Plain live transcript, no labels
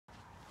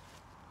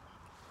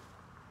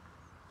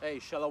Hey,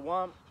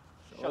 Shalom,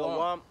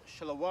 Shalom,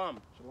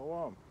 Shalom.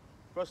 Shalom.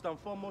 First and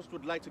foremost,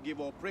 we'd like to give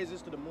all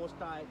praises to the Most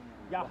High.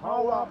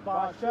 Yahawah,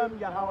 Ba'ashem,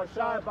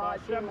 Yahawashi,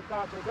 Ba'ashem,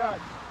 Ukakagat.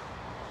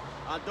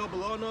 Our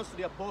double honors to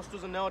the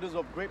apostles and elders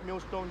of Great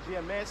Millstone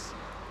GMS,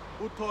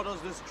 who taught us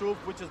this truth,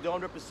 which is the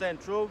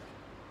 100% truth.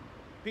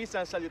 Peace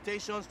and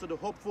salutations to the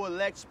hopeful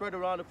elect spread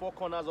around the four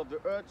corners of the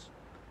earth,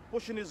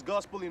 pushing His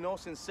gospel in all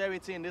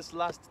sincerity in these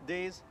last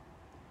days.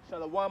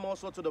 Shalom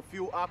also to the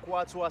few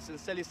aquats who are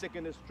sincerely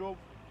seeking this truth.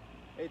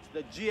 It's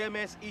the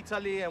GMS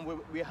Italy, and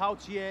we're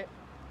out here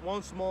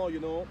once more,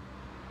 you know,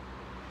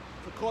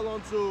 to call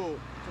on to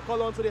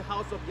the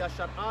house of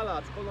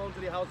YASHARAHLA, to call on to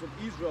the house of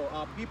Israel,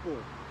 our people,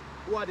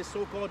 who are the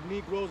so-called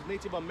Negroes,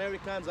 Native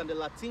Americans, and the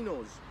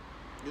Latinos.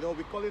 You know,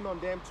 we're calling on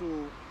them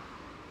to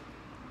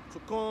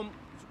come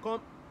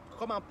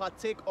and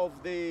partake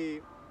of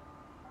the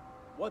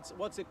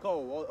what's it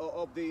called,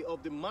 of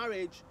the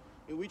marriage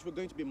in which we're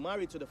going to be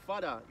married to the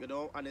Father, you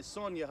know, and His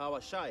Son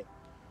Yahawashi.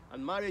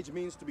 And marriage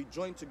means to be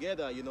joined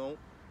together, you know.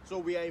 So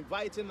we are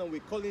inviting and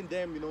we're calling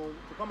them, you know,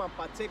 to come and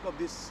partake of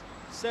this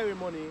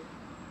ceremony,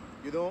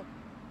 you know.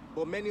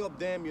 But many of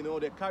them, you know,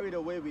 they're carried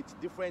away with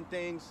different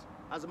things.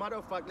 As a matter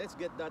of fact, let's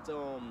get that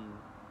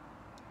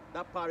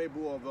that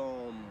parable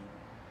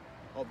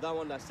of that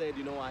one that said,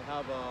 you know, I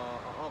have a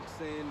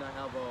oxen, I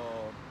have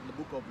the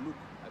book of Luke,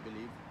 I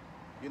believe,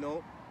 you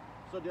know.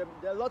 So there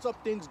are lots of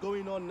things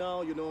going on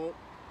now, you know,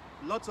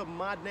 lots of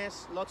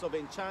madness, lots of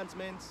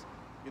enchantments,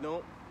 you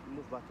know.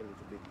 Move back a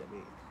little bit, let me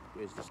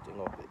raise this thing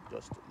up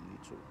just a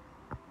little.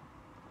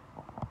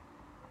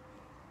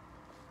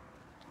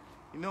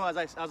 You know, as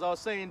I was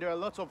saying, there are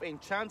lots of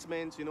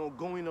enchantments, you know,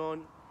 going on.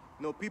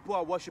 You know, people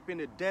are worshiping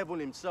the devil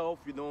himself,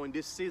 you know, in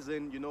this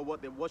season. You know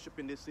what they're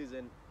worshiping this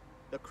season?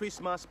 The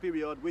Christmas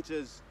period, which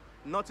is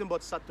nothing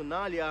but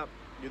Saturnalia,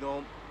 you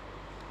know.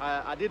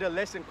 I did a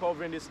lesson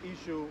covering this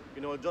issue,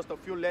 you know, just a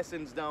few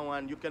lessons down,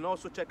 and you can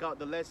also check out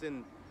the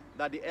lesson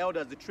that the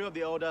elders, the three of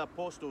the elder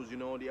apostles, you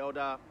know, the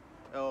elder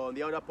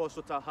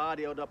apostle Taha,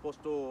 the elder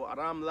apostle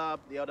ARAM,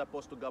 the elder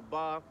apostle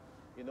Gabba,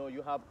 you know,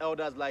 you have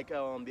elders like the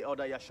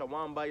elder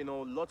Yashawamba, you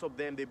know, lots of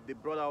them, they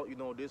brought out, you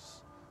know,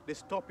 these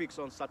topics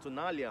on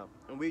Saturnalia,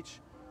 in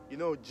which, you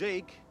know,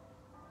 Jake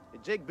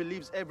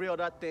believes every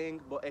other thing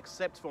but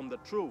except from the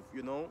truth,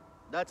 you know.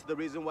 That's the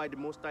reason why the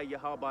Most High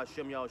Yahawah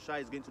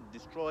Yahawashi is going to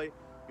destroy,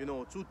 you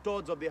know,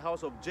 2/3 of the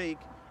house of Jake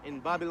in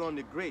Babylon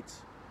the Great.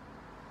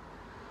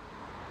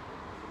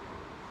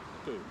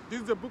 Okay. This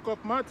is the book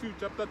of Matthew,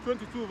 chapter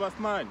 22, verse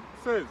 9.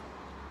 It says,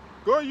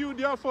 "Go you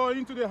therefore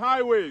into the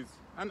highways,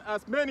 and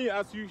as many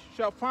as you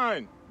shall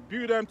find,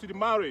 build them to the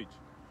marriage."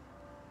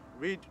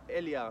 Read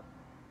earlier.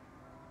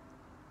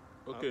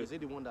 Okay. Is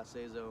it the one that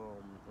says,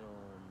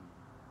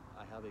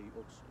 I have a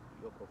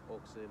yoke of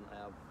oxen, I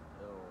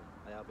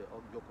have a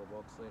yoke of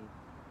oxen,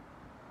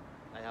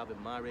 I have a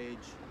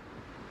marriage,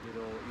 you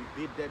know, you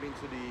beat them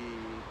into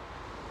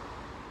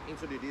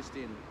the this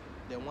thing.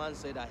 Then one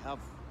said, I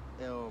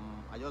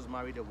just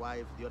married a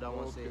wife. The other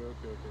one said,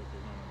 Okay.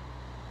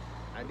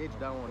 I need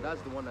that one.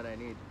 That's the one that I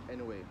need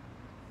anyway.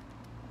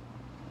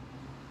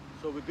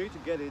 So we're going to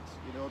get it,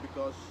 you know,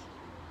 because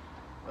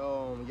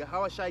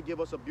Yahawashi gave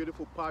us a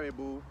beautiful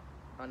parable,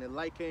 and it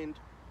likened,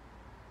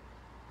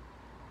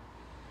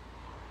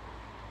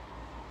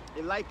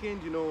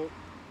 you know,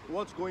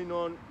 what's going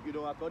on, you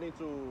know, according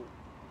to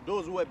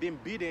those who are being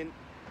beaten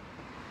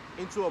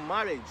into a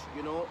marriage,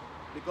 you know,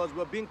 because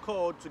we're being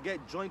called to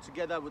get joined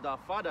together with our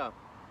Father.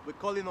 We're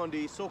calling on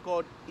the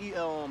so-called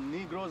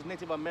Negroes,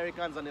 Native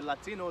Americans, and the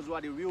Latinos, who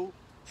are the real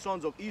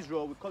sons of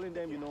Israel. We're calling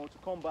them, you know, to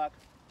come back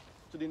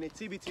to the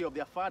nativity of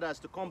their fathers,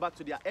 to come back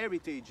to their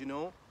heritage, you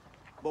know.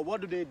 But what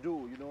do?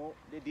 You know,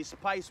 they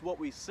despise what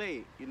we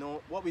say. You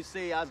know, what we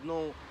say has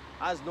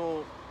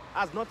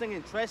nothing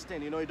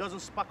interesting. You know, it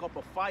doesn't spark up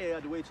a fire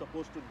the way it's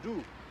supposed to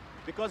do,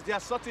 because they are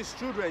sottish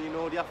children. You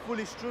know, they are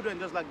foolish children,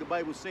 just like the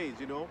Bible says.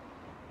 You know.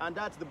 And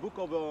that's the book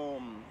of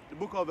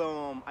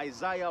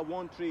Isaiah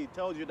 1:3. It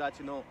tells you that,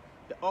 you know,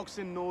 the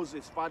oxen knows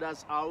his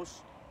father's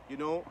house, you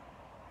know,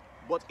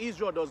 but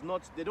Israel does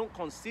not. They don't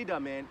consider,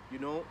 man. You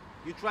know,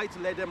 you try to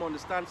let them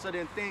understand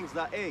certain things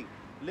that, hey,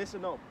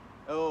 listen up.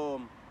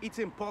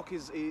 Eating pork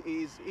is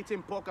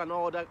eating pork and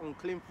all that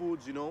unclean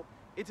foods. You know,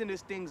 eating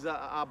these things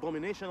are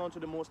abomination unto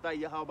the Most High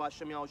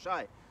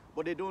Yahawashi.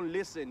 But they don't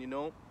listen. You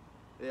know,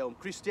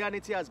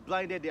 Christianity has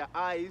blinded their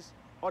eyes.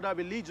 Other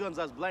religions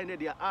has blinded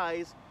their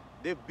eyes.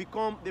 They've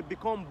become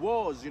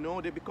whores, you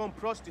know. They become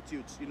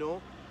prostitutes, you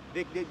know.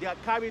 They are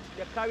carried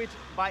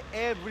by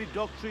every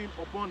doctrine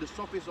upon the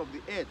surface of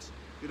the earth,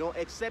 you know,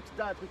 except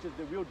that which is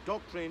the real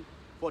doctrine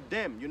for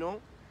them, you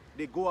know.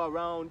 They go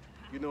around,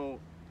 you know,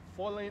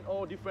 following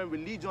all different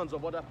religions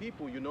of other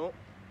people, you know.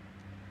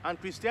 And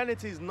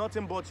Christianity is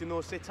nothing but, you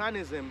know,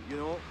 Satanism, you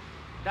know.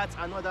 That's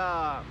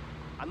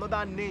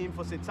another name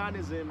for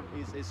Satanism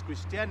is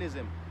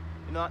Christianism.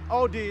 You know,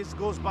 all this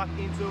goes back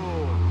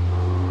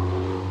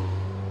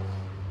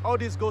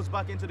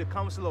into the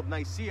Council of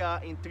Nicaea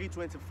in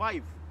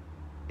 325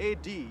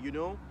 AD, you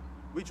know,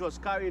 which was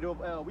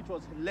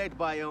led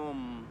by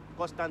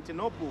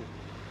Constantinople,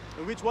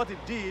 in which what it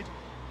did,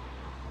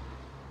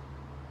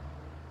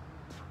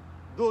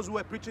 those who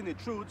were preaching the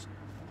truth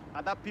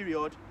at that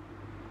period,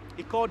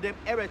 he called them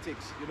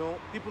heretics, you know.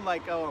 People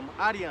like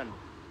Arian.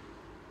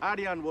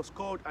 Arian was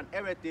called an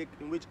heretic,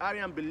 in which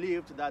Arian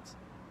believed that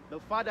the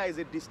Father is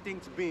a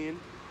distinct being,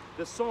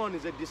 the Son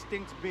is a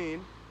distinct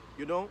being,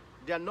 you know.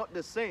 They are not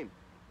the same.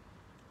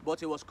 But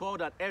he was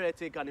called an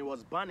heretic and he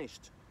was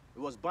banished. He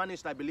was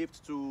banished, I believe,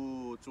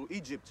 to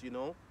Egypt, you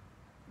know,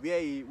 where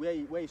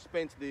he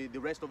spent the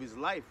rest of his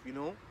life, you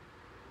know.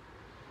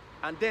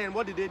 And then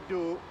what did they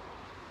do?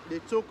 They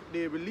took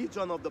the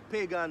religion of the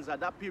pagans at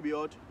that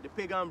period, the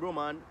pagan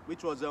Roman,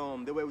 which was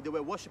they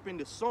were worshiping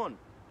the sun,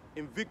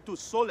 Invictus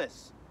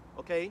Solis,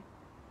 okay?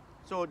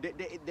 So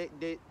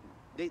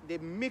they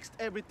mixed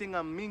everything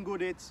and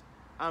mingled it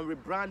and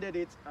rebranded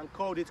it and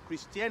called it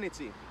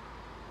Christianity,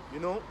 you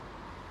know.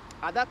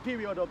 At that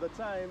period of the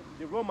time,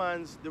 the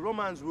Romans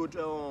would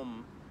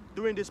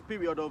during this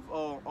period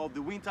of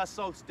the winter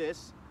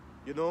solstice,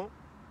 you know,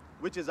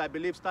 which is, I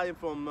believe, starting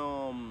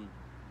from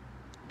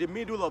the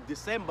middle of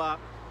December,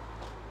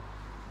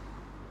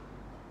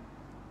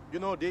 you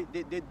know, they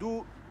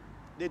do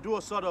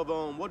a sort of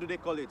what do they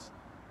call it?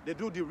 They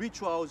do the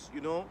rituals,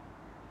 you know,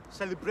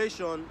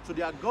 celebration to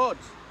their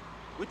gods,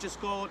 which is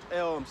called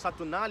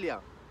Saturnalia,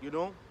 you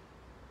know.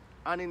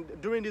 And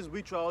during these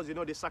rituals, you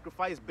know, they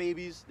sacrifice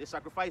babies, they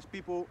sacrifice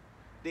people,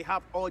 they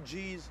have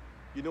orgies,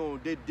 you know,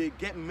 they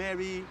get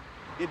married,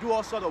 they do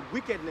all sort of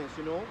wickedness,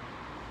 you know.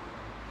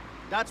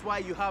 That's why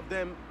you have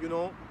them, you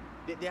know,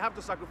 they have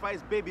to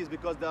sacrifice babies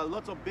because there are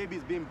lots of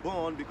babies being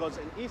born, because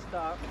in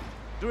Easter,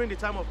 during the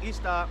time of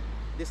Easter,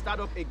 they start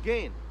up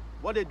again.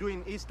 What they do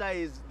in Easter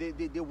is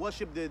they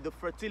worship the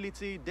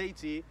fertility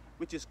deity,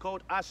 which is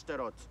called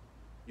Ashtaroth,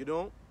 you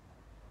know.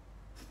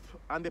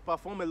 And they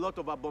perform a lot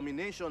of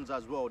abominations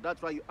as well.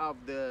 That's why you have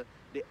the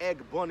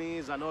egg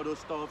bunnies and all those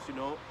stuffs, you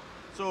know.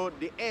 So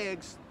the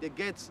eggs, they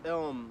get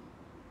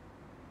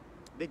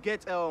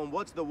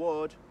what's the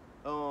word?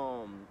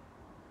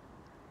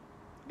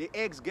 The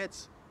eggs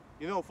get,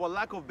 you know, for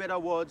lack of better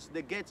words,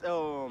 they get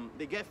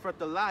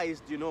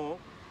fertilized, you know,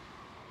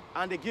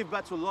 and they give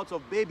birth to lots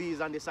of babies,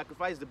 and they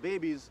sacrifice the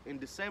babies in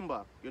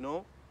December, you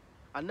know.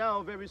 And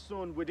now very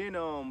soon,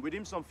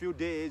 within some few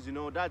days, you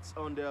know, that's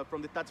from the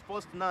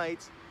 31st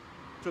night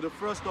to the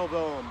 1st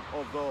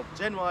of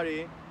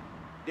January,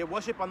 they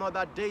worship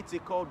another deity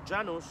called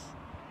Janus,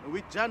 in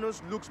which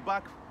Janus looks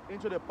back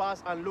into the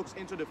past and looks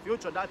into the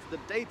future. That's the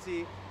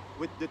deity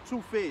with the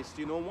two faces,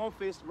 you know, one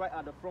face right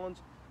at the front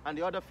and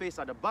the other face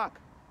at the back,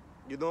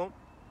 you know.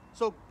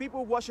 So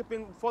people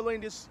worshiping, following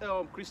this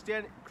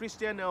Christian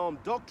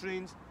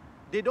doctrines,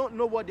 they don't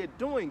know what they're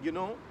doing, you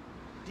know.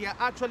 They are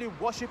actually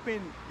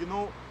worshiping, you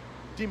know,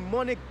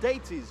 demonic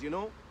deities, you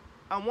know.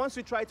 And once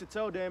you try to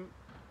tell them,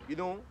 you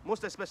know,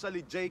 most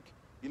especially Jake,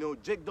 you know,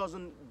 Jake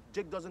doesn't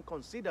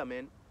consider,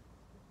 man.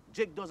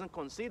 Jake doesn't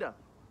consider.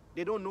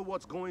 They don't know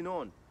what's going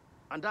on.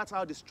 And that's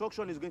how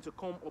destruction is going to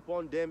come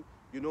upon them,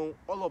 you know,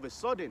 all of a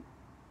sudden.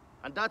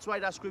 And that's why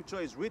that scripture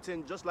is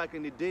written, just like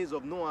in the days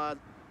of Noah,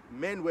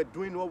 men were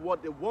doing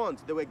what they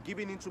want. They were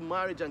giving into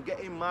marriage and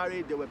getting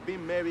married. They were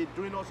being married,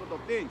 doing all sorts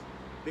of things.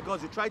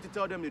 Because you try to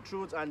tell them the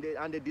truth and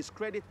they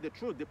discredit the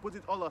truth. They put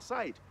it all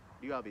aside.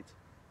 You have it.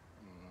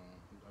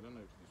 I don't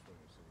know if this one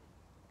you say.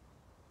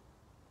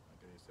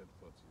 Okay, you said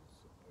 40.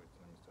 Wait,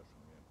 let me start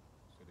from here.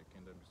 So the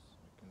kingdom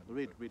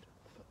is... Read.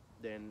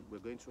 Then we're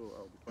going to,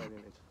 I'll be finding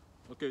it.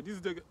 Okay,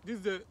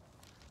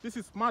 this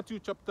is Matthew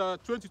chapter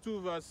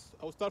 22 verse,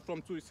 I'll start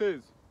from 2. It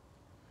says,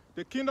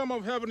 the kingdom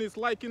of heaven is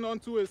likened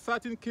unto a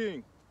certain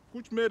king,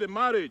 which made a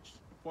marriage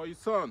for his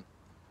son.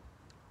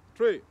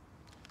 3.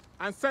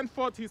 And sent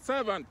forth his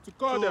servant to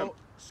call them.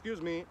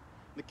 Excuse me,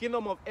 the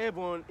kingdom of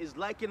heaven is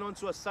likened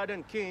unto a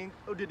certain king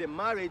who did a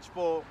marriage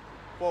for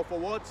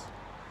what?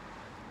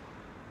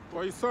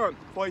 For his son.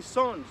 For his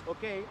sons,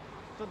 okay?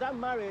 So that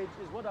marriage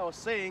is what I was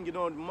saying, you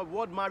know,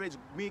 what marriage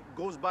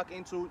goes back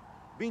into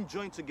being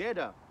joined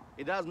together.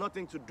 It has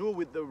nothing to do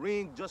with the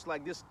ring, just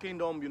like this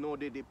kingdom, you know,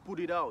 they put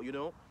it out, you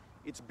know.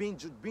 It's being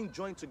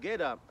joined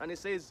together. And it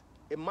says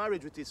a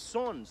marriage with his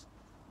sons.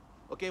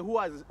 Okay, who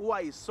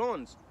are his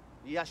sons?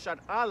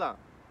 YASHARAHLA.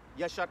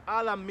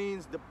 YASHARAHLA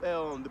means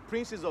the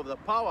princes of the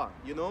power,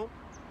 you know.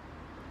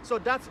 So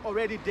that's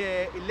already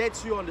there. It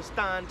lets you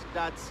understand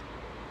that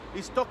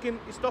he's talking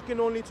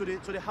only to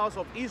the house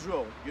of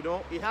Israel, you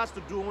know. It has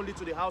to do only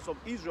to the house of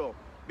Israel.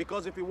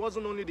 Because if it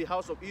wasn't only the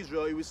house of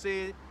Israel,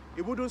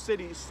 it wouldn't say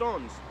his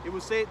sons. It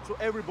would say to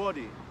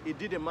everybody. He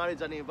did a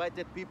marriage and he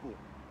invited people,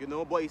 you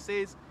know. But he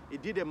says he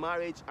did a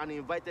marriage and he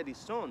invited his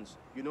sons,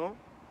 you know.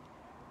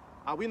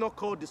 Are we not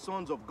called the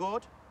sons of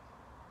God?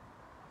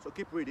 So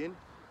keep reading.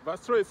 Verse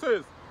 3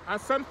 says, and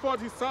sent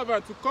forth his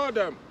servant to call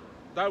them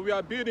that we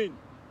are bidding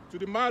to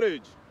the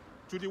marriage,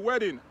 to the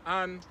wedding,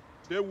 and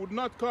they would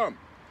not come.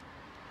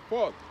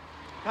 4.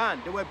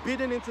 They were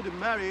bidding into the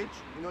marriage,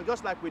 you know,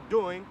 just like we're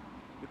doing.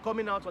 We're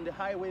coming out on the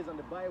highways and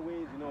the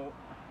byways, you know,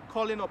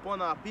 calling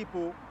upon our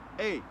people,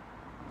 hey,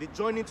 the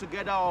joining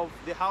together of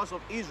the house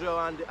of Israel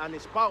and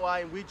his power,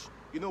 in which,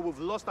 you know, we've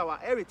lost our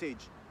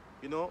heritage,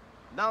 you know.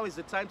 Now is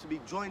the time to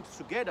be joined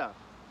together.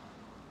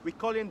 we're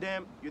calling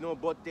them, you know,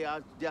 but they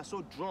are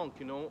so drunk,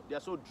 you know. They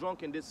are so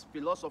drunk in these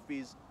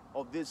philosophies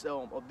of these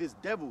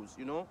devils,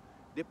 you know.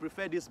 They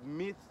prefer these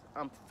myths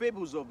and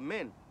fables of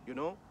men, you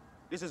know.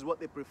 This is what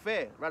they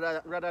prefer,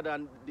 rather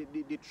than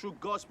the true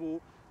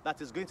gospel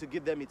that is going to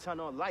give them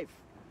eternal life,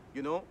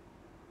 you know.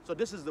 So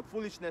this is the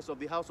foolishness of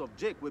the house of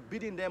Jake. We're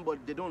beating them,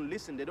 but they don't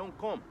listen, they don't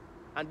come.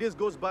 And this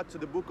goes back to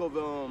the book of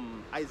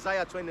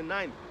Isaiah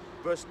 29,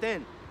 verse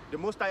 10. The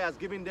Most High has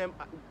given them,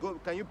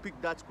 can you pick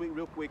that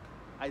real quick?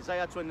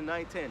 Isaiah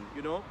 29:10,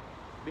 you know?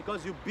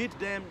 Because you beat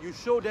them, you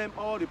show them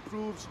all the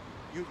proofs,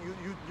 you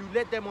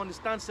let them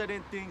understand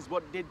certain things,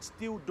 but they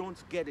still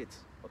don't get it,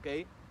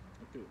 okay?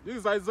 Okay. This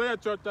is Isaiah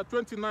chapter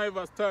 29,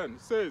 verse 10.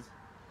 It says,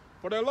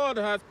 "For the Lord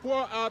has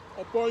poured out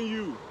upon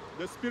you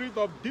the spirit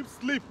of deep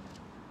sleep,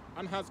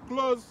 and has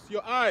closed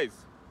your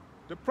eyes.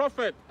 The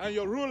prophet and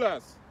your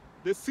rulers,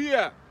 the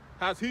seer,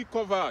 has he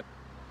covered."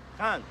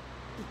 The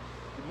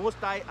Most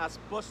High has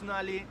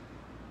personally,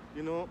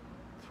 you know,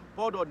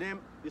 poured on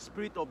them the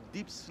spirit of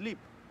deep sleep.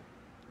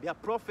 Their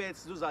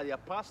prophets, those are their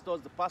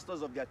pastors, the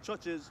pastors of their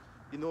churches,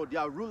 you know,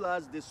 their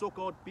rulers, the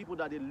so-called people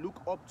that they look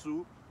up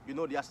to, you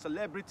know, their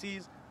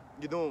celebrities,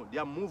 you know,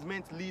 their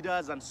movement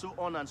leaders, and so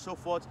on and so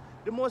forth.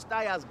 The Most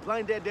High has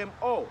blinded them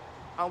all.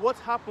 And what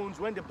happens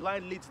when the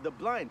blind leads the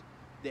blind?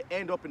 They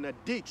end up in a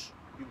ditch.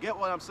 You get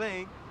what I'm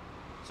saying?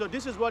 So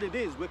this is what it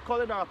is. We're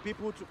calling our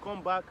people to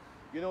come back,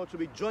 you know, to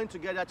be joined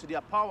together to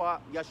their power,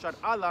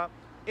 YASHARAHLA,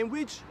 in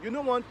which, you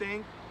know one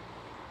thing,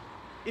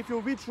 if you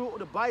read through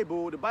the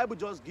Bible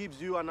just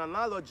gives you an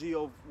analogy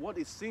of what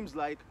it seems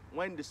like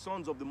when the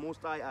sons of the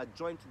Most High are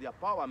joined to their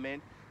power,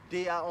 man.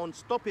 They are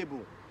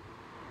unstoppable.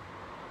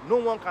 No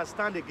one can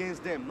stand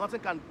against them.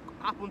 Nothing can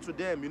happen to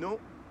them, you know.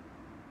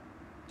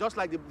 Just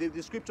like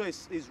the scripture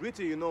is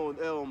written, you know,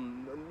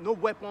 no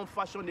weapon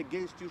fashioned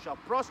against you shall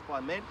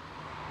prosper, man.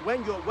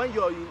 When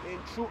you're in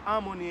true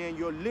harmony and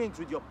you're linked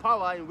with your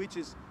power, in which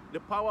is the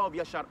power of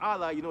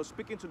YASHARAHLA, you know,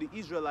 speaking to the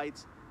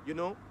Israelites, you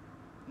know,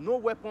 no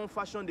weapon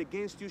fashioned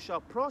against you shall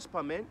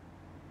prosper, man.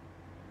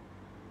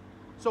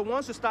 So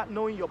once you start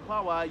knowing your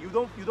power,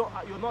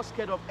 you're not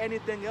scared of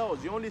anything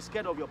else. You're only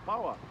scared of your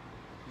power,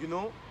 you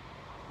know,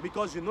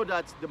 because you know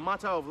that the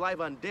matter of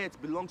life and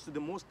death belongs to the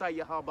Most High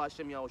Yahawah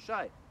Hashem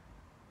Yahawashi.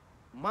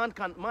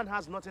 Man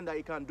has nothing that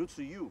he can do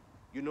to you,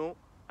 you know.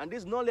 And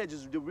this knowledge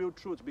is the real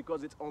truth,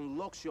 because it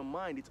unlocks your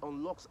mind. It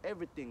unlocks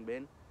everything,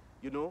 man.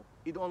 You know,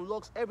 it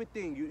unlocks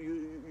everything.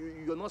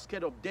 You're not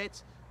scared of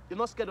death. You're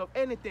not scared of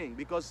anything,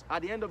 because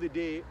at the end of the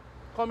day,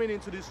 coming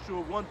into this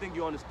truth, one thing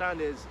you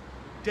understand is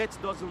death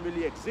doesn't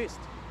really exist,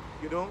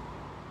 you know.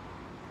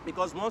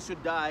 Because once you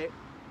die,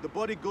 the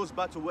body goes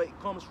back to where it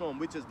comes from,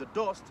 which is the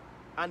dust,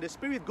 and the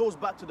spirit goes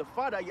back to the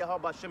Father,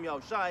 Yahawah Hashem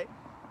Yahawashi.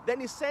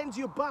 Then he sends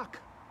you back,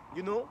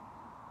 you know.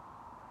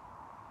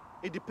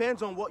 It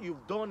depends on what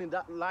you've done in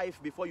that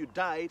life before you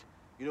died.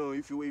 You know,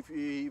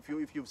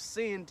 if you've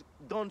sinned,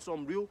 done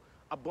some real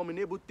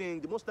abominable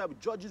thing, the Most High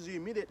judges you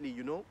immediately,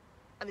 you know,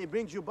 and he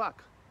brings you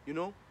back, you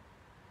know.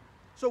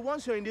 So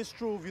once you're in this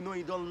truth, you know,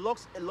 it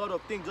unlocks a lot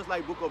of things, just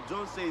like Book of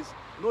John says,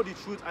 know the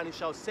truth and it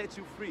shall set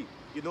you free,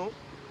 you know.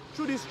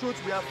 Through this truth,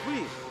 we are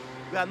free.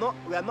 We are not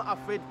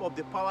afraid of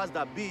the powers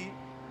that be,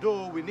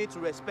 though we need to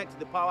respect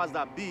the powers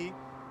that be.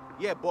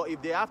 Yeah, but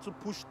if they have to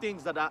push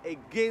things that are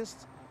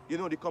against, you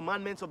know, the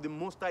commandments of the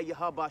Most High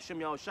Yahawah Hashem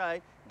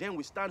Yahawashi, then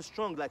we stand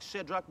strong like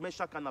Shadrach,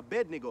 Meshach, and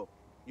Abednego,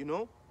 you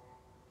know.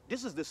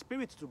 This is the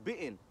spirit to be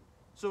in.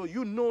 So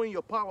you knowing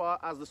your power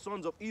as the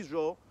sons of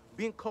Israel,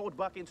 being called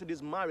back into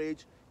this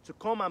marriage, to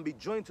come and be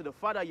joined to the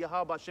Father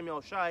Yahawah Hashem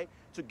Yahawashi,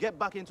 to get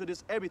back into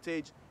this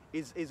heritage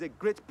is a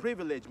great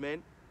privilege,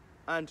 man.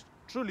 And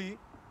truly,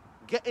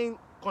 getting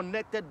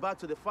connected back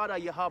to the Father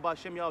Yahawah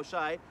Hashem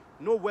Yahawashi,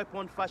 no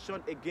weapon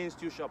fashioned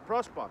against you shall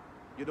prosper,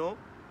 you know.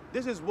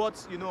 This is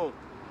what, you know,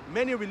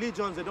 many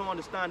religions, they don't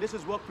understand. This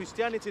is what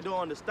Christianity don't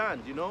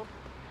understand, you know.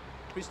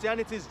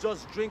 Christianity is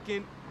just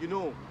drinking, you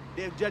know,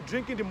 they're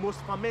drinking the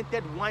most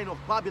fermented wine of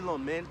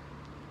Babylon, man.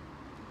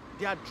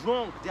 They are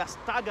drunk, they are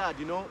staggered,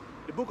 you know.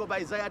 The book of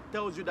Isaiah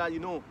tells you that, you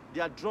know,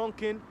 they are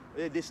drunken,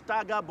 they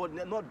stagger, but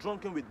they're not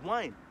drunken with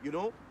wine, you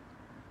know.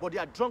 But they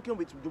are drunken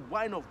with the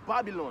wine of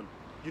Babylon.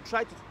 You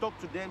try to talk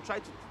to them, try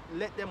to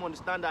let them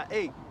understand that,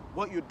 hey,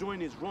 what you're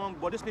doing is wrong.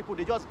 But these people,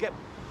 they just get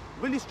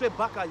really straight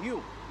back at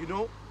you, you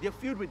know. They're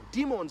filled with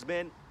demons,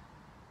 man.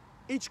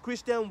 Each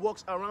Christian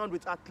walks around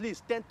with at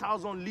least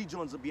 10,000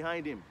 legions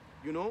behind him,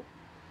 you know.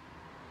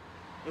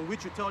 In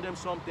which you tell them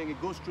something,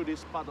 it goes through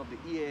this part of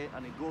the ear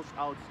and it goes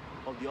out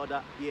of the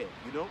other ear,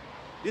 you know.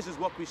 This is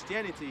what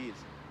Christianity is.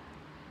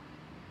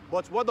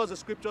 But what does the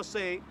scripture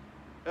say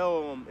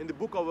in the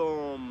book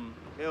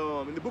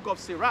of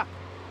Sirach?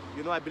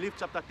 You know, I believe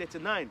chapter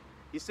 39.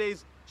 It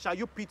says, shall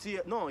you pity,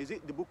 no, is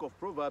it the book of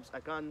Proverbs?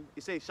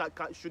 It says,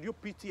 should you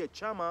pity a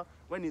charmer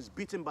when he's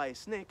beaten by a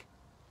snake?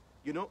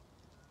 You know,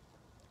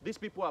 these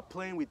people are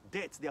playing with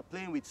death. They're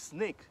playing with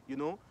snake, you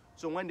know.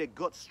 So when they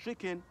got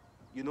stricken,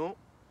 you know,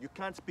 you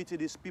can't pity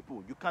these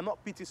people. You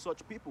cannot pity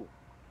such people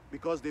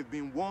because they've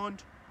been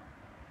warned,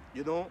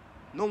 you know.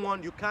 No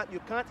one, you can't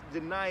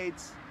deny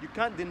it. You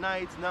can't deny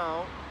it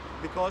now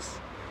Because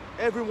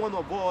every one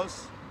of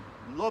us,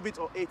 love it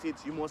or hate it,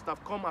 you must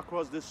have come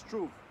across this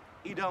truth,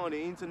 either on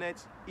the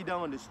internet, either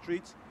on the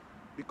street,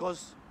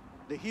 because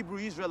the Hebrew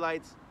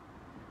Israelites,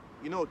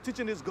 you know,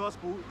 teaching this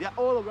gospel, they're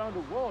all around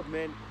the world,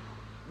 man.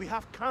 We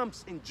have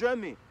camps in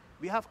Germany,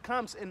 we have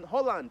camps in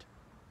Holland,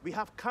 we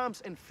have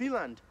camps in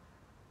Finland.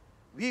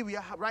 We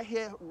are right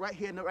here,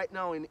 right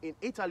now in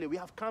Italy. We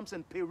have camps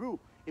in Peru,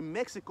 in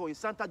Mexico, in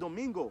Santo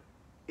Domingo,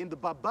 in the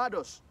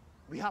Barbados.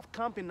 We have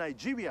camp in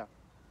Nigeria,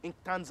 in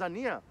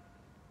Tanzania.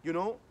 You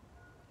know,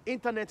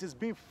 internet is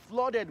being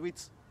flooded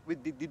with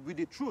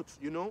the truth.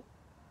 You know,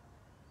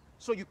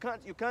 so you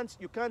can't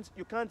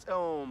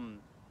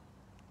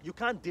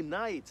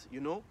deny it. You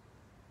know,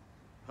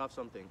 have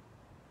something.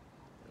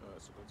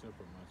 So continue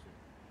from Matthew.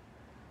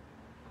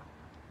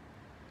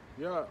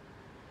 Yeah.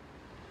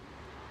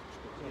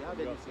 If you have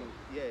anything,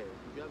 yeah, if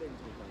you have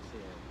anything you can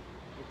say.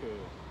 Okay.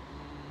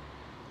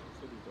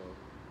 Say it all.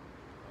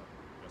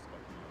 Just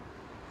cut me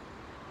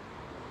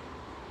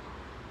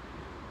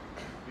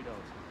out. Read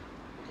out.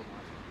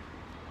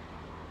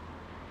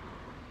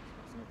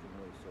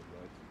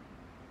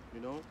 You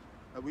know,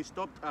 we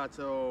stopped at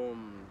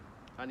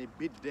and he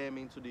beat them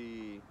into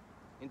the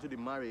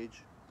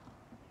marriage.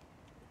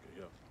 Okay,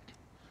 yeah.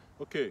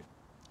 Okay.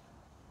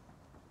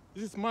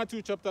 This is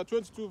Matthew chapter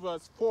 22,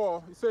 verse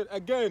 4. He said,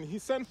 again, he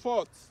sent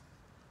forth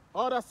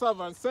other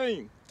servants,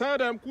 saying, tell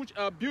them which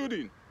are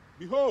building,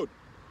 behold,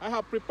 I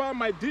have prepared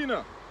my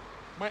dinner,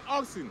 my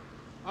oxen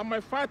and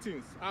my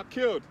fattings are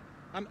killed,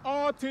 and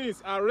all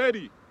things are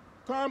ready.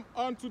 Come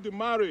unto the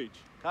marriage.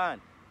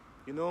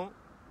 You know,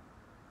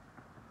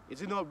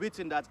 is it not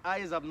written that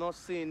eyes have not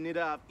seen,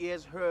 neither have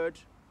ears heard,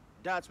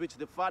 that which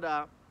the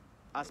Father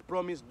has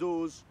promised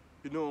those,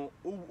 you know,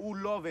 who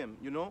love him,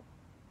 you know?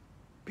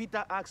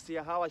 Peter asked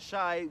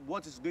Yahawashi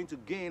what he's going to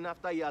gain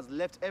after he has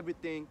left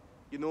everything,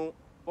 you know,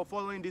 for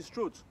following this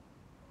truth.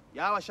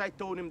 Yahawashi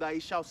told him that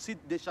his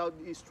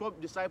 12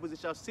 disciples, they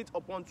shall sit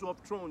upon 12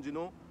 thrones, you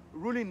know,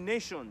 ruling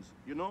nations,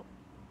 you know.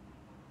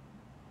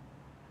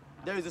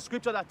 There is a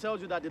scripture that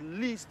tells you that the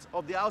least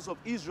of the house of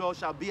Israel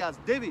shall be as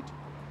David.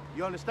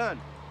 You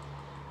understand?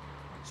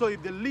 So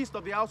if the least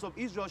of the house of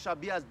Israel shall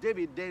be as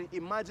David, then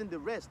imagine the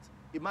rest.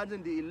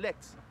 Imagine the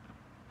elect,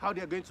 how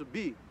they're going to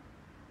be,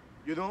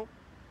 you know.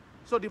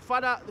 So the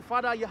Father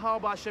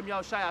Yahawah Hashem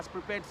Yahushai has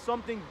prepared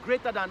something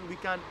greater than we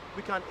can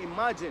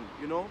imagine,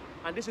 you know.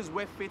 And this is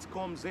where faith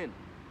comes in.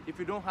 If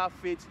you don't have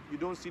faith, you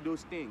don't see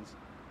those things.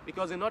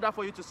 Because in order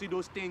for you to see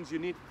those things, you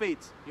need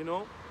faith, you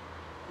know.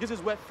 This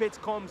is where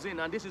faith comes in,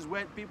 and this is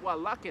where people are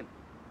lacking.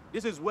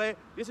 This is where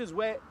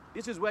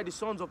the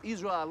sons of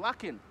Israel are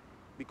lacking.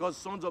 Because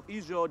sons of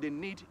Israel, they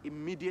need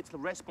immediate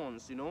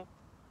response, you know.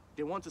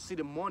 They want to see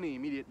the money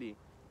immediately.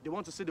 They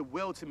want to see the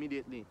wealth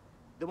immediately.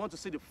 They want to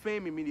see the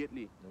fame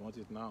immediately. They want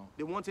it now.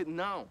 They want it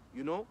now,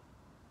 you know.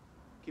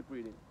 Keep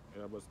reading.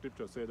 Yeah, but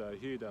scripture said that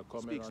he that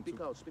cometh speak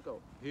out.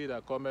 He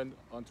that cometh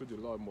unto the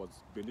Lord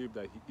must believe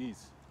that he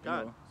is. You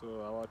know?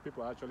 So our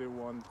people actually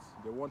want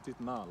it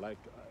now, like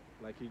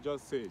he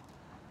just said.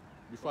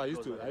 Before I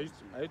used to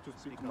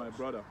speak to my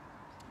brother,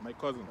 my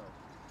cousin.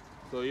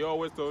 So he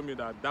always told me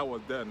that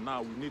was there.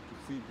 Now we need to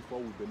see before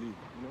we believe,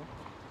 you know.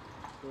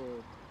 So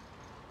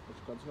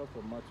let's continue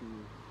from Matthew.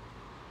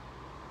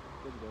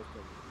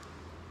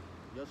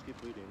 Just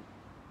keep reading.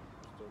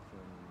 Start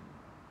from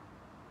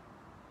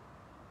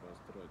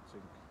verse 3, I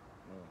think.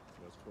 No,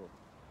 verse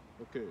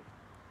 4. Okay.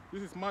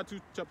 This is Matthew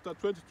chapter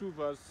 22,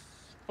 verse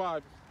 5.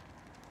 It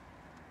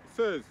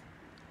says,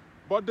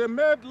 but they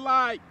made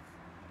light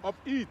of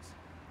it,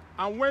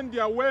 and went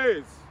their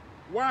ways.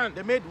 One.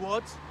 They made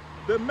what?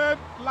 They made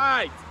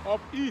light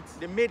of it.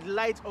 They made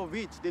light of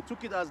it. They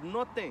took it as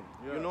nothing,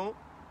 yeah. You know.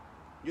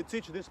 You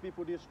teach these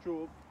people this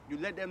truth. You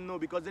let them know,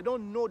 because they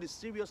don't know the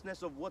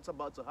seriousness of what's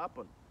about to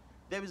happen.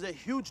 There is a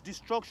huge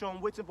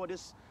destruction waiting for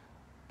this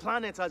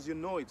planet as you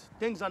know it.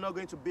 Things are not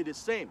going to be the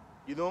same,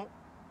 you know.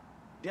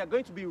 There are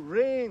going to be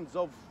rains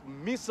of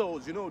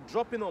missiles, you know,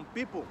 dropping on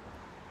people.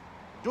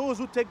 Those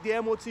who take the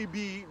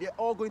MOTB, they're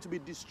all going to be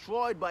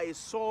destroyed by a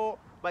sore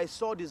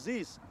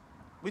disease,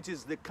 which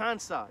is the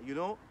cancer, you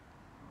know.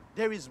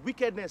 There is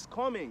wickedness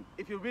coming.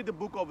 If you read the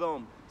book of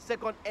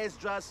 2nd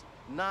Ezra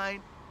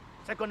 9,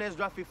 2nd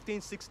Ezra 15,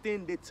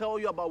 16, they tell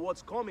you about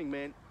what's coming,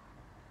 man.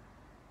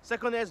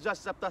 2nd Ezra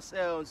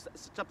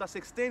chapter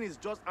 16 is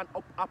just an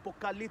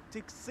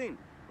apocalyptic scene.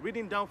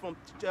 Reading down from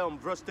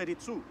verse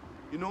 32,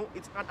 you know,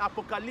 it's an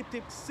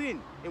apocalyptic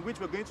scene in which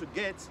we're going to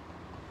get,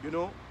 you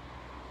know.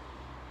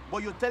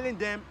 But you're telling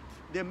them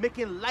they're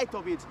making light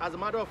of it. As a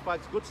matter of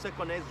fact, go to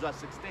 2nd Ezra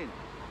 16,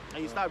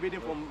 and you start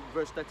reading from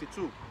verse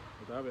 32.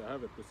 I have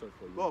a question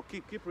for you. Oh,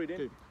 keep reading.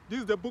 Okay. This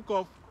is the book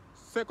of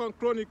 2nd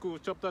Chronicles,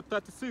 chapter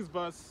 36,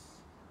 verse.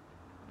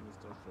 Let me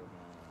start from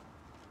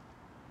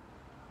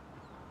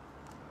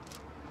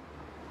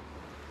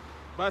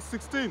verse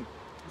 16. It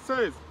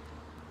says,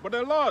 but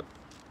the Lord.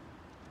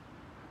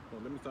 Oh,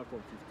 let me start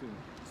from 15.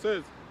 It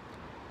says,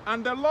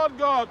 and the Lord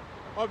God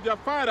of their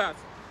fathers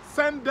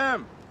sent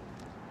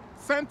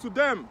to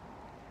them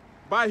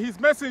by his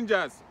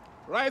messengers,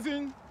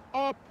 rising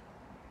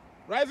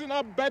rising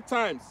up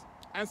bedtimes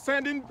and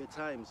sending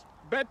Betimes.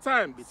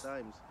 bedtimes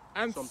Betimes.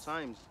 and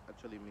Sometimes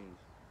actually means.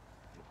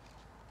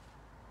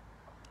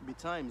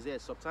 Betimes,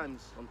 yes,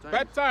 sometimes.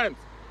 bedtimes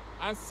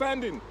and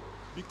sending,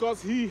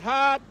 because he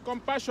had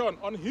compassion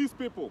on his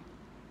people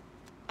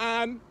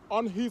and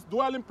on his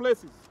dwelling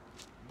places.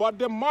 But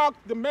they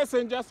mocked the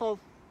messengers of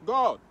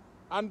God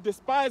and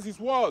despised his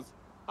words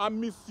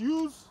and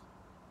misused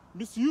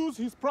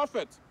his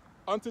prophets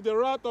until the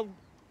wrath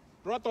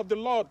of the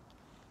Lord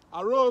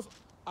arose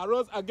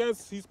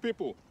against his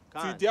people.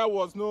 See, there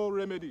was no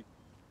remedy.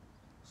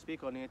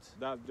 Speak on it.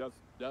 That's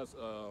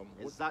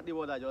Exactly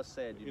what I just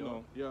said. You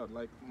know. Yeah,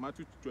 like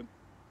Matthew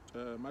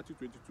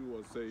 22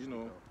 was say, you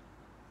know,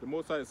 the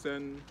Most High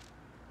send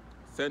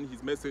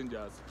his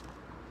messengers,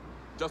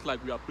 just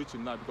like we are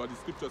preaching now, because the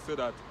scripture said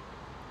that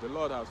the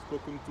Lord has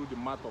spoken through the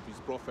mouth of his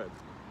prophet.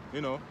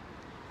 You know,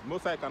 the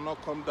Most High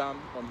cannot come down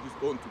on his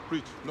own to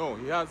preach. No,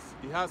 he has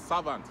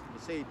servants. He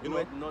said he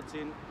doeth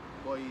nothing,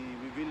 but he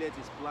revealed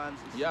his plans,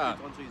 his yeah.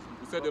 secret unto his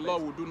He said the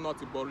Lord will do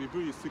nothing but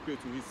reveal his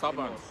secret to his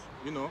servants.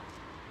 You know,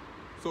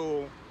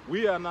 so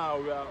we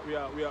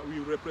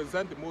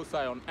represent the Most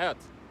High on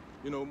earth.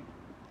 You know,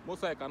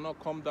 Most High cannot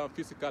come down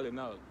physically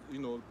now, you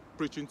know,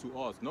 preaching to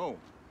us. No.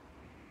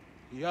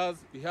 He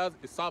has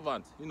a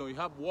servant, you know, he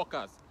have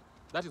workers.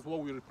 That is what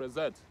we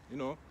represent, you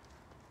know.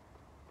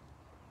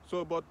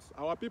 So, but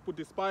our people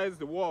despise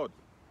the word,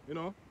 you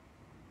know,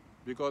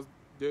 because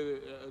there's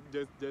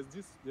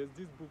this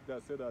book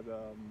that said that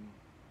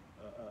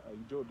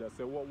in Job that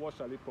said, what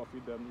shall it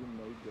profit them, you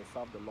know, if they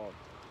serve the Lord,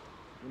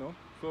 you know.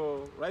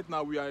 So right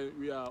now we are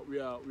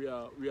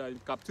in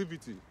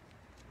captivity.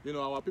 You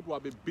know, our people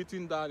have been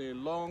beaten down a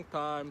long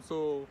time,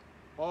 so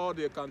all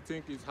they can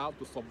think is how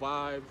to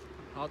survive,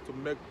 how to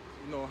make,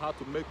 you know, how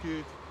to make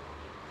it,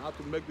 how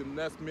to make the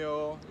next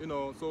meal, you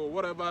know. So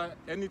whatever,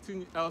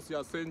 anything else you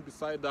are saying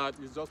beside that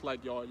is just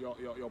like you're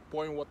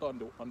pouring water on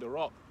the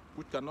rock,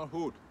 which cannot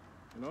hold,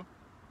 you know.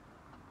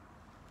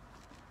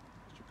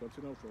 Should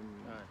continue from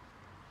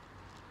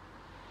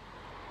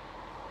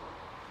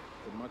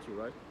Matthew,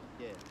 right?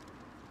 Yeah.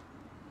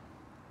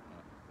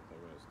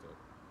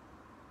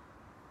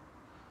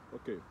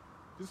 Okay,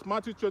 this is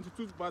Matthew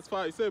 22 verse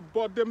 5. It says,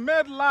 but they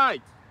made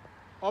light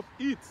of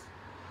it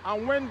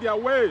and went their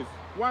ways,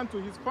 one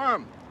to his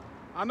farm,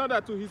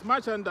 another to his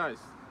merchandise.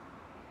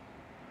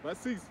 Verse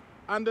 6,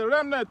 and the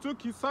remnant took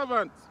his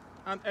servants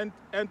and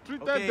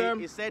entreated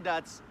them. He said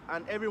that,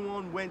 and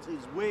everyone went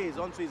his ways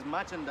onto his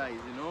merchandise,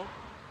 you know.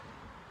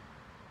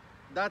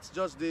 That's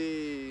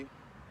the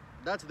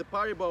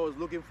parable I was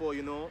looking for,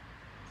 you know,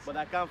 but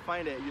I can't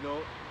find it, you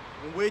know,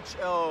 in which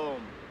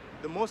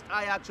the Most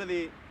High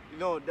actually, you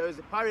know, there is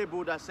a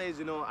parable that says,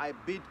 you know, I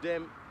bid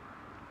them.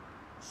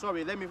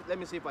 Sorry, let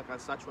me see if I can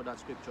search for that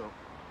scripture.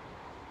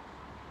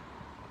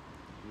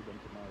 Bid them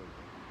to marriage.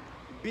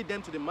 Bid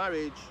them to the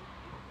marriage.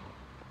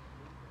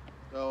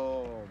 There's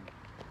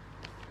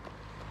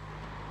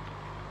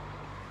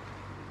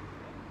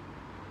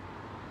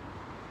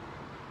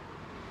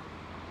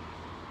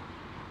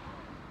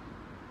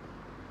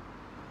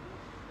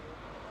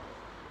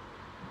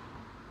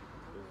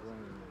one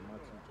in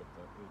Matthew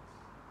chapter 8.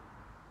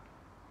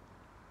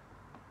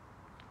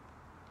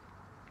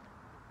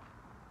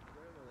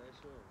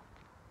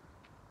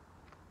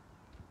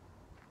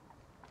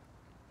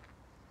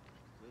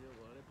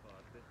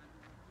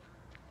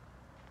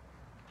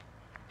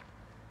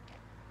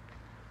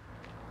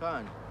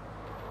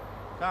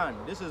 Khan,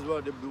 this is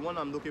what the one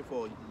I'm looking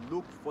for.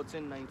 Luke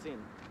 14:19.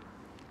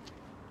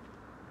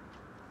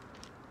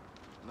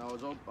 Now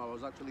I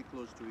was actually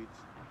close to it,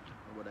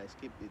 but I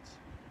skipped it.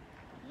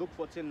 Luke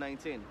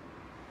 14:19.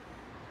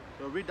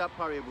 So read that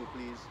parable,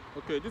 please.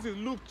 Okay, this is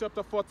Luke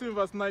chapter 14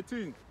 verse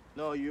 19.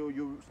 No,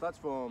 you start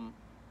from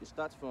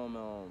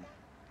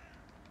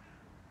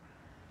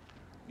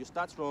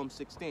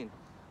 16.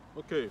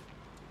 Okay.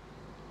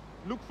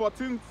 Luke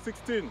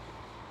 14:16.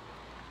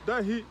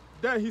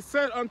 Then he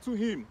said unto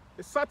him,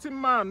 a certain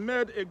man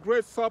made a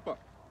great supper,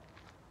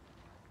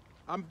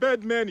 and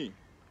bade many,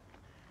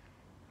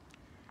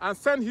 and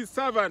sent his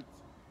servant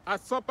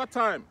at supper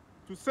time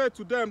to say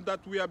to them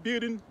that we are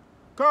bidding,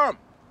 come,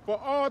 for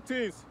all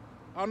things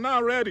are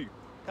now ready.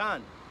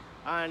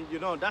 And you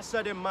know, that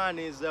certain man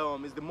is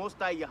the Most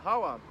High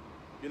Yahawah.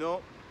 You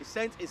know, he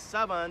sent his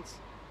servants,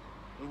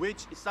 in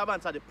which his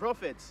servants are the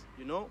prophets,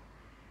 you know,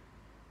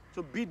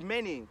 to bid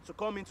many to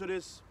come into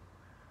this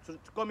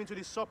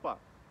supper.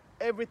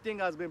 Everything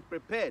has been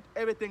prepared.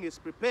 Everything is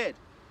prepared.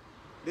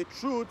 The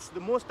truths, the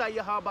Most High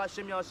Yahweh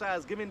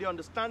has given the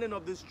understanding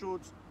of these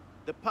truths,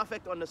 the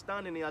perfect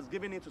understanding. He has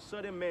given it to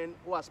certain men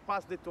who has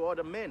passed it to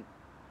other men.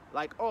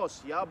 Like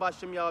us, we are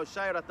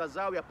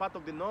part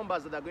of the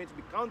numbers that are going to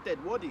be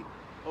counted worthy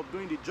of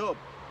doing the job.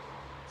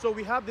 So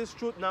we have this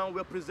truth now.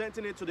 We're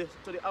presenting it to the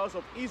house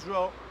of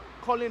Israel,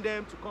 calling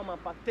them to come and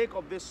partake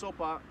of this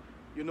supper,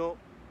 you know,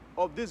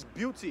 of this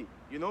beauty,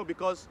 you know,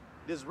 because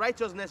this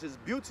righteousness is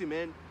beauty,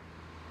 man.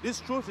 This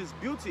truth is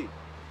beauty,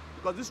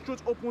 because this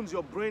truth opens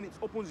your brain, it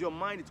opens your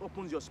mind, it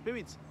opens your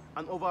spirit,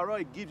 and overall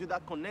it gives you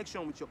that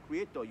connection with your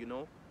Creator, you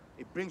know.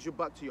 it brings you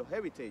back to your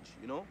heritage,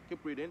 you know.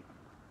 Keep reading.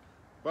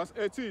 Verse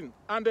 18,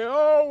 and they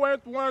all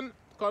went one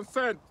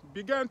consent,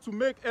 began to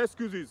make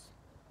excuses.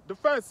 The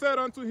first said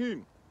unto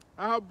him,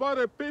 I have bought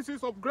a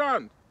pieces of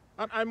ground,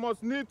 and I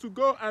must need to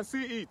go and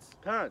see it.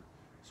 Can.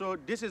 So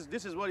this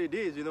is what it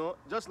is, you know.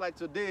 Just like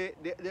today,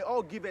 they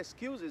all give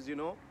excuses, you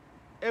know.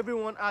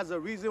 Everyone has a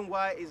reason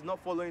why he's not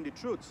following the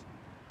truth.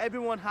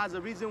 Everyone has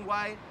a reason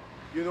why,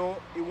 you know,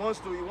 he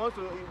wants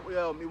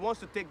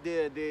to take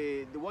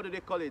the what do they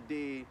call it,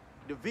 the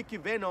Vicky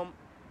Venom,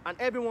 and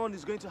everyone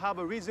is going to have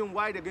a reason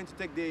why they're going to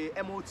take the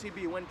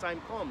MOTB when time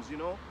comes, you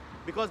know,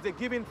 because they're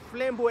giving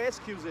flamboyant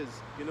excuses,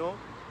 you know.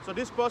 So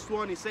this first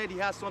one, he said he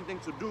has something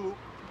to do.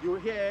 You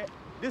hear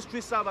these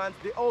three servants,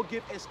 they all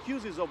give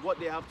excuses of what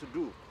they have to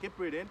do. Keep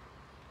reading.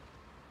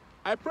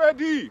 I pray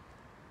thee,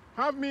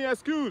 have me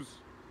excuse.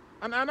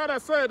 And another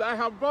said, I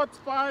have bought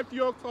 5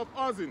 yokes of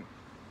oxen,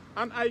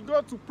 and I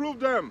go to prove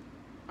them.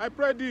 I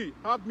pray thee,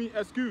 have me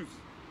excuse.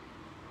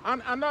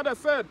 And another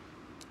said,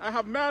 I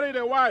have married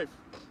a wife,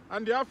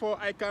 and therefore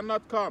I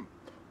cannot come.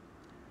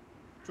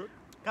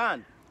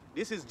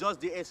 This is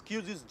just the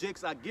excuses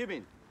Jakes are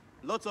giving.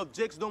 Lots of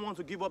Jakes don't want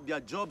to give up their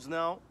jobs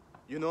now,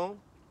 you know.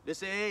 They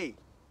say, hey,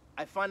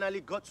 I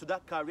finally got to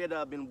that career that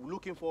I've been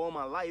looking for all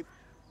my life.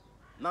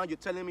 Now you're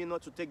telling me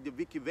not to take the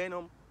Vicky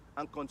Venom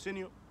and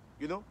continue,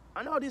 you know.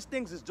 And all these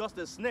things is just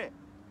a snare.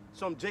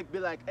 Some Jake be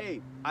like,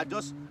 hey, I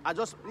just,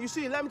 you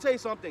see, let me tell you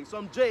something.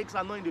 Some Jakes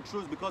are knowing the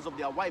truth because of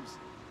their wives.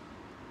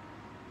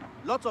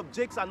 Lots of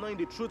Jakes are knowing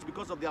the truth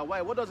because of their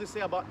wife. What does it say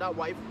about that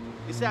wife?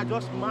 He said, I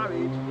just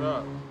married.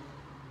 Yeah.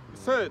 He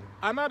said,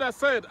 another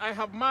said, I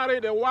have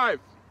married a wife,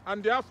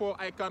 and therefore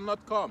I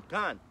cannot come.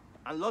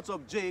 And lots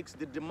of Jakes,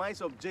 the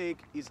demise of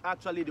Jake is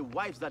actually the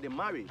wives that they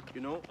marry,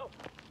 you know.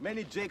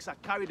 Many Jakes are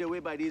carried away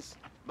by this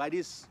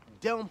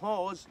damn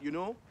whores, you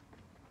know.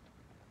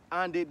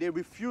 And they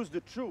refuse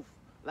the truth.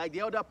 Like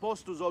the other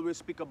apostles always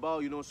speak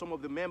about, you know, some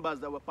of the members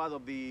that were part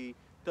of the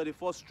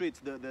 34th Street,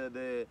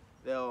 the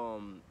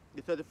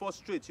 34th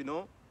Street, you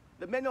know.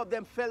 Many of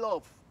them fell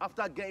off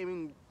after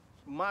being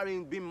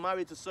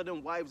married to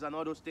certain wives and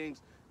all those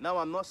things. Now,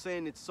 I'm not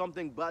saying it's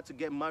something bad to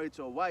get married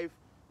to a wife,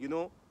 you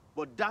know,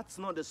 but that's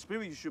not the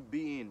spirit you should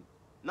be in.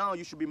 Now,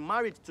 you should be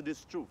married to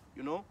this truth,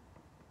 you know.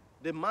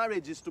 The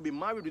marriage is to be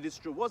married with this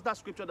truth. What's that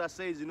scripture that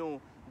says, you know,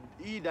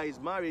 he that is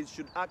married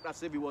should act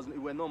as if he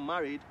were not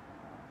married,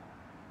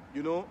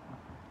 you know.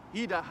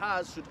 He that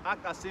has should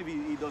act as if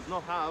he does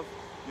not have,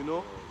 you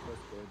know.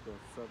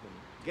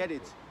 Get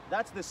it?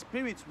 That's the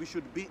spirit we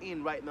should be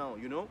in right now,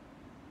 you know.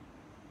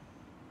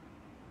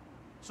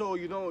 So,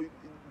 you know,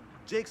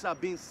 Jakes are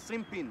being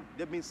simping.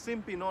 They've been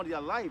simping all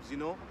their lives, you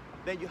know.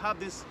 Then you have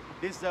this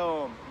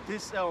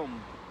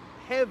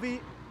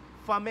heavy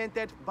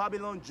fermented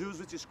Babylon Jews,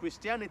 which is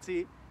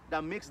Christianity,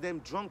 that makes them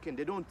drunken.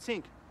 They don't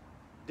think.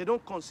 They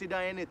don't consider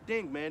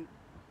anything, man.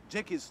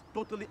 Jake is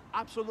totally,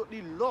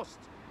 absolutely lost,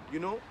 you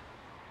know.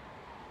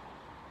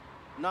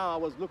 Now I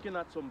was looking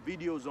at some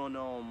videos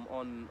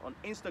on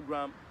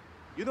Instagram,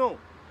 you know.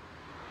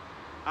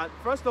 And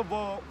first of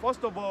all,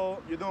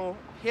 you know,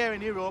 here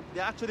in Europe,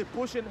 they're actually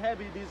pushing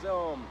heavy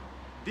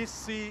this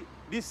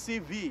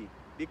CV,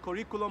 the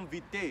curriculum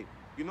vitae.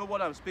 You know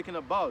what I'm speaking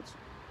about?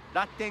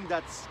 That thing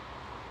that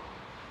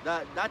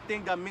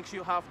makes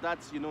you have that,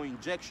 you know,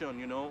 injection,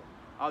 you know.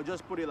 I'll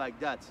just put it like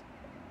that.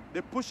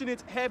 They're pushing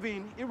it heavy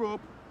in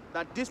Europe,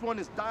 that this one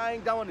is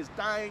dying, that one is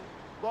dying.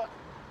 But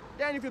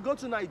then if you go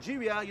to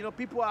Nigeria, you know,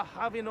 people are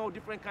having all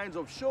different kinds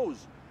of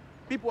shows.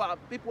 People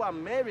are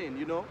marrying,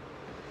 you know.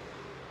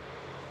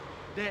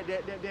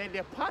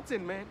 They're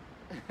partying, man.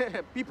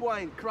 People are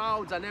in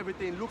crowds and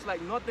everything. Looks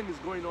like nothing is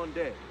going on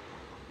there,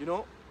 you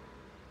know.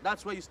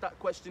 That's where you start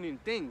questioning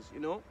things, you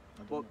know.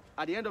 But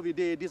at the end of the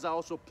day, these are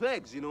also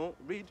plagues, you know.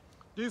 Read.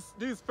 This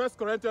 1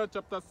 Corinthians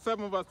chapter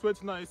 7 verse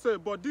 29. It says,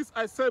 but this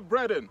I say,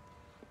 brethren,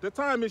 the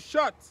time is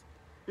short.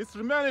 It's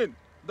remaining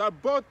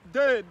that both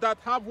they that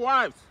have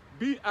wives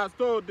be as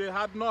though they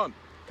had none.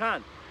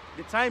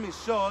 The time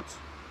is short.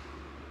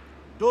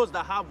 Those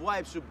that have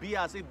wives should be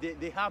as if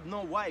they have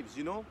no wives,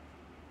 you know.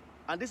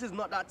 And this is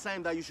not that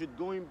time that you should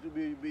go into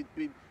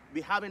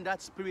be having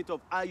that spirit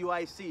of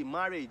IUIC,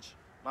 marriage,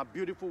 my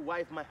beautiful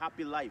wife, my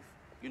happy life,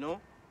 you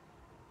know.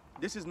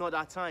 This is not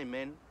that time,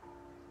 man.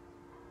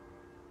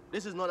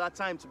 This is not that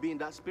time to be in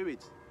that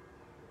spirit.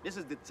 This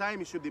is the time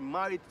you should be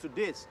married to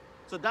this.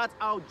 So that's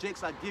how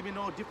Jakes are giving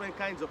all different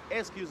kinds of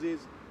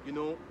excuses, you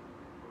know.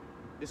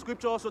 The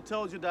scripture also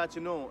tells you that,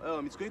 you know,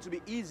 it's going to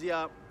be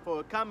easier for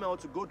a camel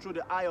to go through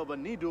the eye of a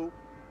needle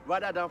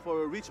rather than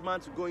for a rich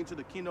man to go into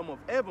the kingdom of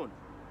heaven.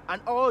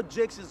 And all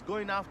Jakes is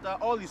going after,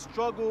 all his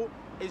struggle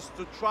is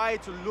to try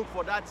to look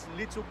for that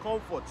little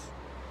comfort.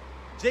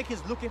 Jake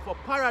is looking for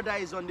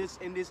paradise in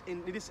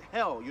this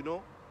hell, you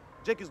know.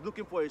 Jake is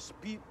looking for a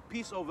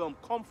piece of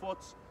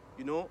comfort,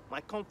 you know, my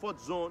comfort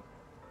zone,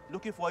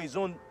 looking for his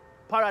own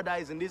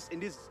paradise in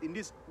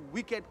this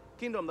wicked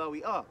kingdom that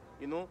we are,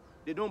 you know.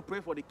 They don't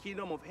pray for the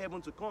kingdom of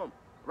heaven to come.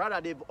 Rather,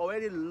 they've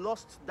already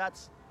lost that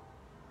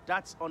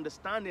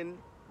understanding.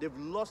 They've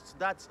lost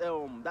that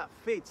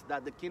faith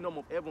that the kingdom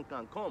of heaven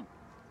can come.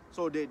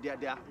 So they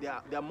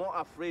are more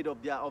afraid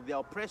of their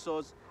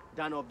oppressors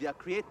than of their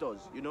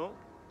creators, you know?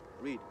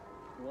 Read.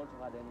 You want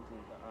to add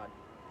anything to add?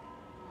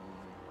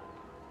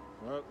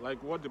 Well,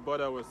 like what the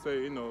brother was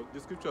saying, you know, the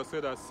scripture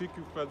said that seek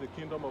you first the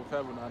kingdom of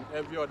heaven and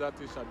every other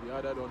thing shall be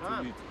added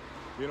unto it,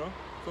 you know?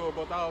 So,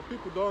 but our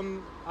people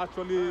don't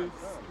actually,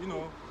 you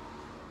know,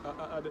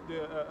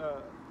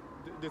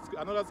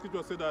 another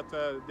scripture said that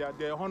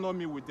they honor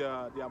me with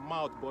their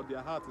mouth, but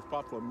their heart is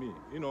far from me,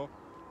 you know?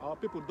 Our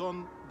people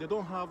don't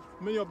have,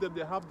 many of them,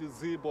 they have the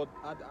zeal, but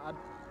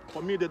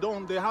for me, they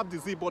have the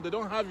zeal, but they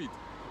don't have it.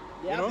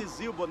 They have the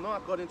zeal, but not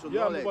according to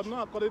knowledge. Yeah, but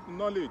not according to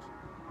knowledge,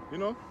 you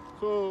know?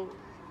 So,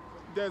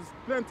 there's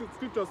plenty of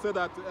scripture say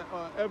that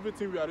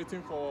everything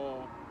written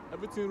for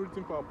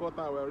our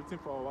portal, we are written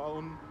for our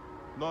own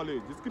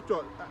knowledge. The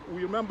scripture,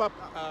 we remember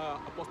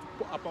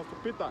Apostle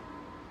Peter,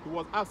 he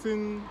was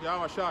asking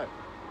Yahawashi,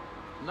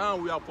 now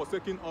we are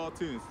forsaking all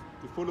things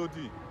to follow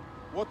thee.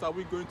 What are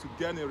we going to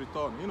gain in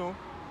return, you know?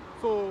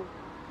 So,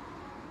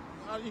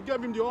 he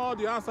gave him all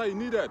the answer he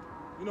needed,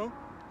 you know?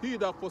 He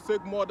that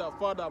forsake mother,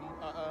 father,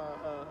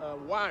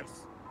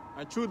 wives,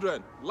 and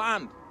children,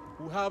 land,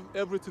 who have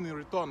everything in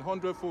return,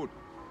 100-fold.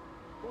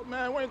 But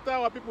man, when you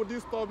tell our people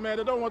this stuff, man,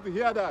 they don't want to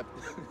hear that.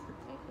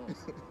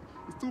 It's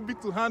too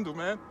big to handle,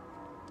 man.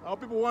 Our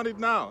people want it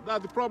now.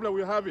 That's the problem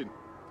we're having.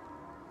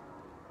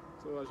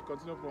 So I should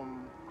continue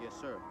from... Yes,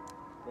 sir.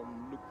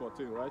 From Luke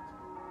 14, right?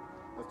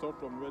 Let's start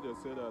from where they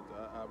say that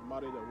I've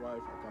married a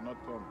wife, I cannot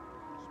come.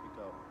 Speak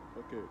out.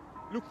 Okay.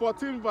 Luke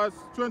 14, verse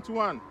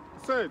 21. It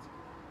says,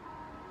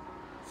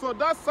 so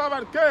that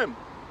servant came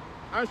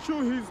and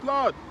shewed his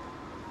lord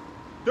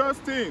those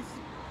things.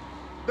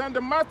 Then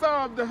the master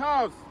of the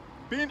house,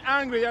 being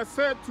angry, has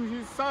said to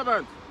his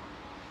servant,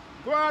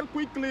 go out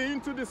quickly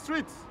into the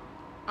streets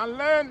and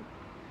land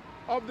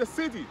of the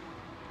city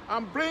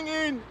and bring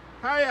in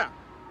hire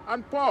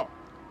and poor.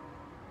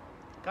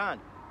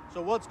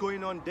 So what's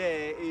going on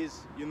there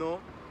is, you know,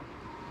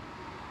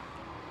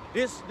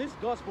 this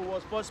gospel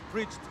was first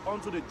preached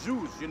unto the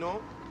Jews, you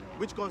know,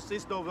 which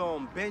consists of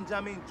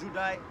Benjamin,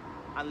 Judah,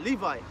 and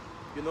Levi,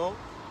 you know.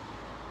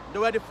 They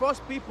were the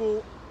first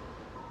people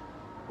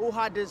who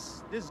had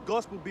this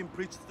gospel being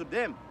preached to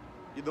them.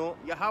 You know,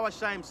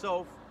 Yahawashi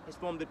himself is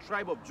from the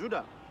tribe of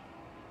Judah.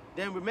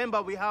 Then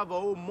remember, we have a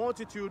whole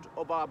multitude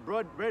of our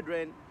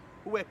brethren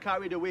who were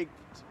carried away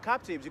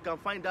captives. You can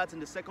find that in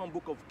the second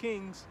book of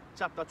Kings,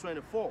 chapter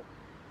 24.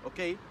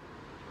 Okay?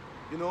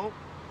 You know,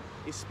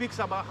 it speaks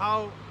about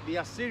how the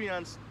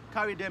Assyrians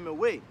carried them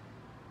away.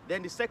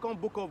 Then the second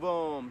book of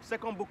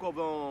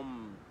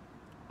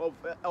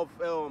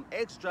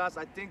Esdras,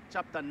 I think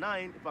chapter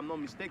 9, if I'm not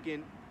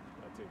mistaken.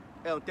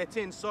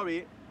 13,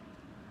 sorry.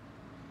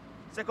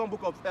 Second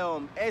book of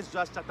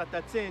Esdras, chapter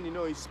 13, you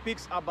know, it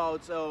speaks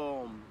about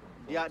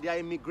their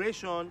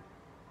immigration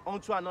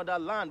onto another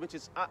land, which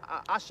is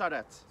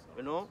AHSHAWAR,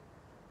 you know,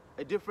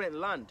 a different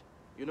land,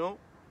 you know.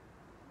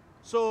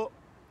 So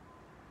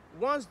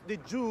once the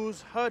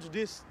Jews heard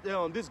this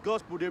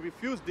gospel, they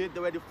refused it. They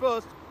were the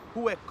first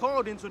who were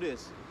called into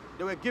this.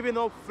 They were giving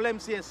up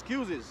flimsy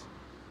excuses,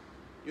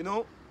 you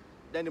know.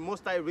 Then the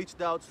Most High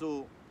reached out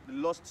to the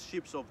lost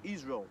sheep of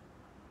Israel,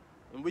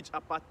 in which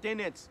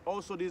appertaineth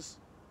also this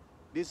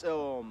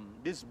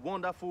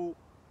wonderful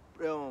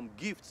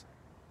gift,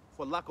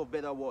 for lack of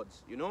better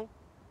words, you know.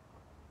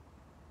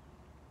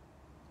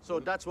 So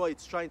that's what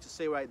it's trying to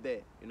say right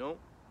there, you know.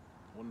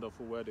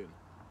 Wonderful wedding,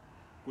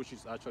 which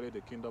is actually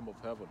the kingdom of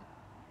heaven.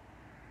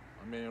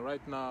 I mean,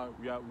 right now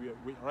we are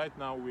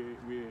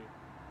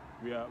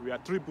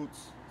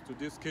tributes to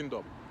this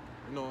kingdom,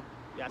 you know.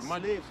 We are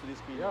slaves to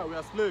this kingdom. Yeah, we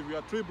are slaves. We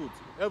are tributes.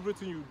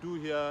 Everything you do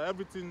here,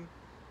 everything.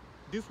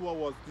 This world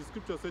was, the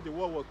scripture said the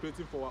world was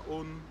created for our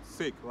own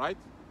sake, right?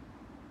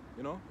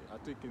 You know, I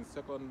think in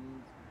 2nd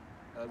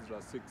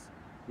Ezra 6,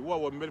 the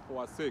world was made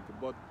for our sake,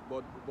 but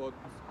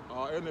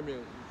our enemy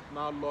is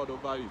now Lord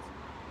over it.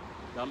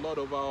 They are Lord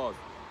over us.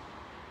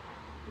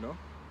 You know?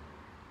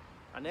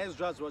 And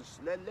Esdras was,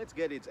 let's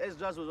get it.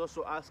 Esdras was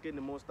also asking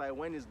the Most High,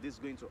 when is this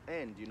going to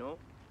end, you know?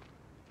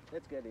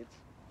 Let's get it.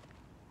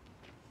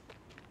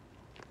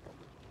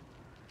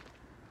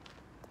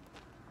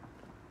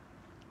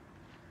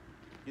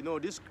 You know,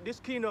 this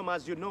kingdom,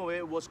 as you know,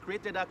 it was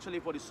created actually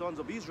for the sons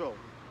of Israel.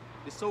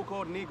 The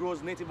so-called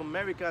Negroes, Native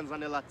Americans,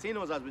 and the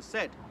Latinos, as we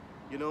said,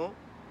 you know.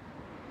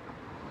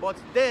 But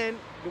then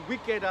the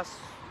wicked has,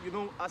 you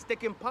know, has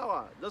taken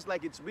power, just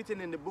like it's written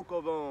in the book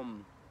of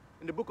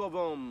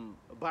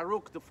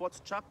Baruch, the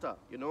 4th chapter,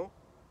 you know.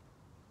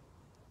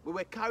 We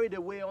were carried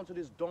away onto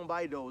these dumb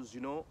idols,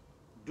 you know,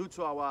 due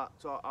to our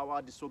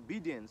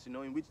disobedience, you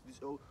know, in which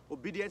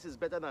obedience is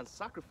better than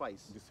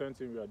sacrifice. The same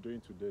thing we are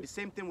doing today. The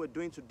same thing we're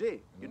doing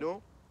today, you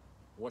know.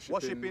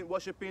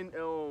 Worshipping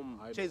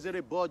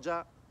Cesare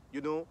Borgia,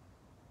 you know,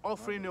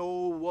 offering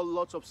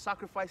lots of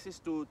sacrifices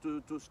to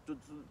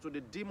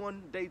the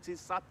demon deity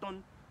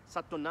Saturn,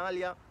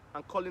 Saturnalia,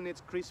 and calling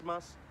it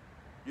Christmas,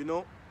 you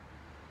know.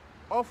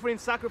 Offering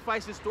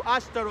sacrifices to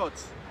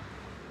Ashtaroth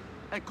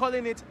and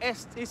calling it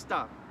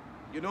Easter,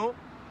 you know.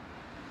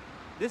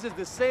 This is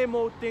the same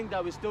old thing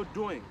that we're still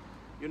doing.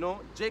 You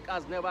know, Jake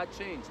has never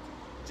changed.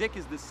 Jake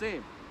is the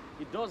same.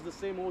 He does the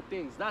same old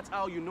things. That's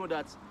how you know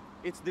that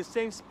it's the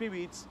same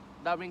spirit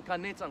that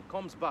reincarnates and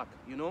comes back,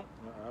 you know?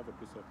 I have a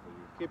piece up for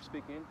you. Keep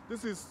speaking.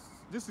 This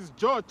is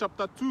Judges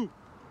chapter 2.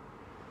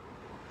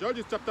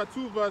 Judges chapter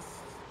 2 verse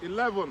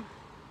 11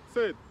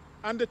 said,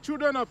 "And the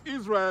children of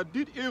Israel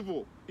did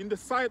evil in the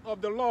sight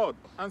of the Lord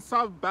and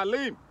served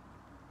Balaam.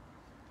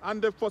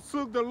 And they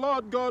forsook the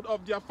Lord God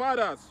of their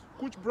fathers,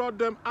 which brought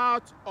them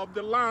out of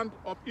the land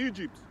of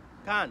Egypt."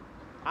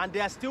 And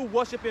they are still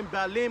worshiping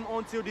Balaam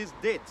until this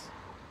date.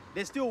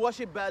 They still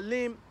worship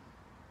Balaam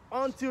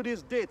until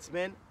this date,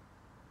 man.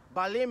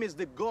 Balaam is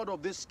the god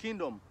of this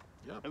kingdom,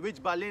 in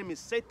which Balaam is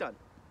Satan,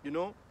 you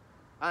know.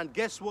 And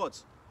guess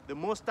what? The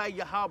Most High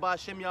Yahawah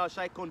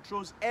YASHAMIAHLA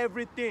controls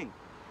everything.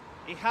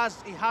 He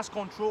has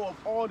control of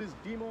all these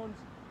demons,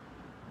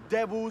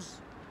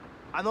 devils,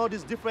 and all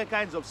these different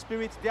kinds of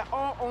spirits. They're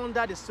all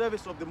under the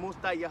service of the Most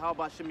High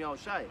Yahawah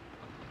YASHAMIAHLA.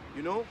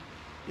 You know,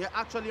 they're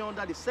actually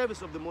under the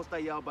service of the Most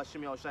High Yahawah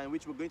YASHAMIAHLA, in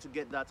which we're going to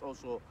get that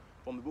also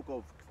from the book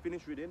of,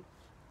 finish reading.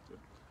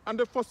 "And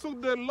they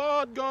forsook the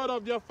Lord God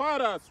of their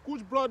fathers,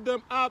 which brought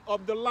them out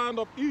of the land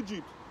of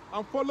Egypt,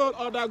 and followed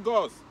other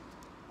gods,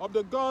 of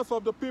the gods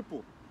of the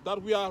people,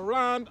 that were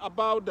round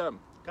about them,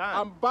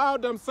 and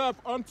bowed themselves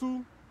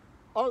unto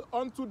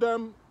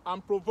them,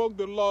 and provoked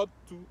the Lord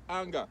to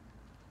anger."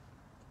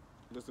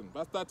 Listen,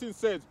 verse 13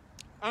 says,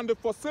 "And they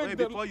forsake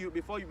the..."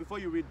 Before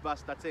you read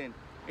verse 13,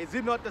 is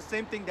it not the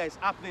same thing that is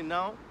happening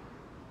now?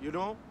 You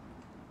know?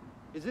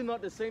 Is it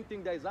not the same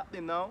thing that is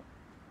happening now?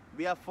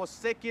 We are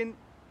forsaking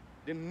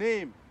the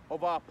name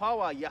of our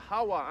power,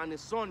 Yahawah, and his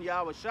son,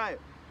 Yahawashi.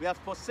 We have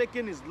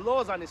forsaken his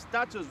laws and his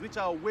statutes, which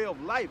are a way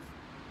of life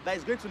that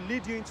is going to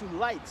lead you into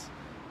light,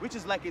 which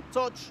is like a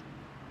torch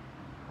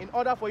in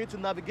order for you to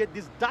navigate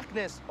this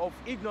darkness of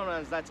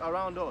ignorance that's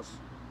around us.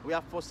 We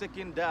have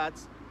forsaken that,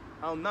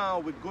 and now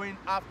we're going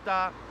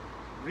after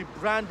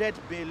rebranded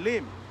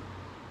Balaam.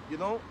 You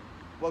know,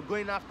 we're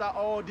going after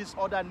all these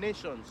other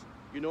nations.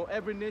 You know,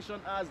 every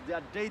nation has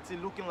their deity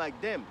looking like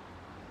them.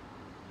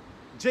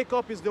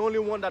 Jacob is the only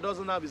one that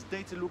doesn't have his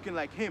deity looking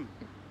like him.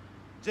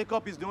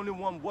 Jacob is the only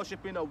one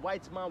worshiping a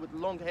white man with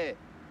long hair.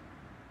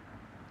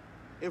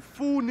 A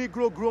full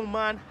Negro grown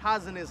man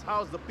has in his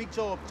house the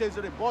picture of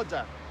Cesare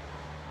Borgia,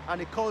 and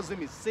he calls him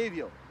his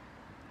savior.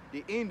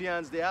 The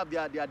Indians, they have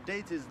their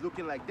deities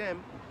looking like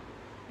them.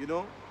 You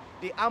know,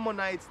 the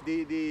Ammonites,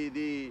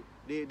 the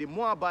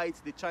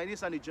Moabites, the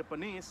Chinese and the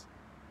Japanese,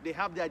 they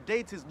have their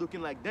deities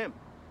looking like them.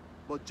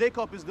 But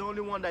Jacob is the only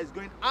one that is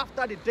going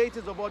after the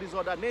deities of all these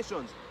other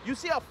nations. You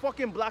see a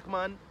fucking black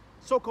man,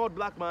 so-called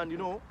black man, you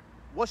know,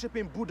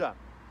 worshiping Buddha.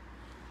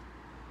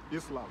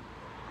 Islam.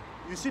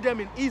 You see them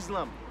in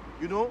Islam,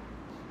 you know.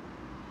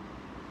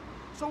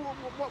 So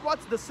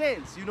what's the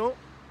sense, you know?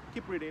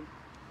 Keep reading.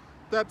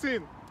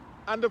 13.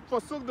 "And they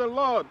forsook the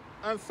Lord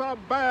and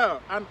served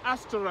Baal and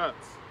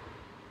Ashtaroth."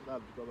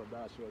 That's because of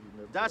that.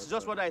 That's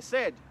just what I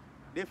said.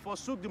 They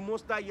forsook the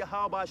Most High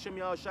Yahawah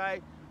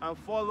YASHAMIAHLA and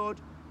followed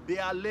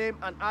Baalim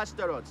and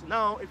Ashtaroth.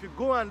 Now, if you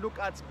go and look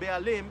at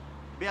Baalim,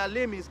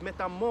 Baalim is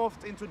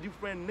metamorphed into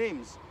different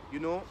names, you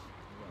know.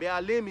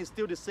 Baalim is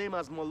still the same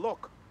as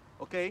Moloch,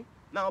 okay?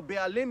 Now,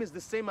 Baalim is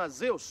the same as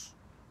Zeus.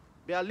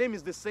 Baalim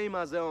is the same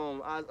as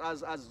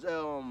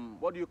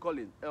what do you call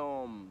it?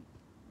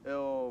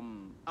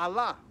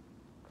 Allah.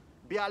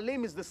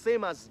 Baalim is the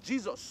same as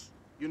Jesus,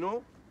 you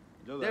know.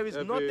 There is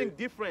nothing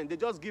different. They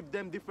just give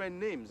them different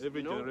names.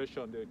 Every you know?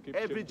 generation, they keep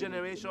every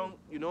generation,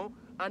 you know.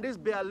 And this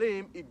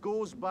Baalim, it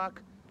goes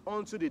back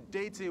onto the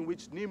deity in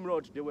which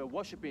Nimrod they were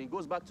worshiping. It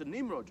goes back to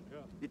Nimrod,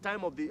 the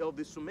time of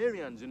the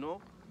Sumerians, you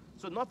know.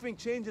 So nothing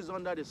changes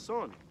under the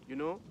sun, you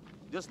know.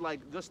 Just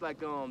like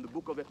the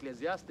book of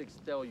Ecclesiastes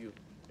tell you,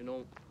 you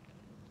know.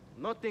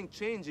 Nothing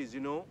changes, you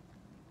know.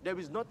 There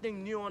is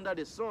nothing new under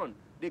the sun.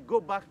 They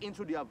go back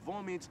into their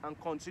vomit and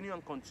continue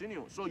and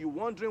continue. So you're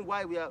wondering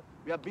why we are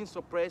being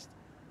suppressed.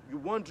 You're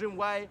wondering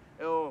why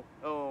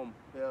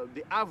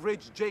the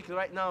average Jake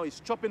right now is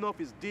chopping off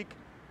his dick,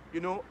 you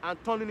know, and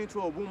turning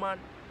into a woman.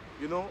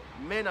 You know,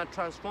 men are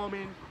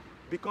transforming,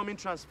 becoming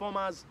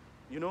transformers,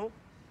 you know.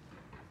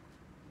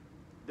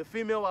 The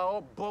female are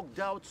all bugged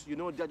out, you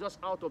know, they're just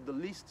out of the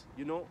list,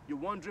 you know. You're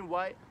wondering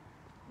why?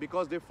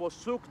 Because they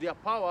forsook their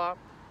power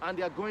and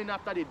they are going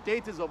after the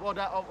deities of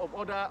other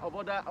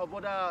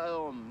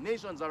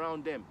nations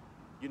around them,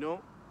 you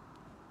know.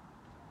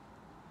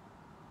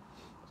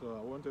 So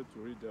I wanted to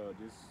read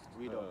this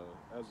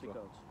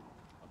Ezra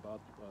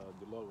about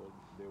the Lord,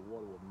 the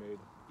world was made.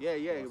 Yeah,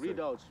 read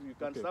out. You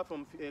can start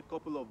from a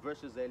couple of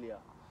verses earlier.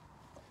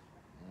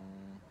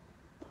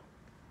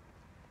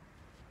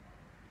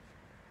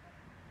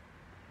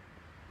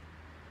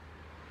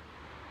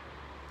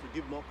 To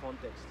give more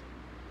context.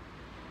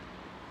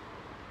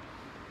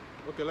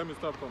 Okay, let me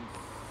start from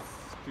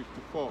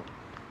 54.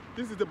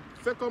 This is the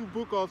second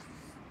book of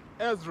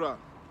Ezra,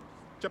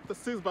 chapter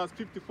 6, verse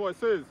 54. It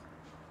says,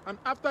 "And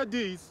after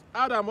this,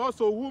 Adam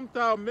also, whom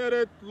thou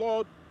madest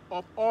Lord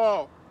of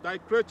all thy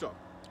creature,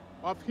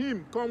 of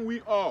him come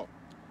we all,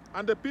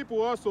 and the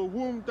people also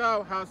whom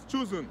thou hast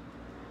chosen,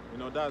 You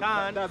know,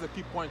 that's a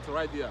key point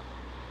right there.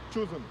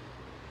 Chosen.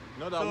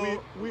 You know that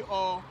So, we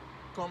all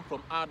come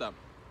from Adam.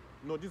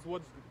 You know, this is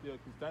what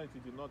Christianity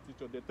did not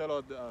teach us. They tell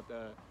us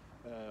that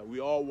we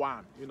all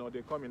one. You know,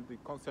 they come in the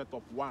concept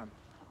of one.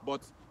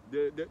 But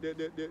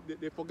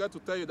they forget to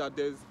tell you that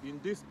there's in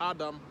this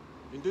Adam,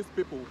 in these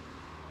people,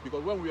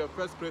 because when we were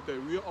first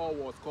created, we all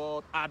was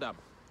called Adam.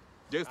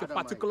 There's the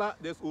particular,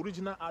 there's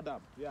original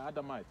Adam. Yeah,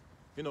 Adamite.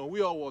 You know,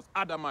 we all was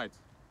Adamite.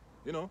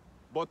 You know,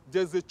 but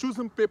there's a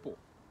chosen people.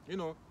 You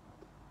know,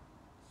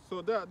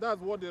 so that's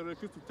what they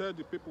refuse to tell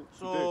the people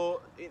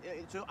so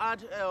today. To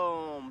add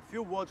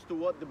few words to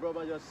what the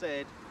brother just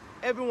said,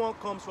 everyone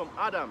comes from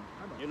Adam.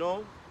 You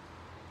know,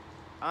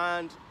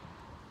 and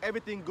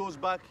everything goes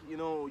back. You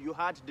know, you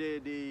had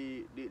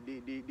the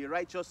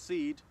righteous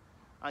seed,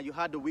 and you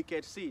had the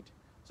wicked seed.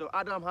 So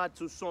Adam had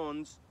two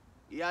sons.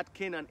 He had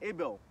Cain and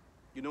Abel.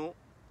 You know,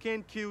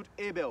 Cain killed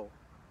Abel.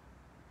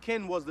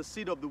 Cain was the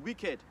seed of the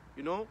wicked.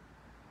 You know,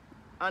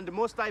 and the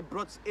Most High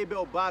brought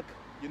Abel back.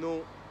 You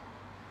know,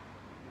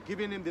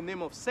 giving him the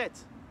name of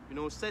Seth. You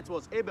know, Seth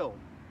was Abel.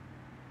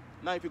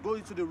 Now, if you go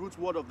into the root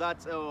word of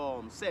that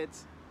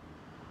Seth,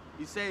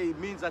 you say it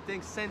means, I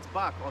think, sent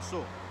back or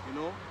so. You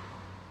know.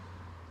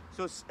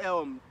 So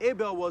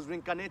Abel was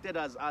reincarnated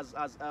as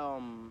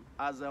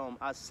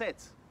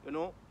Seth. You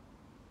know,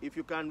 if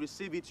you can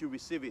receive it, you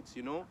receive it.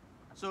 You know.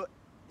 So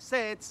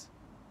Seth,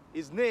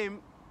 his name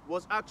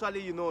was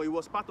actually, you know, it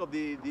was part of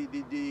the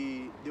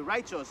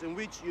righteous, in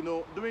which, you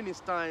know, during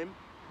his time,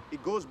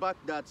 it goes back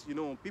that, you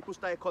know, people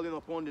started calling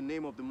upon the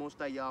name of the Most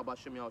High Yahweh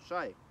Shem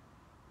Yahushai.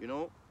 You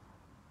know,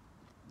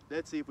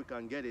 let's see if we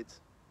can get it.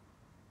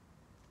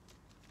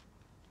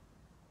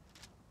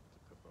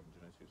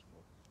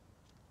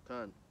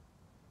 Can.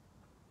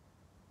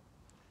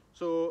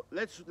 So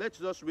let's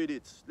just read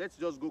it. Let's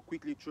just go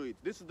quickly through it.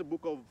 This is the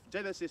book of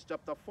Genesis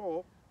chapter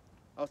 4.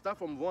 I'll start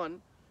from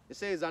 1. It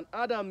says, and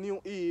Adam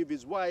knew Eve,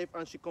 his wife,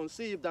 and she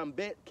conceived and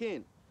bare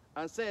Cain,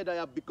 and said, I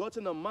have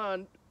begotten a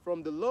man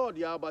from the Lord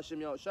Yahweh Shem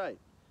Yahushai.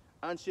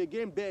 And she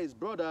again bare his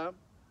brother,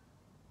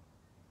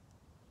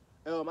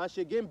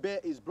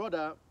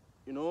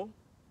 you know,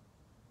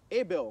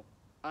 Abel.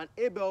 And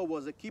Abel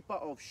was a keeper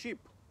of sheep,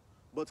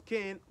 but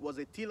Cain was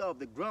a tiller of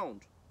the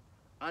ground.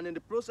 And in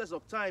the process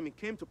of time, it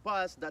came to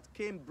pass that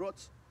Cain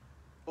brought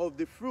of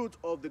the fruit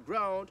of the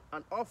ground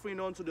an offering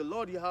unto the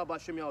Lord Yahweh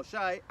Shem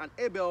Yahushai, and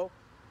Abel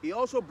he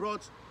also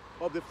brought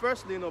of the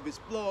firstling of his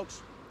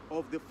flocks,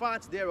 of the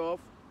fat thereof,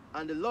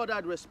 and the Lord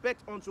had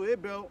respect unto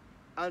Abel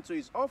and to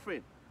his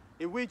offering.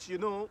 In which, you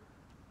know,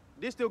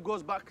 this still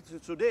goes back to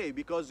today,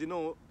 because, you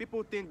know,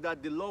 people think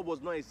that the law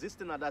was not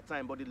existing at that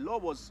time, but the law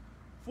was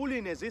fully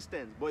in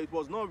existence, but it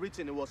was not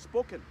written, it was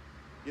spoken.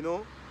 You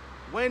know,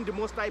 when the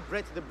Most High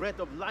breathed the breath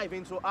of life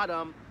into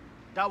Adam,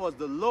 that was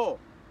the law.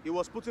 He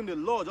was putting the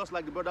law, just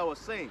like the brother was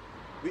saying.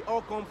 We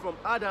all come from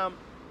Adam,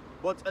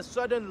 but a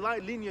certain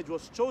lineage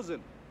was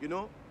chosen. You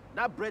know,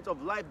 that breath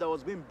of life that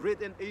was being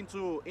breathed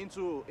into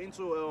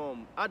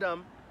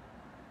Adam,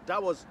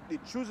 that was the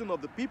choosing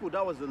of the people.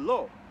 That was the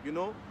law. You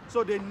know,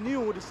 so they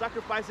knew the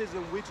sacrifices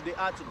in which they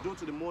had to do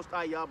to the Most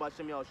High Yahweh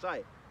Shem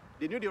Yahushai.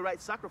 They knew the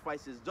right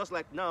sacrifices. Just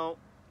like now,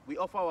 we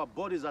offer our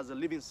bodies as a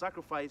living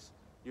sacrifice.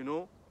 You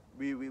know,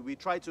 we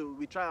try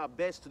our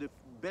best, to the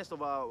best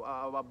of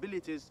our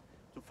abilities,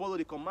 to follow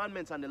the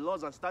commandments and the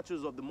laws and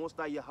statutes of the Most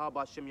High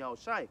Yahweh Shem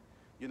Yahushai.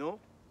 You know.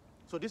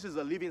 So this is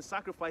the living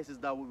sacrifices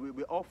that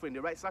we're offering,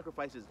 the right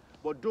sacrifices.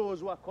 But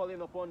those who are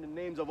calling upon the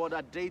names of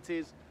other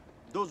deities,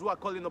 those who are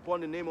calling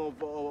upon the name of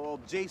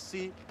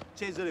JC,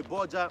 Chezere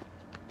Borja,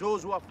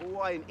 those who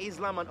are in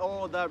Islam and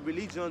all other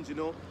religions, you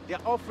know, they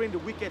are offering the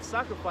wicked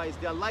sacrifice.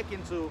 They are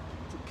likened to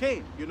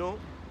Cain, you know.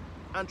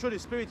 And through the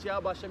spirit,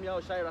 Yahweh Shem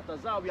Yahushai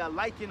Ratazah, we are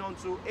likened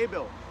unto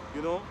Abel,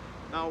 you know.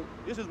 Now,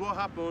 this is what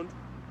happened.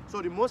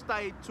 So the Most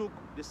High took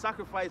the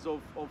sacrifice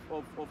of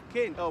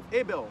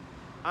Abel,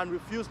 and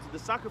refused the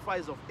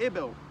sacrifice of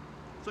Abel.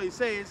 So he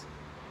says,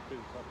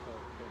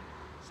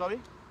 sorry?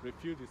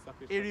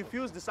 He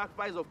refused the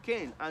sacrifice of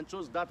Cain and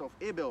chose that of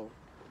Abel.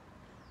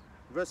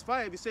 Verse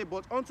 5, he said,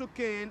 but unto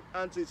Cain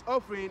and to his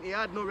offering he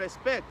had no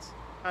respect.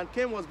 And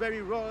Cain was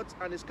very wroth,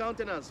 and his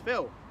countenance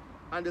fell.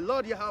 And the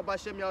Lord Yahweh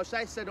Shem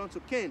Yahushai said unto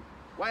Cain,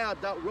 why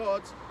art thou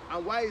wroth,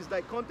 and why is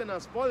thy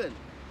countenance fallen?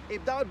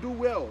 If thou do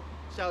well,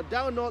 shalt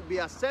thou not be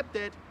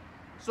accepted?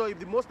 So if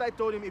the Most High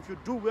told him, if you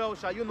do well,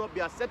 shall you not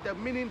be accepted?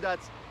 Meaning that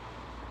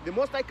the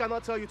Most High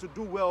cannot tell you to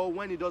do well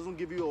when he doesn't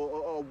give you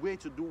a way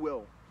to do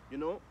well, you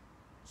know?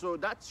 So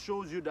that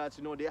shows you that,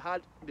 you know, they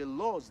had the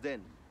laws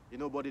then, you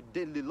know, but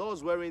the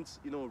laws weren't,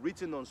 you know,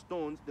 written on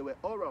stones. They were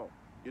oral,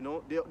 you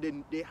know?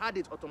 They had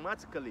it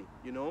automatically,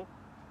 you know?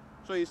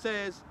 So he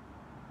says,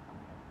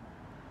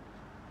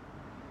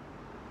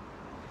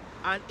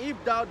 and if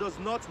thou dost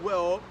not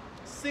well,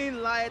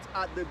 sin lieth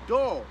at the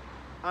door,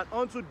 and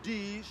unto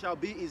thee shall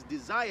be his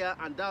desire,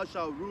 and thou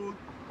shalt rule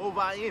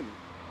over him.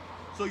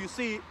 So you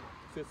see,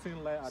 say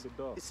sin lie at the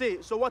door. See,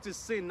 so what is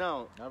sin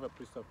now? I have a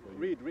precept for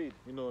you. Read.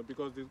 You know,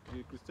 because the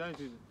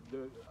Christianity,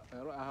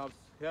 I have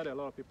heard a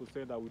lot of people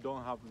say that we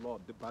don't have law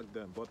back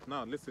then. But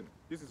now, listen,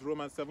 this is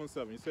Romans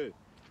 7:7. He said,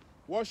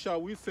 What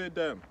shall we say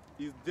then?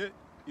 Is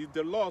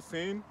the law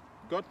sin?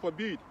 God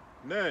forbid.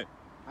 Nay,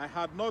 I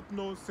had not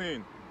known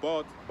sin,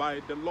 but by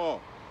the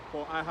law.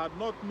 For I had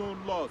not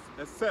known laws,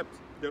 except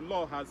the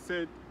law had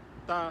said,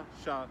 thou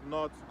shalt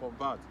not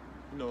convert.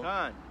 You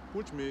know,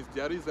 which means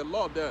there is a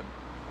law then.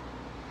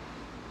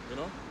 You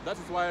know, that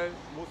is why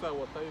Musa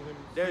was telling him.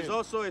 There is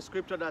also a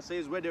scripture that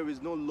says, where there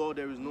is no law,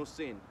 there is no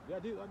sin. Yeah,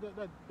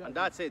 and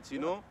that's it, you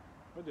know.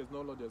 Where there's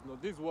no law, there's no.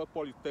 This is what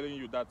Paul is telling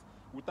you, that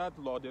without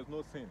law, there's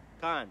no sin.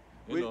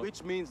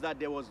 Which means that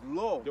there was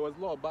law. There was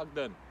law back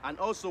then. And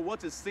also,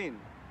 what is sin?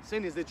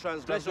 Sin is the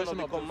transgression of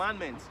the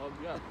commandments.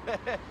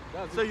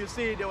 So you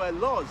see, there were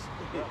laws.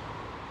 Yeah.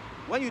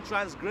 When you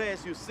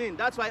transgress, you sin.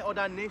 That's why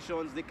other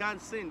nations, they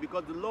can't sin,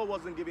 because the law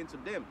wasn't given to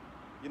them.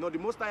 You know, the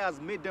Most High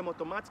has made them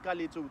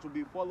automatically to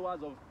be followers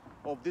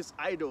of these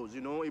idols,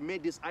 you know. He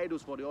made these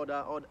idols for the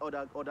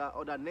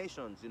other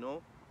nations, you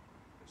know.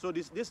 So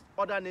these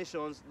other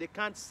nations, they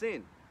can't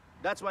sin.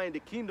 That's why in the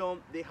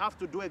kingdom, they have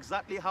to do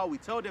exactly how we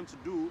tell them to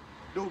do.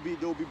 They'll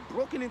be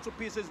broken into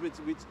pieces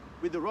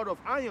with the rod of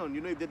iron,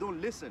 you know, if they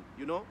don't listen,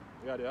 you know.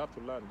 Yeah, they have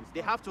to learn this time.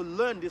 They have to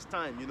learn this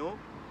time, you know.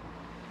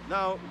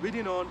 Now,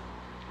 reading on,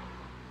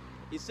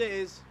 it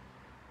says,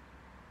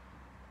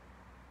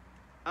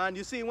 and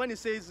you see, when it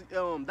says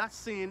that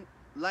sin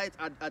light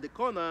at the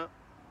corner,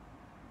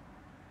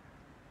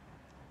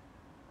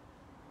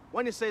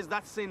 when it says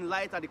that sin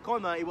light at the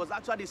corner, it was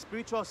actually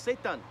spiritual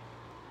Satan.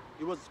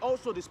 It was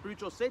also the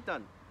spiritual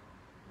Satan.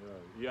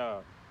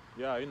 Yeah,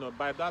 you know,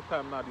 by that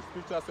time now, the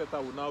spiritual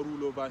Satan will now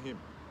rule over him,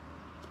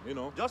 you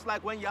know. Just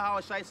like when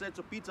Yahawashi said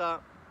to Peter,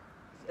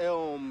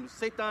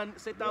 Satan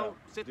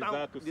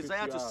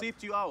desire to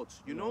sift you out,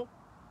 you know.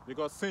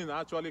 Because sin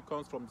actually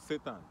comes from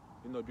Satan,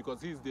 you know,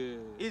 because he's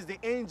the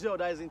angel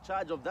that is in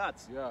charge of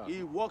that. Yeah.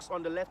 He walks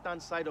on the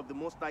left-hand side of the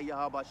Most High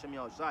Yahawah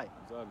Shemiah.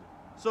 Exactly.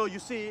 So you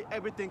see,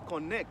 everything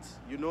connects,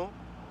 you know.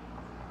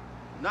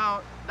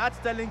 Now, that's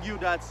telling you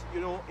that, you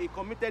know, he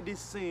committed this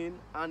sin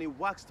and he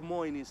waxed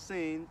more in his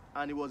sin,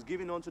 and he was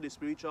given unto the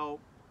spiritual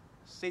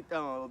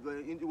Satan.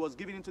 It was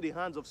given into the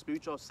hands of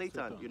spiritual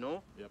Satan, you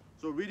know. Yep.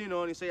 So reading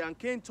on, he said, and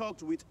Cain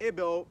talked with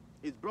Abel,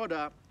 his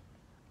brother,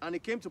 and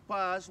it came to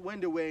pass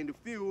when they were in the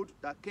field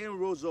that Cain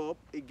rose up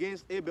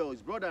against Abel,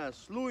 his brother, and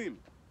slew him.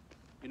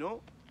 You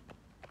know,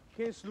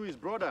 Cain slew his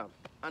brother.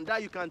 And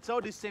that you can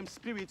tell this same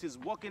spirit is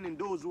working in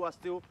those who are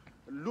still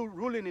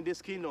ruling in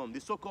this kingdom,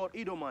 the so-called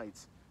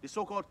Edomites, the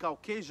so-called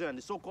Caucasian,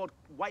 the so-called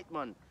white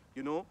man,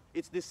 you know.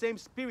 It's the same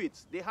spirit.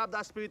 They have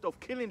that spirit of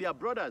killing their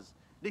brothers.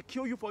 They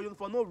kill you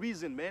for no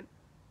reason, man.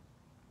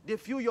 They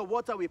fill your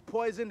water with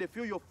poison. They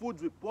fill your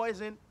foods with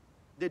poison.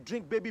 They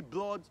drink baby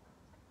blood,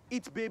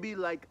 eat baby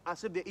like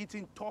as if they're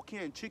eating turkey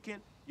and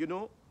chicken, you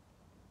know.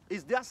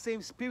 It's that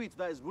same spirit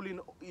that is ruling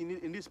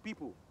in these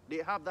people. They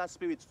have that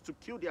spirit to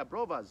kill their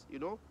brothers, you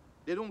know.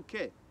 They don't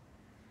care.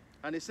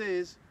 And it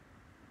says,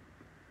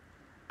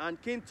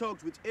 and Cain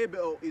talked with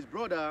Abel, his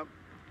brother,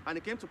 and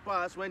it came to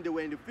pass when they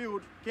were in the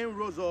field, Cain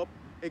rose up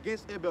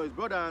against Abel, his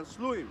brother, and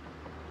slew him.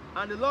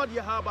 And the Lord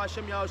Yahawah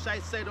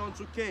Shemiah said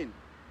unto Cain,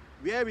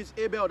 where is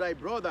Abel thy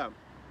brother?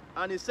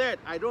 And he said,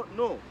 I don't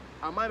know.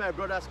 Am I my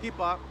brother's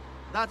keeper?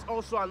 That's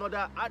also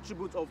another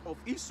attribute of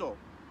Esau.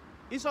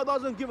 Esau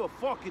doesn't give a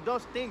fuck. He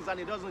does things and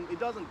he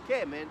doesn't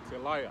care, man. He's a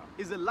liar.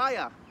 He's a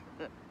liar.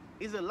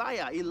 He's a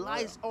liar. He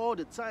lies all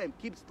the time,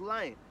 keeps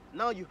lying.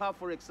 Now you have,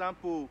 for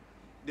example,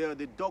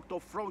 the Dr.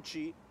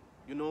 Fauci,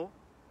 you know,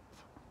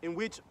 in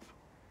which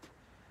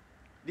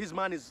this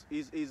man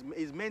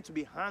is meant to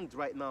be hanged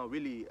right now,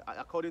 really,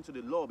 according to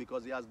the law,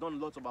 because he has done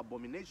lots of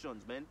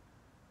abominations, man.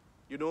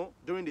 You know,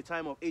 during the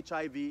time of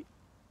HIV, he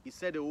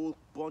said a whole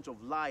bunch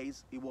of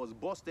lies. He was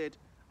busted,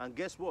 and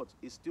guess what?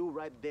 He's still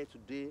right there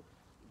today,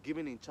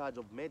 given in charge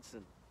of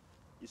medicine.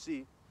 You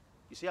see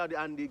how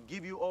and they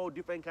give you all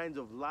different kinds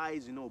of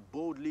lies, you know,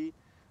 boldly,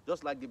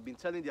 just like they've been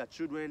telling their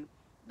children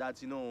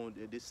that, you know,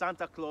 the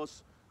Santa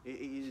Claus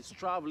is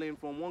traveling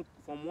from one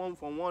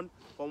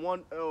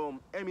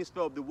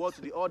hemisphere of the world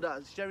to the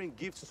other, sharing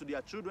gifts to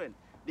their children.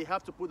 They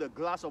have to put a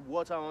glass of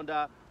water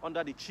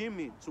under the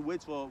chimney to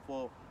wait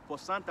for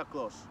Santa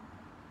Claus.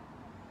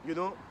 You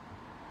know?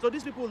 So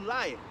these people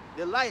lie.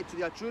 They lie to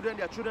their children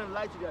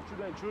lie to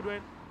their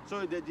children.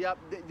 So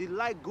the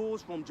lie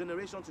goes from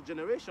generation to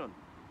generation.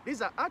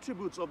 These are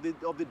attributes of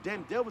the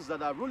damn devils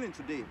that are ruling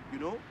today, you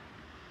know?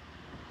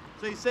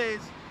 So he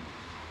says,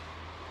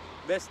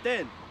 verse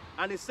 10,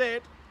 and he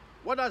said,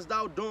 what hast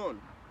thou done?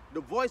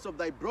 The voice of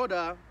thy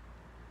brother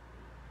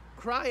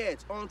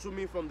crieth unto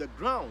me from the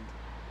ground,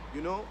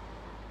 you know?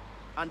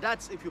 And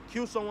that's if you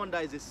kill someone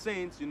that is a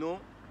saint, you know,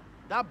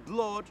 that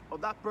blood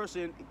of that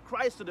person, it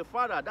cries to the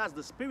Father. That's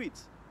the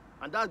spirit.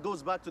 And that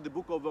goes back to the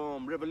book of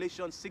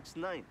Revelation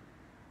 6:9,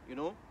 you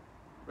know?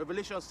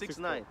 Revelation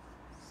 6:9.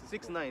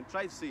 6:9,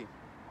 try to see.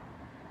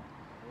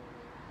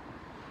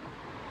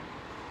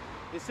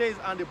 It says,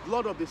 and the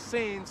blood of the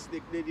saints,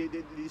 the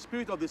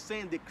spirit of the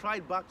saints, they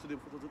cried back to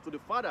the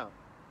Father.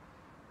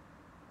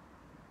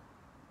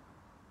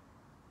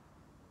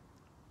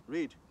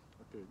 Read.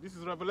 Okay, this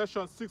is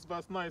Revelation 6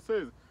 verse 9. It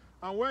says,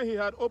 and when he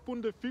had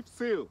opened the fifth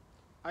seal,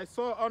 I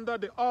saw under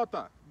the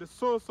altar the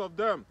souls of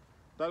them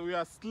that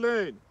were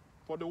slain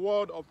for the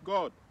word of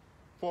God,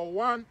 for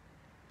one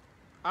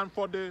and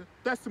for the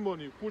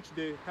testimony which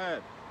they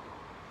had.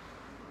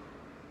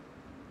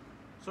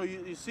 So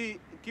you see,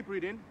 keep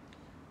reading.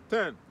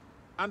 10.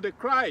 And they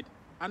cried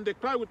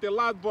with a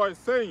loud voice,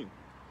 saying,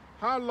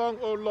 How long,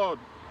 O Lord,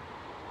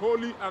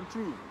 holy and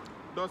true,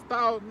 dost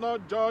thou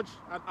not judge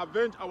and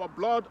avenge our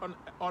blood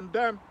on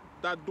them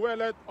that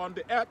dwelleth on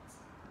the earth?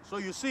 So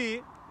you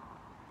see,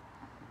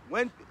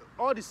 when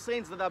all the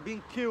saints that are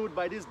being killed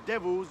by these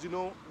devils, you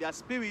know, their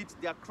spirits,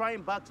 they are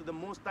crying back to the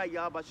Most High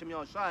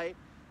Yahawashi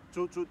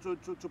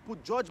to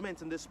put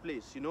judgment in this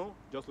place, you know.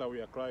 Just like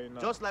we are crying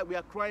now. Just like we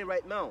are crying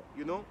right now,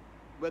 you know.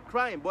 We're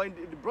crying, but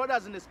the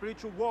brothers in the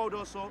spiritual world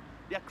also,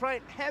 they are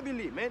crying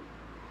heavily, man.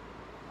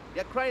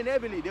 They're crying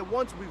heavily. They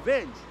want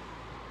revenge.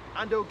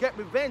 And they'll get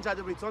revenge at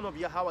the return of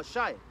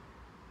Yahawashi.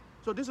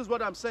 So this is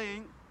what I'm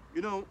saying.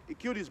 You know, he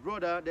killed his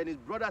brother, then his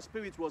brother's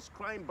spirit was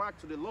crying back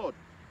to the Lord.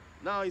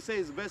 Now he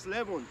says, verse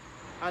 11,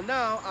 And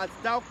now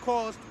hast thou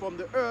caused from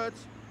the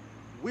earth,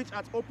 which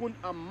hath opened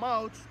a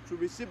mouth to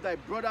receive thy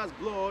brother's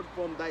blood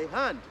from thy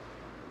hand.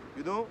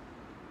 You know,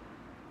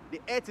 the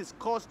earth is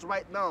cursed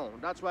right now.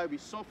 That's why we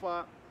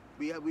suffer.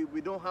 We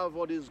don't have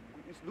all this.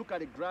 Look at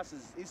the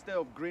grasses. Instead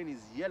of green,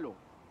 is yellow.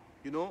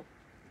 You know,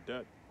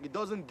 Dead. It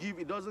doesn't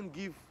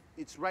give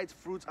its right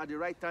fruits at the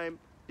right time.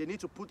 They need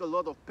to put a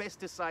lot of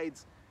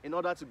pesticides in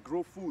order to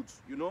grow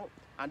foods. You know,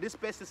 and this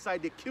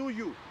pesticide, they kill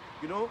you.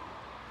 You know.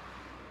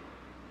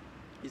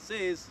 It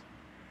says,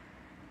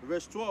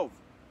 verse 12,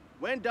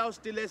 When thou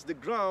stillest the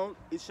ground,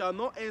 it shall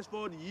not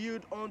henceforth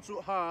yield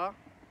unto her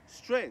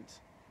strength.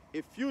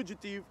 A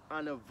fugitive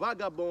and a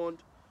vagabond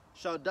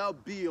shall thou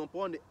be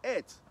upon the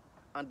earth.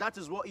 And that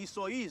is what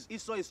Esau is.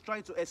 Esau is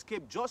trying to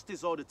escape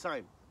justice all the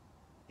time.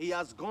 He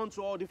has gone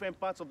to all different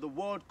parts of the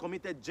world,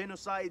 committed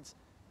genocides,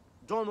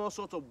 done all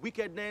sorts of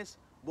wickedness,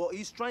 but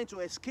he's trying to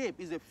escape.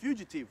 He's a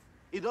fugitive.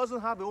 He doesn't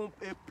have a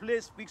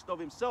place fixed of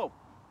himself.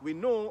 We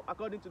know,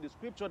 according to the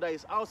scripture, that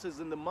his house is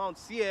in the Mount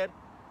Seir,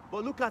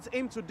 but look at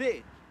him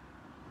today.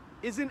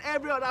 He's in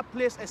every other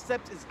place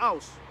except his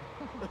house.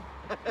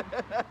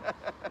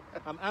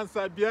 An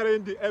answer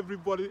bearing every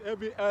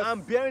else.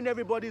 I'm bearing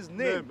everybody's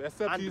name.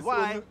 And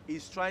why?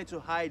 He's trying to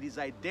hide his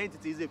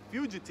identity. He's a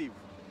fugitive.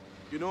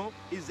 You know,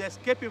 he's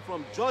escaping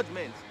from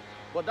judgment.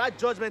 But that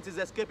judgment is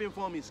escaping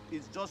from is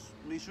just,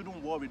 we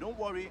shouldn't worry. Don't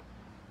worry.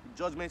 The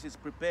judgment is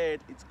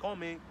prepared. It's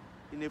coming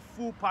in a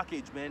full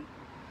package, man.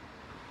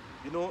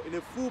 You know, in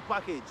a full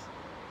package.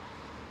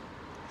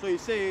 So he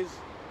says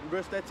in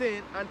verse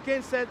 13, And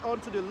Cain said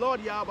unto the Lord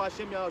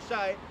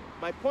Yahawashi,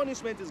 My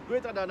punishment is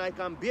greater than I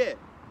can bear.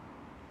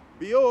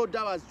 Behold,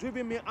 thou hast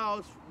driven me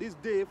out this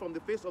day from the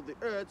face of the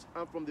earth,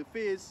 and from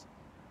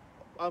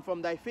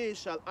thy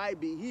face shall I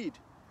be hid.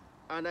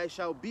 And I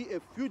shall be a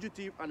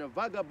fugitive and a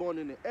vagabond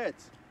in the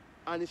earth.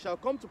 And it shall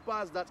come to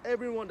pass that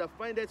everyone that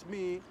findeth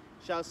me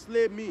shall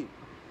slay me.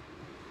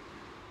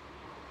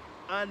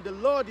 And the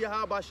Lord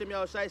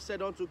Yahawashi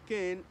said unto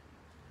Cain,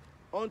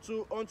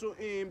 unto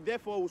him,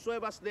 Therefore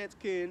whosoever slayeth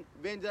Cain,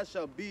 vengeance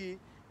shall be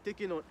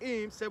taken on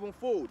him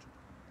sevenfold.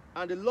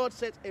 And the Lord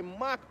set a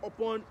mark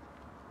upon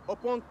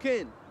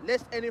Cain,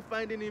 lest any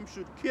finding him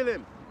should kill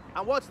him.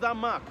 And what's that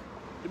mark?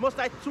 The Most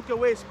High took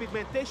away his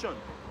pigmentation,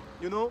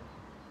 you know.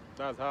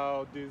 That's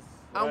how this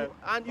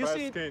and you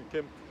see, Cain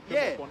came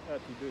upon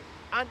earth today.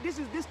 And this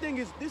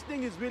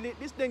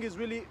thing is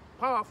really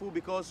powerful,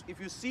 because if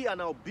you see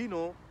an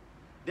albino,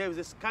 there is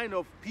this kind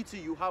of pity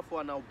you have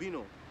for an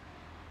albino.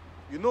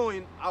 You know,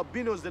 in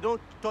albinos, they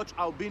don't touch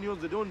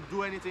albinos, they don't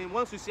do anything.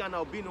 Once you see an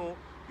albino,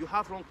 you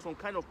have some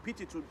kind of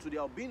pity to the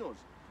albinos.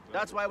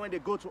 That's why when they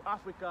go to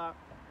Africa,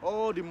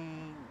 all the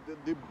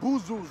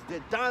boozles,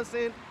 they're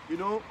dancing, you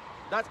know.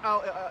 That's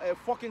how a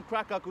fucking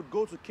cracker could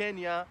go to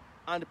Kenya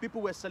and the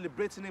people were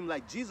celebrating him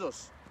like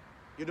Jesus,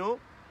 you know.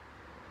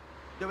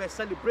 They were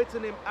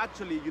celebrating him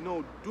actually, you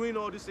know, doing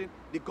all this thing.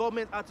 The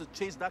government had to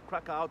chase that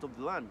cracker out of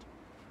the land.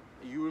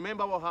 You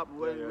remember what happened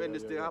when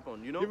this thing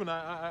happened, you know? Even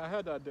I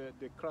heard that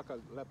the cracker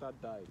later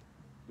died.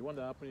 The one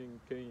that happened in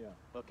Kenya.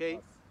 Okay.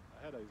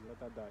 I heard that he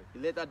later died. He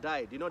later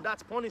died. You know,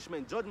 that's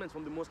punishment, judgment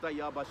from the Most High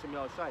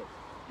Yahawashi.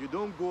 You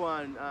don't go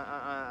and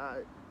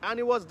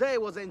he was there, he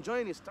was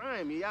enjoying his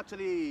time. He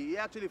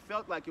actually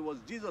felt like he was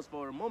Jesus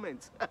for a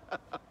moment.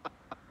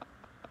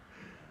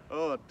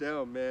 Oh,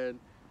 damn, man.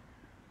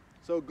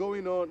 So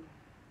going on,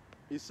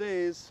 he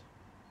says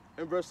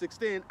in verse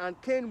 16,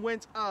 And Cain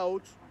went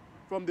out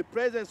from the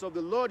presence of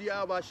the Lord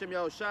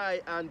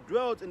Yahawashi and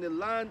dwelt in the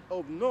land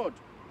of Nod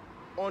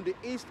on the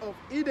east of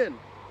Eden.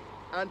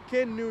 And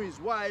Cain knew his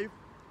wife,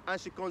 and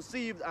she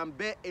conceived and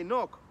bare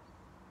Enoch.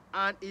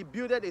 And he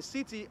builded a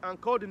city and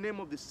called the name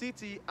of the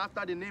city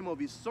after the name of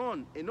his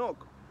son,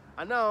 Enoch.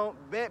 And now,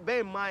 bear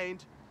in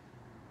mind,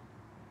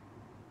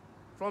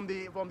 from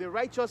the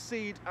righteous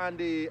seed and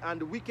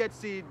the wicked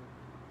seed,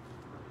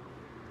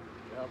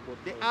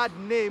 they add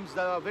names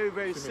that are very,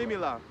 very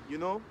similar, you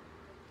know.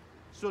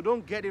 So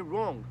don't get it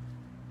wrong.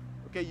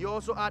 Okay, you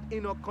also add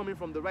Enoch coming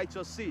from the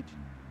righteous seed.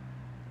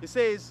 It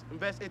says in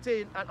verse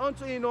 18, and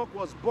unto Enoch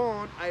was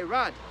born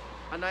Irad,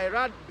 and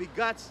Irad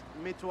begat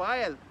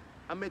Metuael,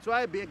 and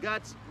Metuael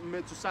begat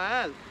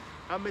Metusael,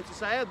 and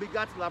Metusael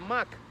begat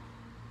Lamech.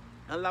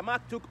 And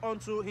Lamech took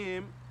unto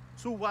him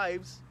 2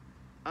 wives,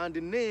 and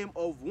the name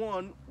of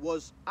one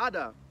was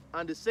Ada,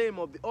 and the same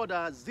of the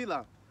other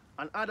Zillah.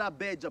 And Ada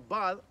bare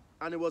Jabal,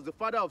 and he was the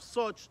father of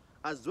such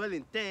as dwell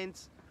in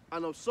tents,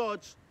 and of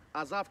such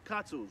as have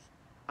cattle.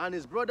 And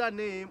his brother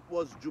name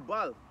was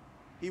Jubal.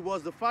 He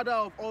was the father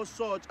of all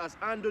such as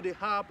handle the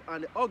harp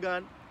and the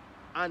organ.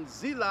 And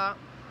Zillah,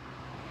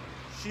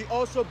 she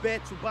also bare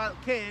Tubal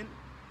Cain,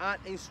 an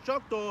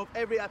instructor of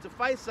every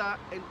artificer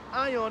in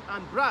iron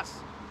and brass.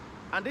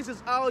 And this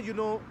is how you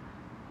know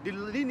the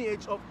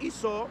lineage of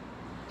Esau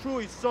through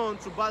his son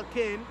Tubal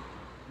Cain,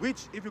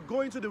 which, if you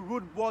go into the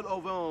root word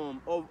of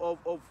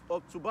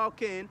Tubal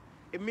Cain,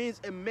 it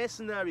means a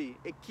mercenary,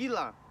 a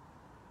killer,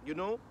 you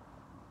know.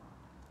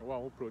 The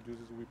one who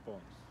produces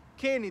weapons.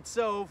 Cain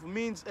itself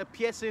means a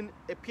piercing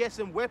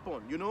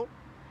weapon, you know.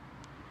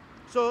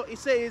 So it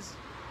says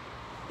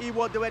they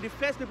were the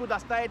first people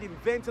that started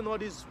inventing all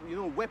these, you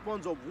know,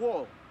 weapons of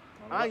war,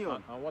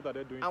 iron. And what are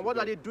they doing? And what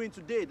are they doing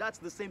today? That's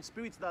the same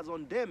spirit that's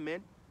on them,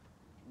 man.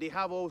 They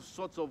have all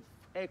sorts of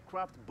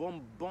aircraft,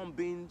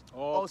 bombing,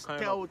 all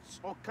stealth,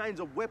 all kinds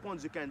of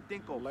weapons you can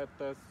think of.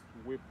 Latest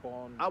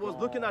weapon. I was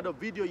looking at a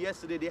video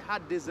yesterday. They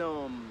had this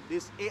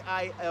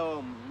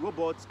AI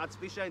robots,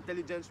 artificial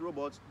intelligence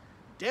robots.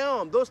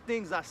 Damn, those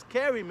things are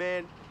scary,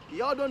 man.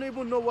 Y'all don't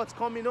even know what's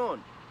coming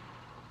on.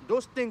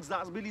 Those things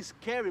that's really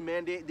scary,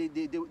 man.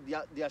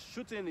 Their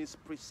shooting is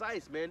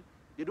precise, man.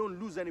 They don't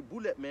lose any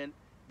bullet, man.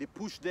 They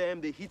push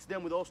them, they hit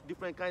them with all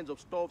different kinds of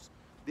stuffs.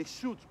 They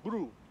shoot,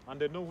 bro. And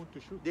they know who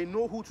to shoot. They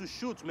know who to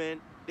shoot, man.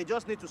 They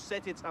just need to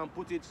set it and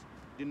put it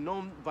the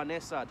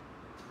non-Vanessa.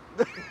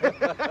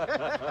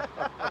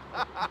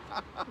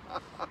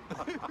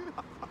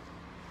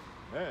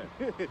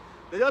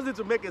 They just need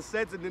to make a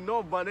set in the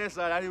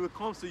non-Vanessa, and it will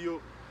come to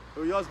you. It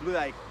will just be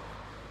like,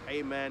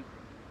 hey, man,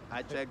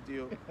 I checked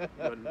you.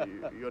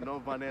 You're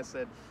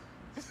non-Vanessa.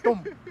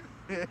 Stump.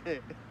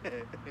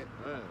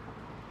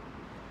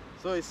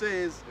 So it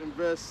says in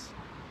verse,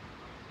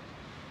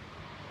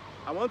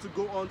 I want to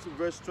go on to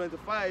verse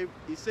 25.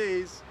 It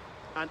says,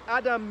 and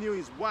Adam knew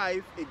his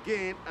wife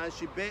again, and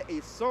she bare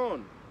a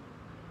son.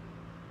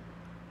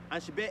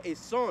 And she bare a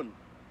son,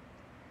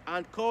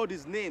 and called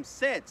his name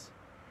Seth.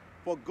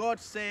 For God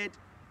said,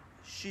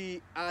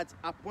 she had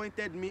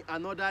appointed me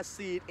another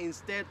seed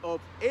instead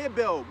of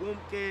Abel, whom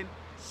Cain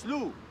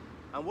slew.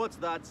 And what's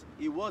that?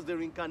 It was the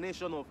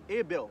reincarnation of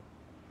Abel.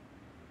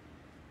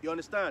 You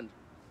understand?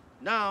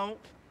 Now,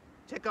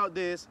 check out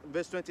this,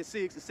 verse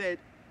 26. It said,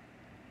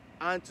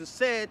 and to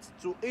Seth,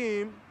 to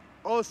him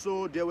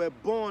also there were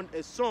born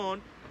a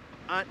son,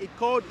 and he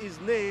called his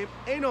name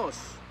Enos.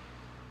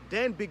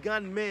 Then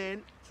began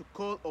men to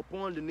call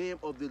upon the name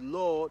of the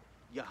Lord,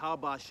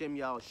 Yahawah Hashem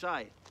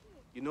Yahawashi.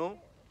 You know?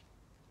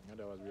 In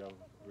other words,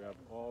 we have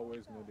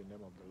always known the name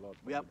of the Lord.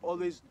 We have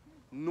always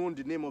known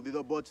the name of the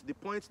Lord. But the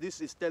point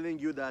this is telling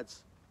you that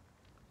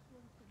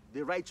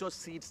the righteous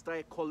seed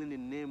started calling the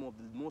name of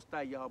the Most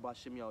High Yahawah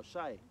Hashem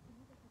Yahawashi.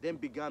 Then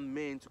began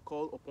men to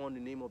call upon the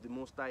name of the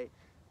Most High.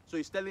 So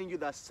he's telling you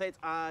that Seth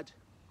had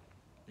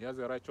he has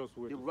a righteous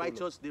way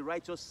the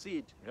righteous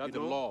seed. He had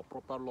the law,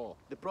 proper law.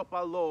 The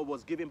proper law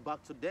was given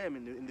back to them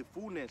in the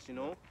fullness, you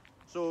know.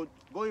 So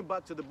going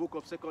back to the book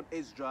of 2nd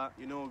Ezra,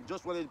 you know,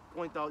 just wanted to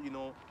point out, you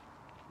know,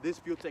 these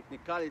few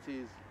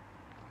technicalities.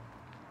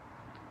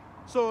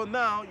 So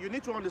now you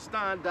need to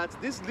understand that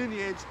this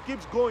lineage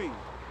keeps going,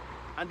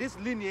 and this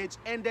lineage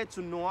ended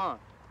to Noah,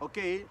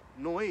 okay,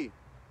 Noah,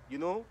 you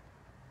know.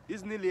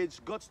 This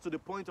lineage got to the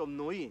point of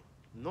Noah,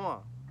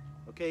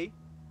 okay,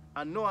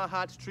 and Noah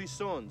had 3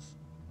 sons.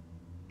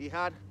 He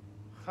had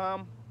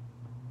Ham,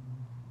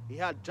 he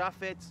had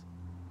Japheth,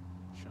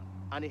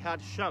 and he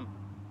had Shem,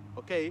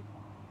 okay.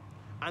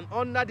 And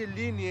under the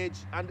lineage,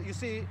 and you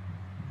see,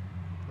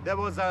 there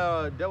was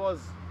a deluge,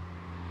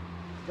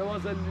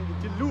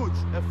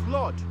 a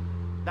flood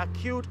that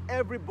killed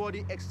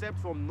everybody except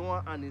from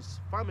Noah and his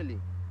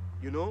family,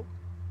 you know.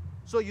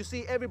 So you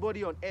see,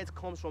 everybody on earth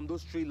comes from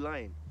those 3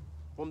 lines,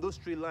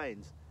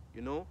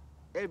 you know.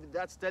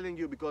 That's telling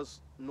you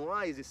because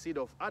Noah is the seed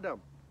of Adam,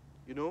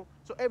 you know.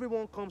 So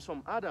everyone comes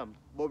from Adam.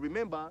 But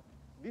remember,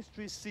 these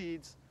 3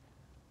 seeds,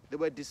 they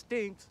were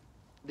distinct,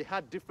 they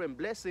had different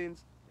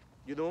blessings,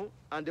 you know,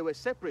 and they were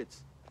separate.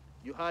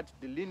 You had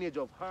the lineage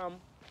of Ham,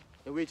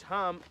 in which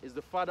Ham is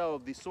the father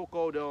of the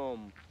so-called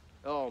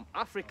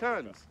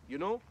Africans, you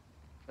know,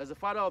 as the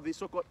father of the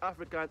so-called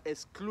Africans,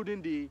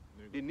 excluding the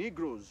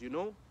Negroes, you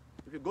know.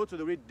 If you go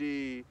to read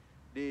the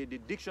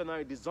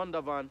dictionary, the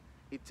Zondervan,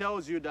 it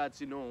tells you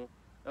that, you know,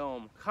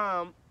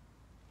 Ham,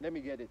 let me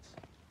get it.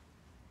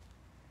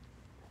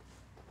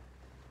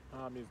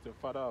 Ham is the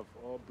father of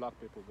all black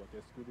people, but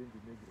excluding the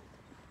Negroes.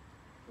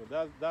 So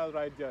that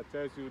right there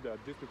tells you that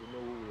these people know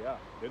who we are.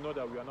 They know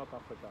that we are not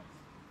Africans,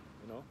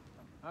 you know.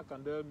 How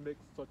can they make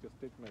such a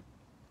statement?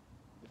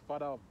 The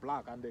father of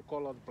black, and they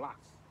call us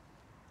blacks.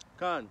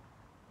 Can.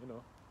 You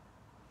know.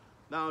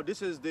 Now,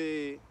 this is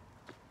the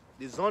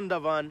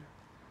Zondervan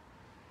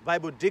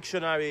Bible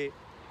Dictionary.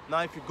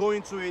 Now, if you go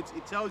into it,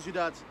 it tells you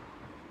that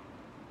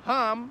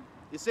Ham,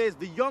 it says,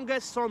 the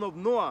youngest son of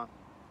Noah,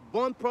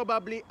 born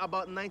probably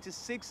about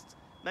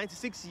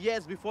 96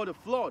 years before the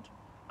flood,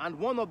 and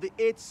one of the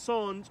 8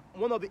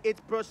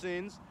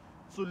 persons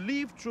to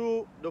live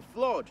through the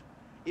flood.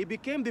 He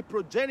became the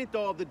progenitor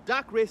of the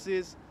dark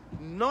races,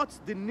 not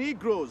the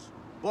Negroes,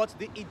 but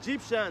the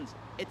Egyptians,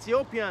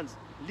 Ethiopians,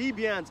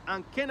 Libyans,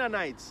 and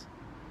Canaanites.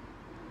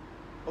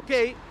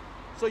 Okay,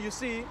 so you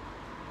see,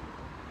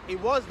 he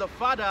was the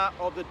father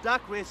of the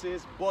dark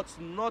races, but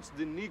not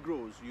the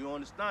Negroes, you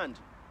understand?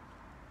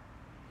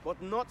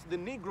 But not the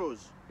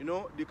Negroes, you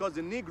know, because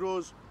the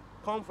Negroes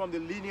come from the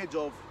lineage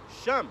of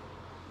Shem.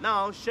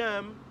 Now,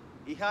 Shem,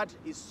 he had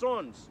his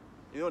sons,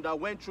 you know, that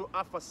went through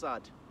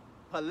Arphaxad,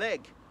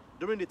 Peleg.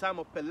 During the time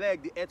of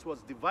Peleg, the earth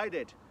was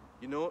divided,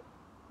 you know,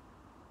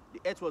 the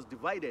earth was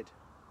divided.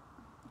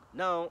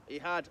 Now, he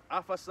had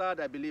Arphaxad,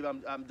 I believe,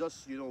 I'm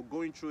just, you know,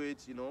 going through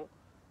it, you know.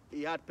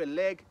 He had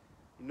Peleg,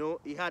 you know,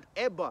 he had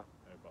Eber,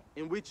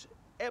 in which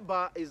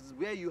Eber is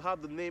where you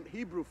have the name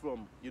Hebrew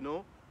from, you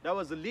know. That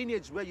was the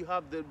lineage where you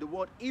have the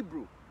word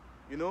Hebrew,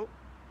 you know.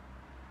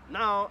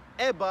 Now,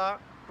 Eber,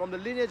 from the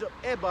lineage of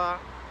Eber,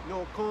 you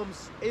know,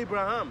 comes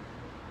Abraham.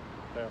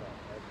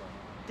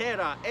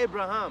 Terah,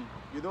 Abraham,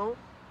 you know.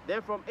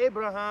 Then from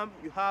Abraham,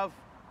 you have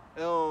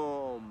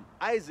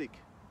Isaac.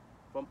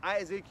 From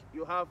Isaac,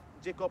 you have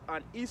Jacob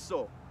and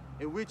Esau,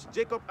 in which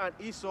Jacob and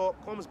Esau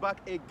comes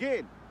back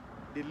again,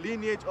 the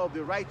lineage of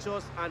the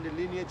righteous and the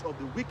lineage of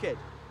the wicked,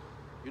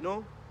 you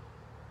know.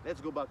 Let's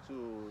go back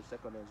to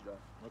 2nd Ezra.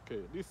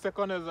 Okay, this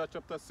 2nd Ezra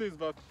chapter 6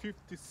 verse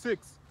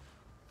 56.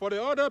 For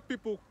the other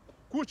people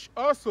which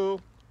also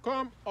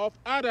come of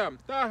Adam,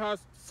 thou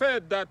hast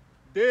said that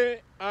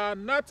they are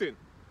nothing,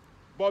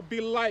 but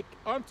be like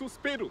unto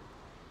spittle.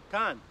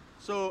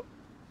 So,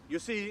 you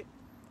see,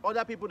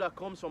 other people that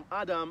comes from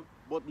Adam,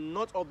 but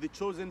not of the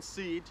chosen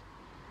seed,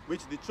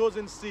 which the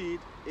chosen seed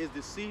is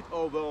the seed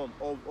of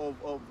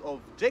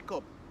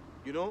Jacob,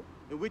 you know,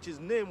 in which his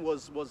name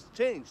was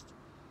changed.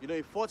 You know,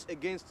 he fought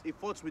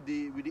with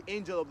the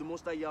angel of the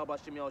Most High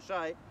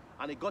Yahawah,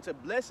 and he got a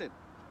blessing.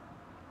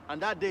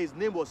 And that day his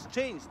name was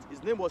changed.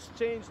 His name was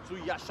changed to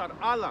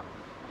YASHARAHLA.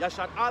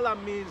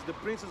 YASHARAHLA means the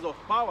princes of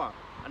power,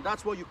 and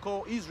that's what you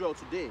call Israel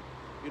today,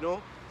 you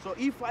know. So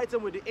he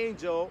fighting with the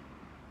angel,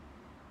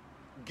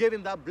 gave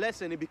him that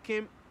blessing. He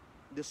became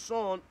the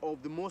son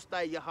of the Most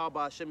High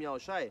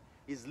Yahawashi.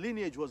 His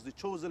lineage was the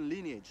chosen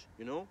lineage,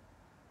 you know.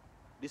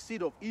 The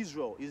seed of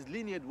Israel, his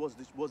lineage was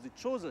the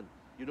chosen,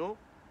 you know.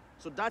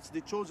 So that's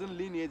the chosen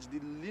lineage, the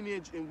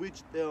lineage in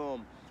which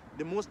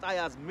the Most High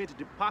has made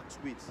the pact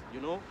with, you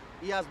know.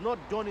 He has not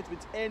done it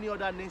with any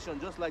other nation,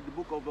 just like the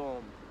book of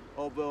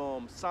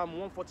Psalm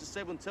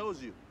 147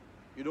 tells you,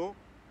 you know.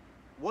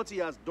 What he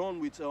has done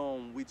with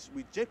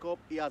Jacob,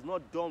 he has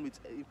not done with.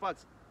 In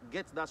fact,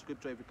 get that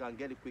scripture if you can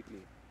get it quickly.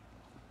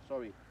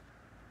 Sorry.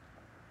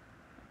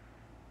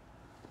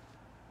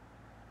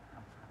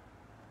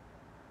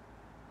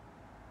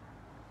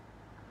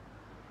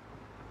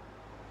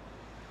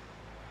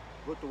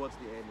 Go towards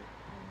the end.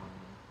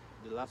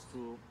 The last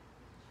two.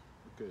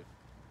 Okay.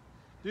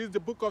 This is the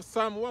book of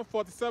Psalm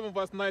 147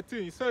 verse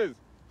 19. It says,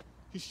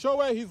 He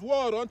showeth his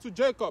word unto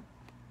Jacob,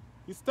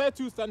 his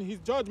statutes and his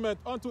judgment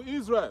unto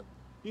Israel.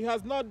 He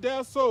has not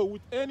dealt so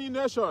with any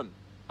nation,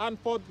 and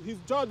for his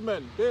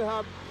judgment they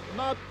have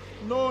not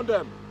known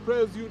them.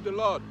 Praise you, the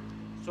Lord.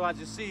 So as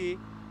you see,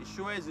 he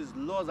shows his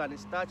laws and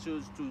his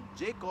statutes to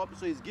Jacob.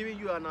 So he's giving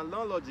you an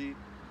analogy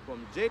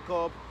from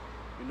Jacob,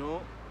 you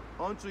know,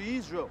 unto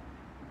Israel.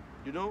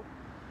 You know,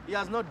 he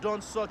has not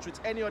done such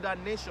with any other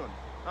nation.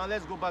 Now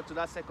let's go back to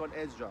that 2nd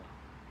Ezra.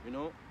 You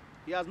know,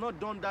 he has not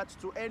done that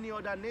to any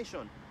other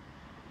nation.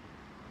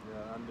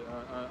 Yeah,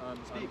 and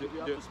speak, you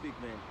have to speak,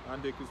 man.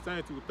 And the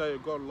Christianity will tell you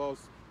God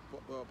loves,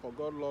 for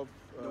God loves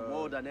the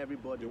world and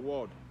everybody. The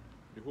world,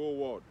 the whole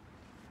world,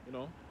 you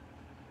know.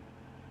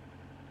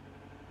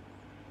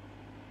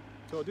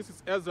 So this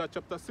is Ezra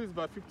chapter 6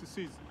 verse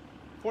 56.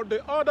 For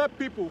the other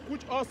people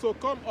which also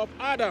come of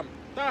Adam,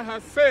 thou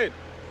hast said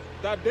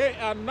that they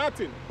are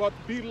nothing, but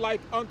be like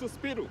unto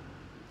spittle,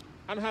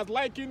 and has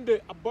likened the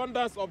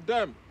abundance of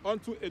them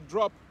unto a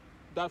drop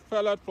that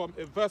felleth from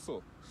a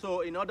vessel.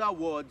 So in other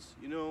words,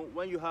 you know,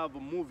 when you have a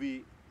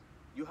movie,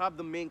 you have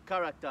the main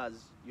characters,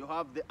 you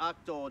have the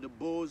actor, the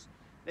boss,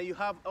 then you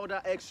have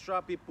other extra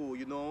people,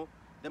 you know.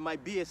 There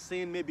might be a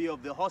scene maybe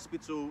of the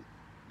hospital,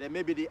 then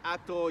maybe the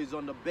actor is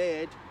on the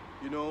bed,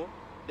 you know.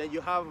 Then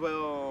you have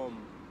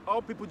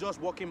all people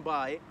just walking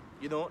by,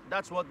 you know.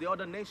 That's what the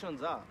other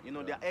nations are, you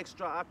know. Yeah. They're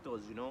extra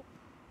actors, you know.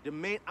 The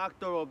main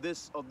actor of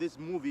this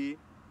movie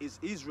is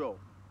Israel,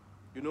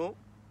 you know.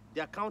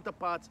 Their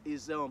counterpart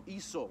is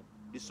Esau,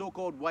 the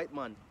so-called white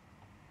man,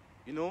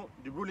 you know,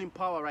 the ruling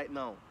power right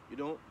now, you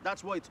know.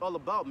 That's what it's all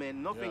about,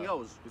 man, nothing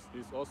else.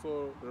 It's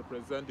also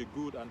represent the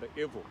good and the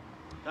evil.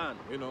 And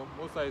you know,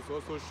 Moses is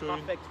also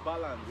showing perfect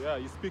balance. Yeah,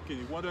 he's speaking.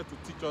 He wanted to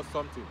teach us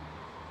something,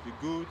 the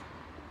good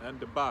and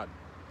the bad.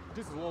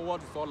 This is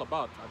what it's all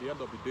about at the end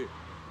of the day.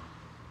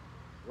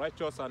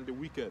 righteous and the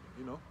wicked,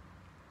 you know.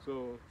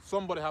 So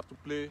somebody have to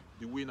play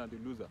the winner and the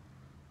loser,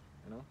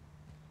 you know.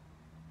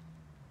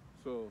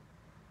 So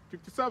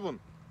 57.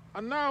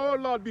 And now, O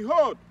Lord,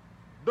 behold,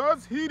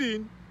 those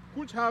heathen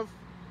which have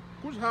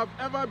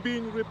ever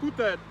been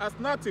reputed as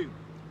nothing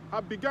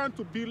have begun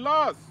to be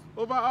lords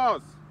over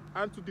us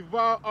and to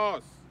devour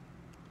us.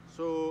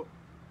 So,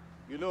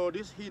 you know,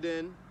 these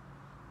heathen,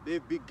 they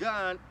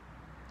began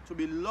to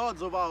be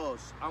lords over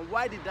us. And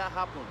why did that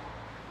happen?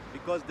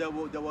 Because there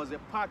was a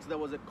pact, there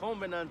was a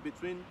covenant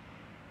between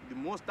the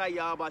Most High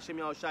Yahweh,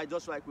 YASHAMIAHLA,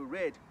 just like we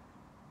read.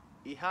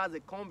 He has a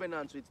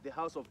covenant with the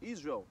house of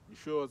Israel. He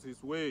showed us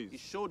his ways. He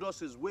showed us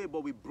his way,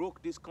 but we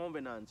broke this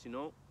covenant, you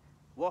know.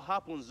 What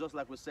happens, just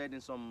like we said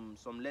in some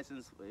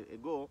lessons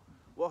ago,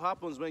 what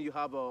happens when you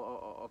have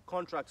a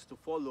contract to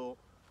follow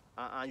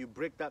and you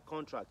break that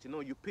contract? You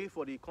know, you pay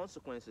for the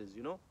consequences,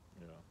 you know.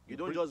 Yeah. You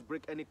don't just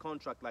break any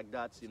contract like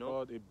that, you know. It's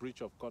called a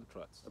breach of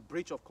contracts. A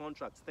breach of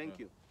contracts, thank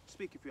you.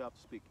 Speak if you have to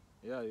speak.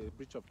 Yeah, a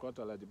breach of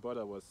contract, like the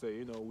brother was saying,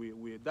 you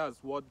know, that's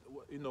what,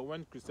 you know,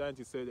 when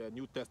Christianity said a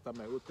New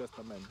Testament, Old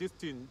Testament, this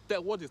thing,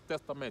 what is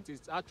testament?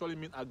 It actually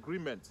means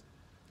agreement.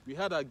 We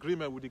had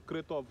agreement with the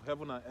creator of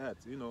heaven and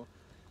earth, you know.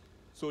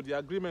 So the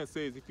agreement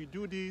says, if you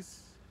do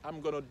this,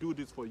 I'm going to do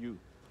this for you.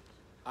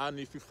 And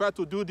if you fail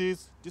to do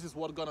this, this is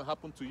what's going to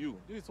happen to you.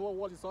 This is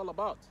what it's all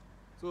about.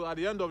 So at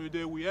the end of the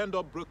day, we end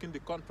up breaking the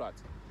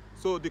contract.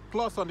 So the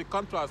clause on the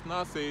contract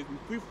now says,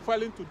 if we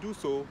failing to do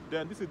so,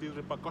 then this is the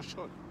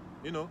repercussion.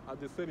 You know, as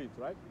they said it,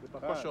 right?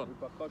 Repercussion.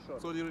 Repercussion.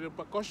 So the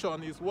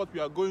repercussion is what we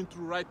are going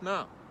through right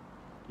now.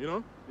 You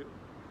know?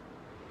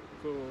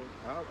 So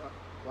I have,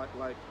 I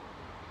have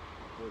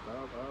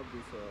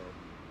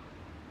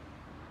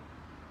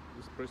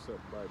this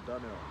precept by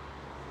Daniel.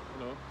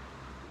 You know?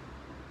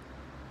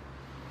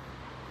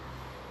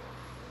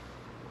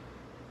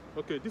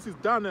 Okay, this is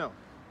Daniel,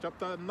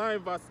 chapter 9,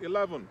 verse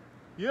 11.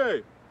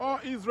 Yea, all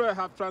Israel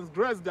have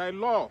transgressed thy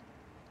law,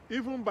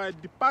 even by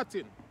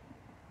departing,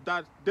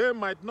 that they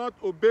might not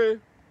obey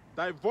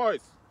thy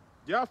voice.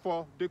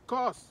 Therefore, the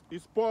curse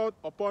is poured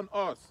upon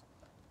us,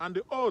 and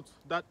the oath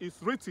that is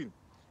written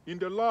in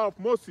the law of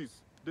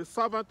Moses, the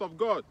servant of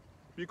God,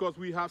 because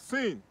we have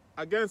sinned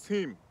against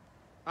him,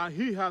 and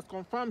he has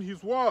confirmed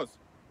his words,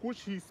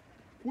 which he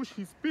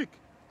speak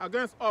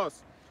against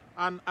us,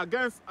 and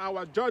against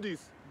our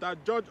judges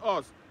that judge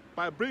us,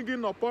 by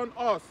bringing upon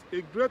us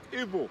a great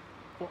evil.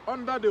 For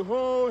under the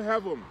whole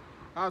heaven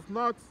has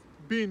not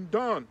been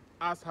done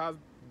as has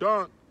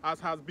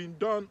been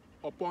done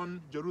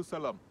upon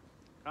Jerusalem.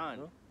 You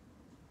know?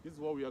 This is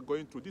what we are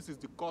going through. This is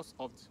the cause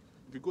of,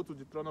 if you go to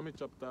Deuteronomy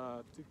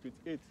chapter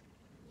 8,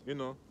 you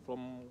know,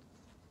 from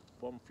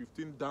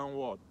 15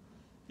 downward,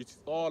 it's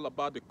all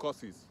about the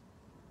causes.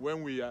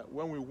 When we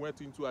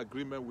went into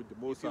agreement with the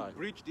Most High. If you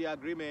breach the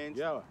agreement,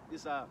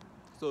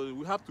 so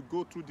we have to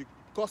go through the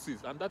causes,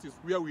 and that is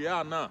where we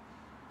are now.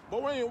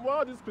 But when you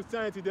watch this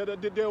Christianity,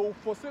 they will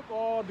forsake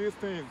all these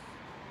things.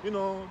 You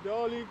know, they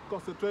only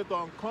concentrate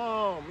on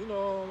come, you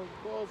know,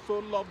 God so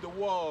loved the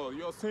world.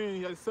 Your sin,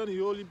 He has sent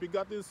His only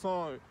begotten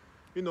Son,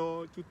 you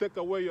know, to take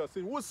away your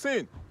sin. Who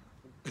sin?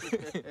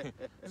 The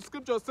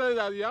scripture says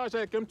that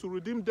Yahawashi came to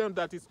redeem them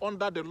that is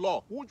under the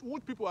law.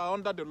 Which people are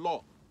under the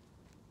law?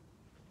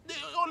 The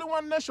only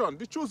one nation,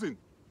 the choosing,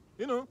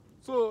 you know.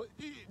 So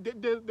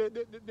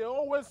they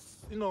always,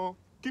 you know,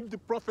 keep the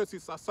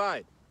prophecies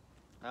aside.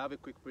 I have a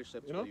quick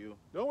precept for you.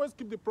 They always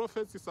keep the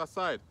prophecies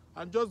aside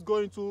and just go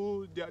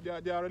into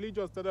their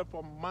religion started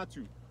from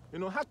Matthew. You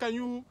know, how can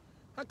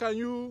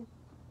you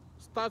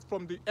start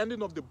from the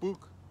ending of the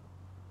book?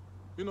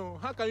 You know,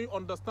 how can you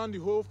understand the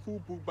whole full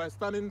book by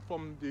starting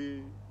from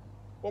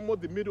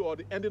almost the middle or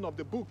the ending of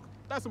the book?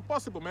 That's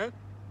impossible, man.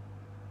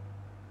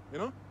 You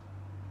know?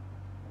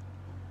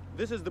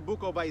 This is the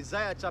book of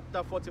Isaiah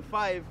chapter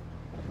 45,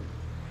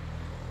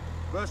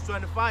 verse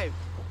 25.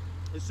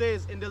 It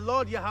says, in the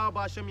Lord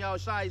Yahweh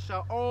YASHAMIAHLA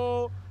shall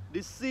all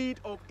the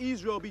seed of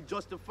Israel be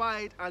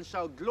justified and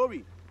shall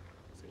glory.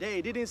 There,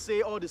 it didn't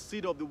say all the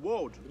seed of the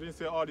world. It didn't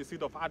say all the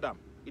seed of Adam.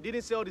 It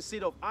didn't say all the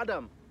seed of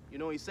Adam. You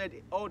know, he said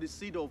all the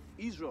seed of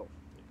Israel.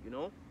 You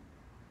know?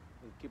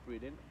 We'll keep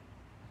reading.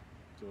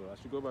 So I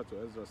should go back to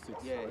Ezra 6.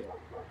 Yeah, right? yeah.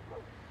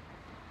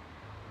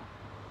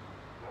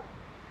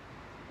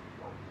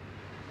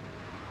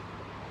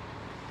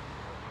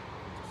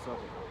 57.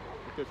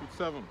 Okay,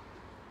 57.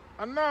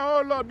 And now,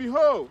 O Lord,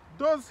 behold,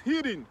 those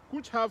heathen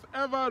which have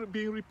ever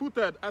been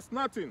reputed as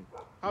nothing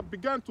have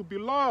begun to be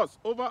lords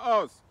over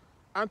us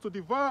and to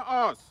devour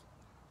us.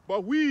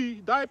 But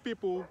we, thy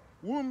people,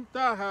 whom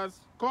thou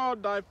hast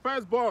called thy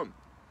firstborn,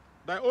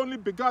 thy only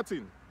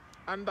begotten,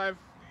 and thy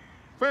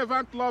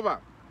fervent lover,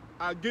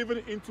 are given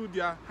into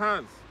their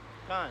hands.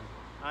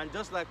 And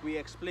just like we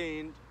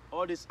explained,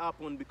 all this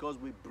happened because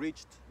we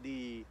breached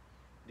the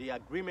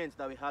agreement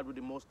that we had with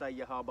the Most High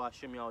Yahweh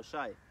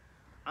YASHAMIAHLA.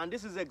 And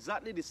this is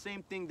exactly the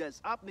same thing that's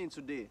happening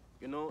today.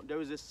 You know, there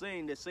is a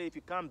saying, they say if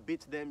you can't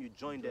beat them, you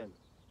join them.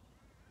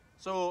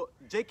 So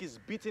Jake is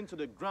beaten to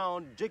the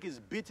ground. Jake is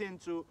beaten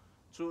to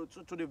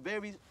the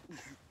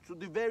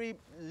very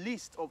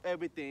least of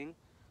everything.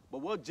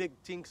 But what Jake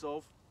thinks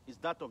of is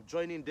that of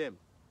joining them,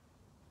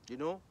 you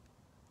know?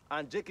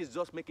 And Jake is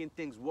just making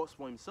things worse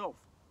for himself.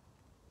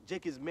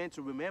 Jake is meant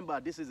to remember,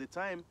 this is a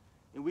time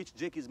in which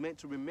Jake is meant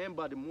to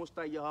remember the Most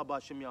High Yahweh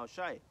Hashem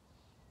Yahawashi.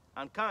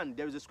 And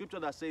there is a scripture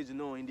that says, you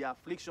know, in the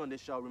affliction they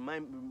shall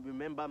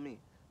remember me,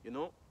 you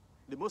know?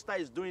 The Most High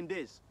is doing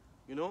this,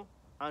 you know?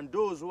 And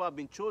those who have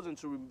been chosen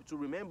to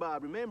remember are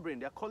remembering.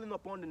 They're calling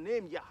upon the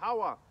name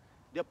Yahawah.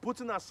 They're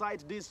putting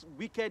aside these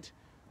wicked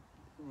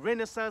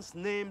Renaissance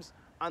names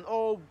and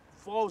all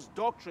false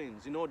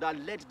doctrines, you know, that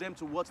led them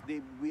to what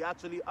we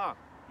actually are,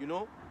 you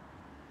know?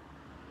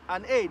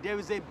 And hey, there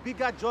is a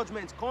bigger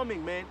judgment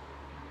coming, man.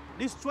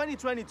 This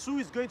 2022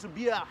 is going to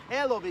be a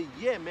hell of a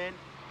year, man.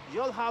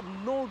 Y'all have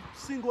no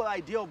single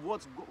idea of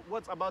what's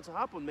about to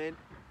happen, man.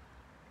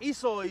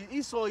 Esau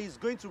is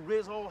going to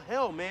raise all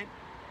hell, man.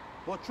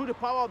 But through the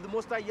power of the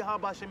Most High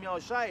Yahweh Hashem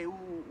Yahawashi,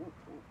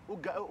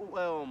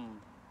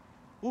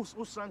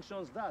 who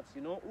sanctions that,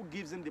 you know? Who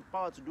gives him the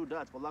power to do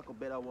that, for lack of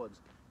better words?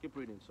 Keep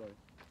reading, sorry.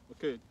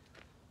 Okay.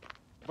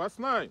 Verse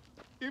 9.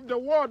 If the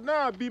world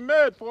now be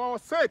made for our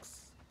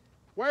sakes,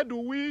 why do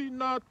we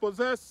not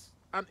possess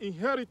an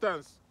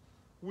inheritance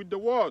with the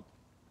world?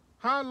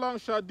 How long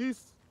shall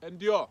this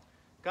endure?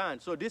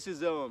 So this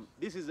is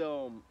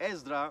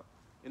Ezra,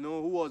 you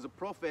know, who was a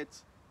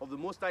prophet of the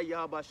Most High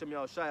Yahweh Hashem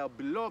Yahawashi,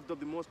 beloved of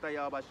the Most High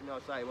Yahweh Hashem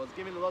Yahawashi. He was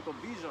given a lot of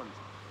visions,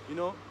 you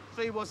know.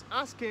 So he was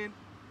asking,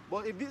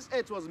 but if this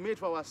earth was made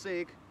for our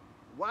sake,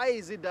 why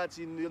is it that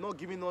you're not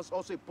giving us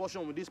also a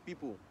portion with these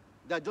people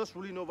that are just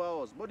ruling over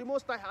us? But the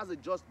Most High has a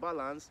just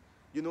balance,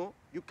 you know.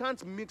 You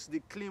can't mix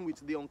the clean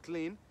with the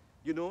unclean,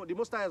 you know. The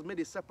Most High has made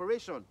a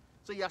separation.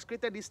 So he has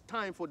created this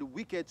time for the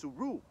wicked to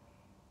rule,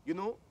 you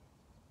know.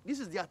 This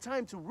is their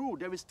time to rule.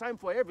 There is time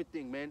for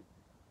everything, man.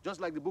 Just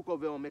like the book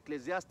of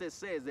Ecclesiastes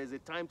says, there's a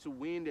time to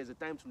win, there's a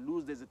time to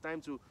lose, there's a time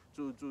to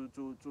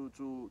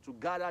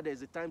gather,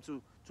 there's a time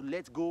to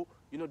let go.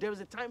 You know, there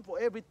is a time for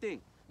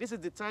everything. This is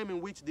the time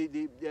in which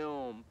the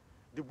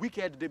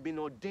wicked, they've been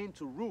ordained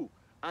to rule.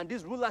 And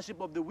this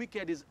rulership of the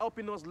wicked is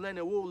helping us learn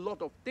a whole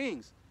lot of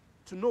things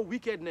to know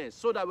wickedness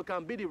so that we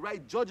can be the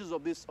right judges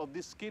of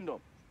this kingdom.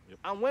 Yep.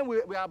 And when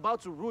we are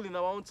about to rule in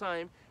our own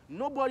time,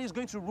 nobody is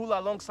going to rule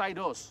alongside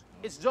us.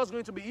 It's just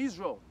going to be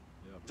Israel.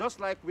 Yep. Just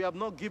like we have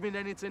not given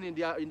anything in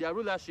their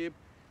rulership,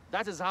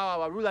 that is how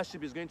our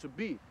rulership is going to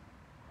be.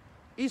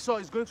 Esau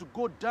is going to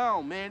go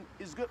down, man.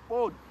 It's good.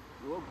 Oh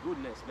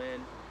goodness, man.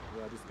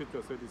 Yeah, the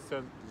scripture said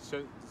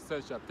the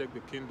son shall take the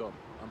kingdom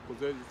and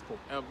possess it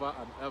forever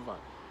and ever.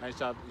 And it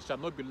shall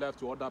not be left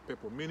to other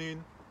people,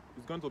 meaning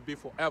it's going to be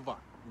forever.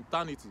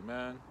 Eternity,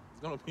 man.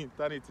 It's going to be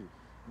eternity.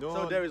 No,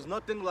 so there is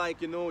nothing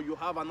like, you know, you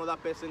have another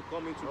person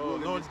coming to rule.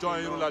 No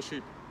joint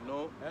rulership.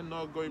 No. And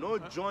not going. No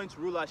joint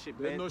rulership,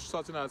 there's man. no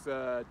something as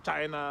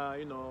China,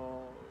 you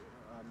know,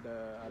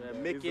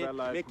 and making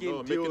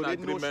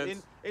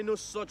agreements. Ain't no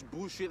such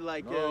bullshit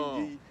like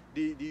no.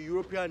 the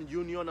European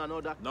Union and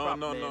all that crap,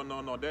 man.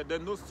 No.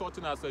 There's no such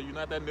thing as a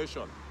United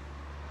Nation.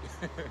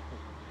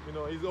 You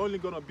know, it's only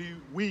gonna be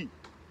we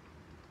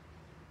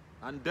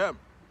and them.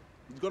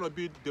 It's gonna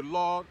be the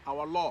Lord,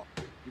 our law.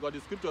 Because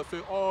the scripture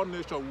says all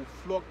nations will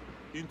flock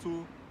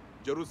into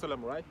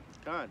Jerusalem, right?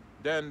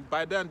 Then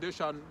by then they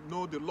shall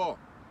know the law.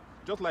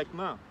 Just like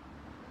now.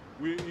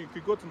 If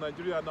you go to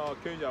Nigeria now,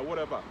 Kenya,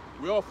 whatever,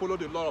 we all follow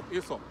the law of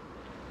Esau.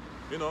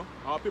 You know,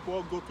 our people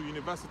all go to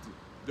university.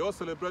 They all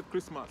celebrate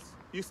Christmas,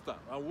 Easter,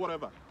 and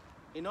whatever.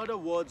 In other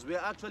words, we're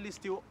actually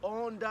still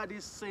under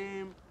this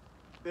same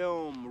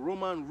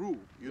Roman rule,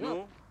 you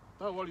know?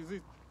 That's what is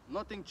it?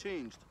 Nothing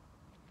changed.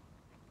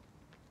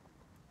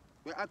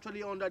 We're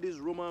actually under this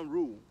Roman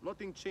rule.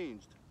 Nothing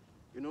changed,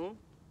 you know?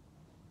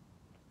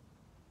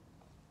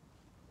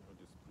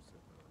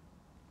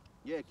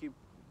 Yeah,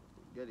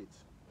 get it.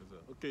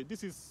 Okay,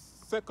 this is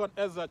 2nd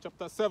Ezra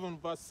chapter 7,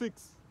 verse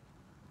 6.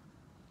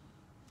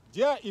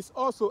 There is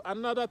also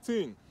another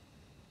thing.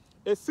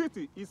 A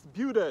city is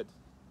builded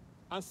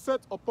and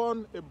set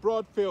upon a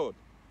broad field,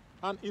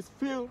 and is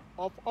filled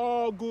of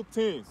all good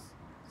things.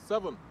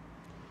 7.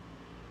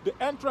 The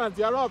entrance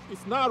thereof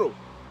is narrow,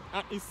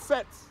 and is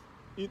set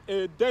in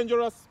a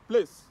dangerous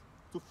place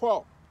to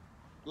fall,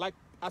 like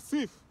as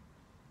if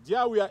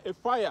there were a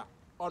fire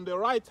on the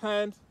right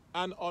hand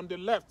and on the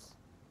left,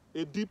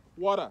 a deep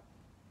water.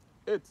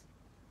 8.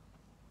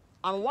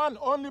 And one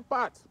only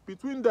part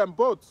between them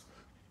both,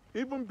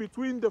 even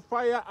between the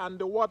fire and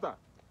the water,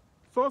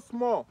 so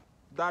small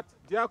that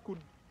there could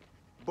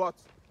but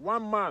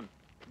one man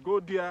go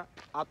there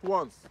at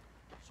once.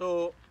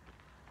 So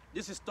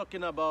this is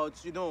talking about,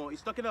 you know,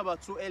 it's talking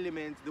about two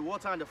elements, the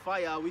water and the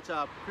fire, which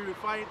are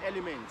purifying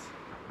elements.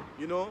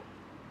 You know,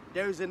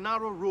 there is a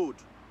narrow road,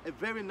 a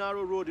very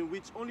narrow road in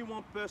which only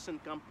one person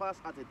can pass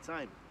at a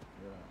time.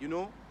 You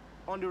know,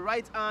 on the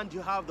right hand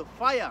you have the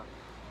fire,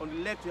 on the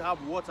left you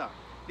have water.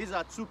 These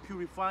are two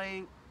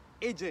purifying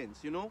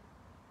agents, you know.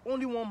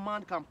 Only one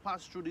man can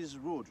pass through this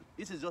road.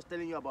 This is just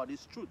telling you about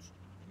this truth.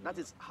 That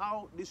is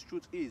how this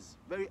truth is.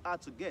 Very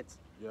hard to get.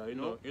 Yeah, you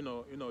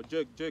know,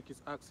 Jake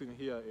is asking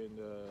here in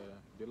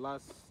the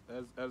last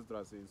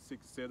Esdras in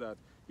 6 say that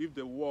if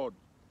the world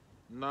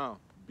now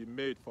be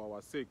made for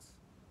our sakes,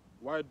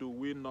 why do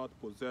we not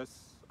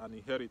possess an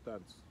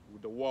inheritance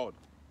with the world?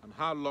 And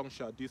how long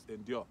shall this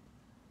endure?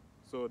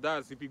 So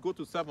that's, if you go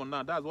to 7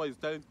 now, that's what he's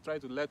trying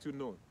to let you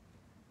know.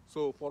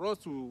 So for us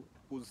to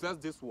possess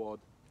this world,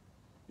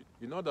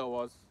 in other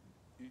words,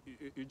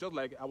 it's just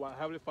like our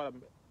Heavenly Father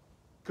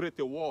create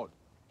a world,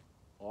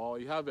 or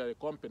you have a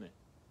company.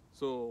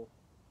 So,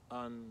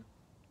 and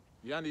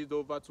you hand it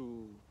over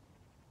to,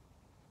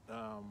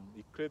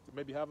 he create,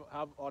 maybe have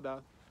other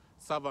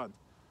servants,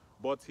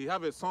 but he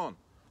have a son.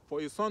 For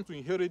his son to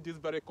inherit this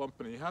very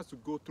company, he has to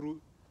go through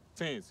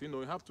things. You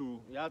know, you have to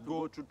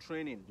go through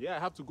training. Yeah, I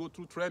have to go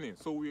through training.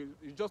 So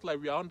it's just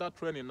like we are under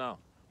training now.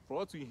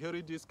 For us to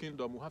inherit this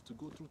kingdom, we have to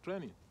go through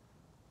training.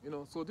 You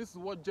know, so this is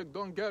what Jake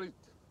don't get it.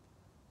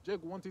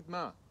 Jake wants it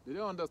now. They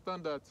don't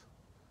understand that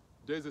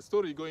there's a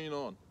story going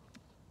on.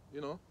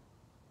 You know,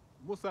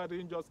 Musa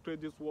didn't just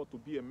create this world to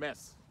be a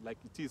mess like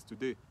it is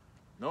today.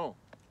 No.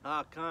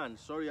 Khan,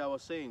 sorry, I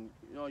was saying,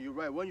 you know, you're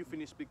right. When you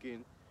finish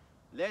speaking,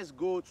 let's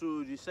go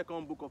to the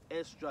second book of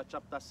Ezra,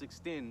 chapter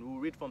 16. We'll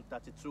read from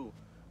 32.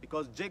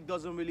 Because Jake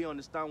doesn't really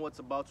understand what's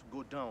about to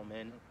go down,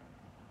 man.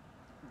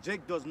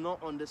 Jake does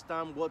not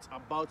understand what's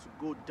about to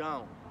go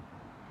down.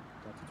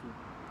 32.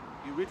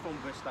 You read from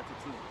verse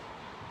 32.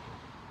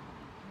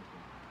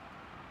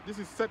 This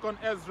is 2nd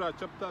Ezra,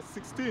 chapter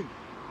 16,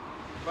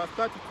 verse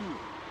 32.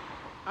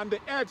 And the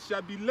earth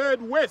shall be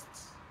laid waste,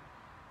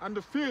 and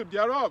the field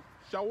thereof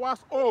shall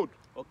wax old.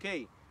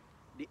 Okay,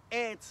 the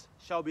earth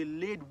shall be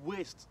laid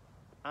waste,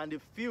 and the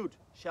field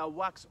shall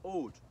wax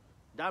old.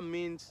 That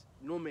means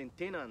no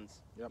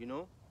maintenance, you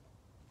know.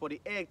 For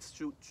the earth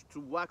to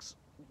wax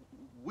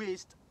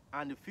waste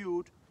and the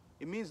field,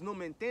 it means no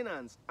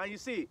maintenance. And you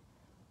see,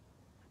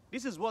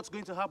 this is what's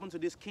going to happen to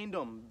this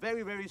kingdom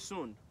very, very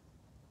soon.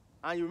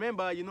 And you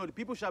remember, you know, the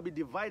people shall be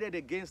divided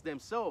against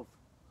themselves.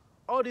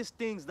 All these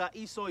things that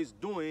Esau is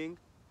doing,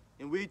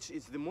 in which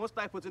it's the Most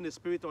High putting the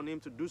Spirit on him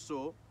to do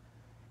so,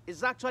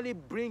 is actually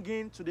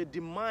bringing to the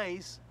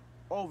demise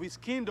of his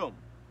kingdom.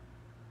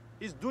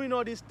 He's doing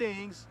all these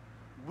things,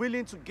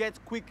 willing to get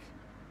quick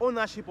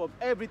ownership of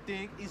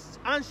everything. He's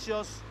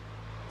anxious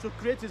to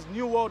create his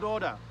new world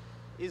order,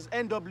 his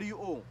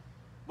NWO.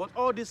 But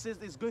all this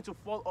is going to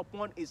fall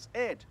upon his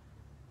head.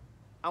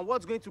 And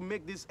what's going to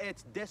make this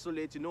earth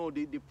desolate, you know,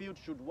 the field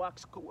should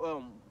wax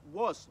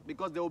worse,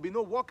 because there will be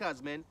no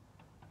workers, man.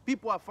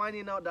 People are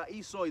finding out that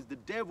Esau is the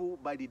devil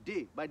by the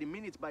day, by the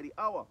minute, by the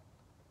hour.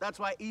 That's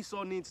why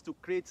Esau needs to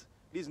create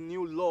these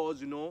new laws,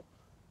 you know,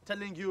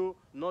 telling you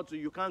not to,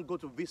 you can't go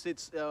to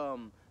visit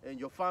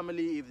your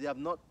family if they have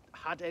not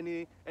had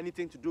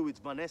anything to do with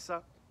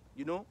Vanessa,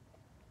 you know,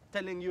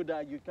 telling you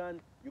that you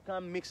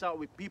can't mix out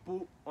with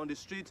people on the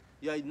street.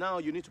 Yeah, now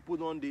you need to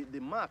put on the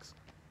masks,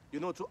 you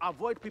know, to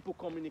avoid people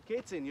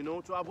communicating, you know,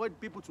 to avoid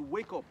people to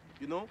wake up,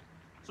 you know.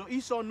 So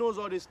Esau knows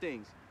all these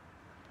things.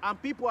 And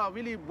people are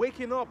really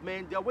waking up,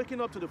 man. They're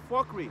waking up to the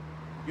fuckery.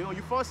 You know,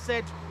 you first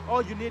said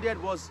all you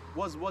needed was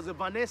a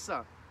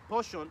Vanessa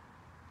portion.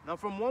 Now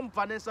from one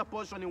Vanessa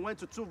portion, it went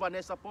to 2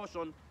 Vanessa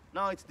portion.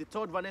 Now it's the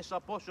 3rd Vanessa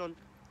portion.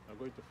 I'm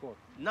going to 4th.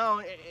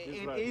 Now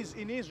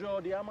in Israel,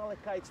 the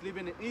Amalekites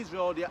living in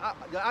Israel, they're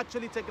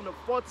actually taking the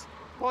 4th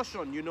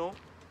portion, you know.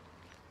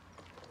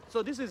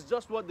 So this is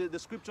just what the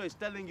scripture is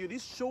telling you.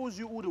 This shows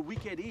you who the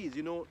wicked is,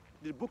 you know.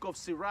 The book of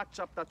Sirach,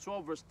 chapter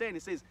 12, verse 10,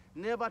 it says,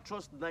 never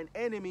trust thine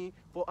enemy,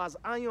 for as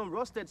iron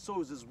rusted,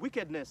 so is his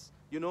wickedness,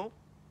 you know.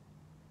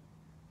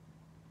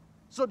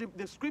 So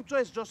the scripture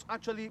is just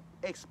actually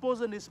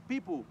exposing these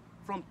people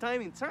from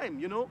time in time,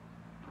 you know.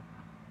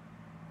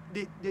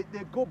 They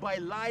go by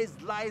lies,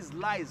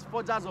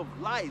 forgers of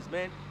lies,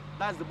 man.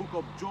 That's the book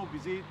of Job,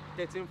 is it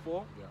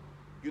 13:4? Yeah.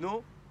 You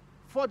know,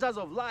 forgers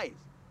of lies.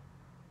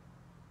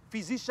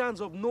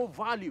 Physicians of no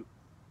value,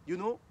 you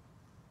know.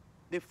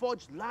 They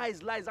forge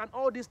lies, and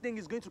all this thing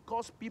is going to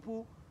cause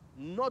people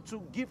not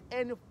to give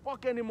any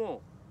fuck anymore.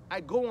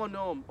 I go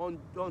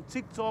on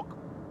TikTok,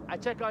 I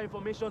check out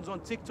information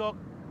on TikTok,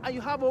 and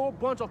you have a whole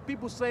bunch of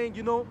people saying,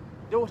 you know,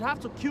 they would have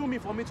to kill me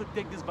for me to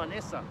take this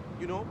Vanessa,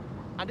 you know.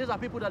 And these are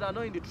people that are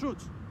not in the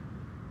truth.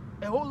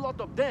 A whole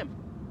lot of them.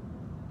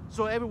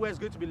 So everywhere is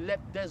going to be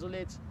left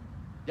desolate.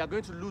 They are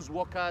going to lose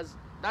workers.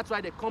 That's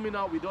why they're coming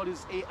out with all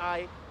this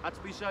AI,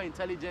 artificial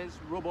intelligence,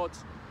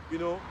 robots, you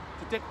know,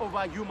 to take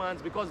over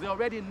humans, because they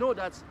already know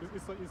that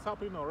it's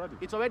happening already.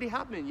 It's already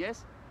happening,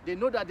 yes. They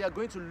know that they are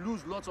going to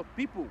lose lots of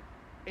people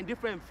in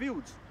different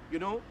fields, you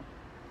know.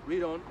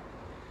 Read on.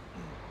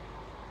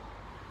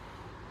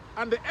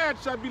 And the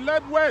earth shall be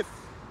laid waste,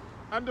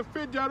 and the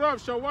field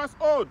thereof shall wax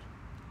old,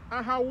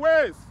 and her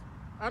ways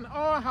and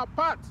all her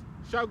paths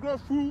shall grow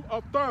full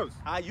of thorns.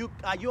 Are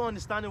you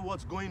understanding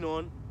what's going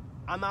on?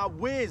 And our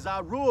ways,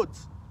 our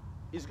roads,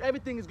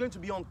 everything is going to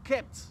be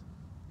unkept.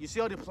 You see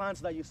all the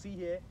plants that you see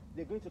here?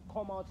 They're going to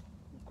come out,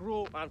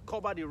 grow, and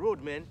cover the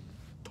road, man.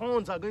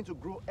 Thorns are going to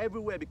grow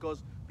everywhere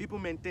because people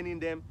maintaining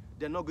them,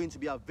 they're not going to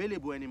be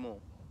available anymore,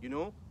 you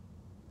know?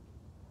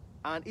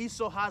 And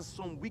Esau has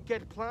some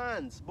wicked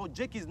plans, but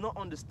Jake is not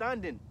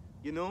understanding,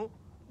 you know?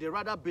 They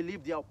rather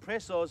believe their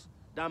oppressors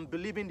than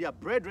believing their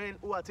brethren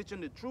who are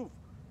teaching the truth.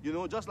 You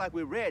know, just like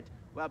we read,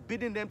 we are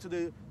bidding them to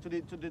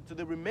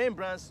the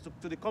remembrance,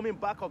 to the coming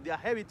back of their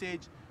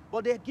heritage,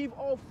 but they give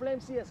all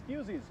flimsy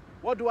excuses.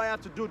 What do I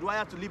have to do? Do I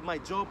have to leave my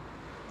job?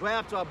 Do I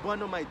have to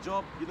abandon my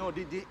job? You know,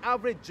 the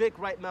average Jake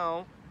right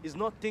now is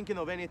not thinking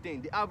of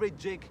anything. The average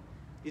Jake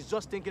is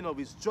just thinking of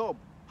his job,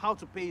 how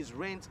to pay his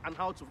rent and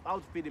how to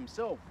feed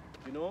himself,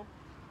 you know.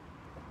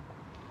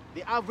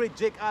 The average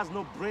Jake has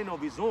no brain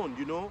of his own,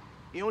 you know.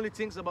 He only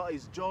thinks about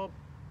his job,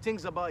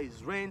 thinks about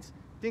his rent,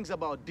 thinks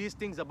about this,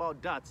 thinks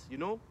about that, you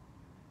know.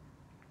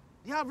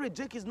 The average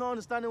Jake is not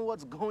understanding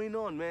what's going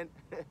on, man.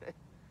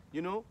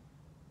 You know.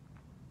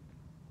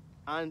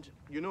 And,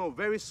 you know,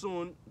 very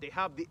soon they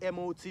have the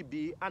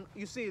MOTB. And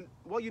you see,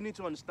 what you need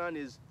to understand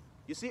is,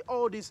 you see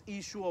all this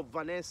issue of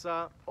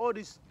Vanessa, all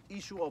this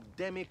issue of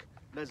Demic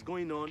that's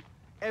going on,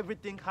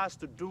 everything has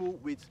to do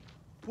with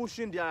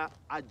pushing their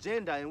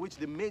agenda, in which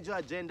the major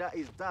agenda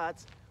is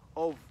that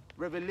of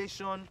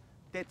Revelation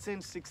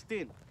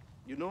 13:16,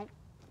 you know.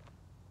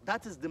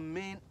 That is the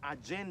main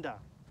agenda.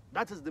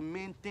 That is the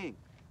main thing,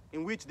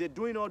 in which they're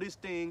doing all these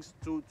things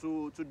to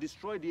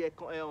destroy the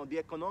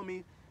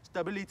economic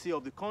stability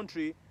of the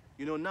country.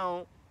 You know,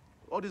 now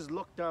all these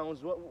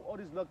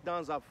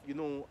lockdowns have, you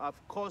know, have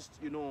caused,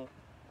 you know,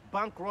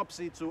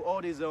 bankruptcy to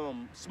all these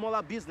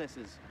smaller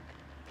businesses.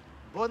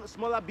 But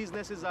smaller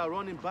businesses are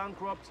running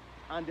bankrupt,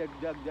 and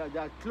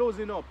they're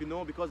closing up, you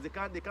know, because they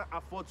can't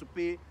afford to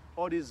pay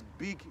all this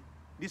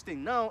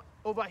thing. Now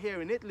over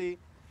here in Italy,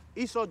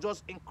 Esau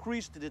just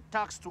increased the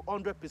tax to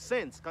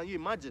 100%. Can you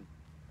imagine?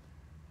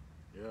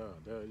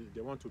 Yeah,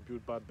 they want to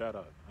build back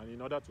better, and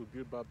in order to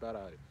build back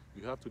better,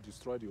 you have to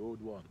destroy the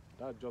old one.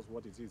 That's just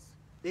what it is.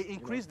 They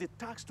increased the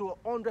tax to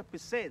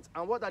 100%,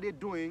 and what are they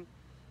doing?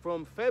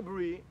 From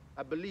February,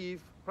 I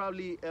believe,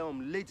 probably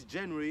late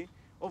January,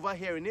 over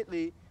here in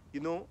Italy, you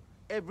know,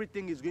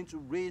 everything is going to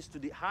raise to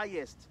the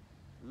highest.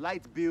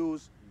 Light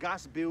bills,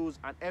 gas bills,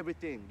 and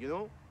everything, you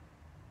know.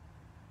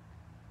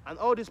 And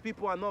all these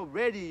people are not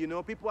ready, you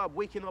know. People are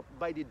waking up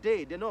by the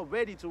day. They're not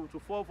ready to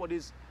fall for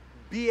this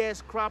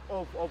BS crap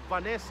of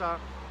Vanessa.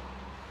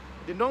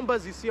 The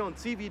numbers you see on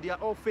TV, they are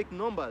all fake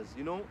numbers,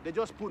 you know. They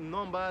just put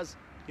numbers,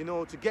 you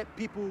know, to get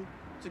people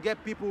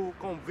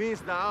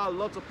convinced that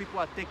lots of people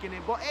are taking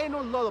it. But ain't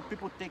no lot of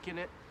people taking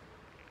it.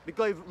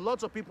 Because if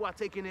lots of people are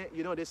taking it,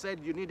 you know, they said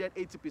you needed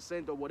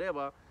 80% or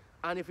whatever.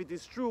 And if it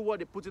is true what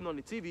they're putting on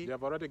the TV, they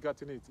have already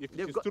gotten it. If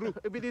it is true.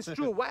 If it is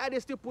true, why are they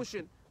still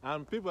pushing?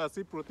 And people are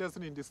still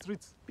protesting in the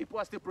streets. People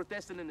are still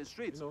protesting in the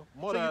streets. You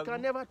know, so you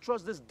can never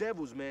trust these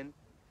devils, man.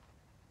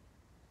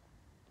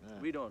 Yeah.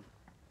 Read on.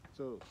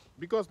 So,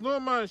 because no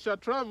man shall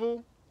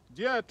travel,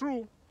 dear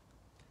true,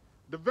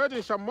 the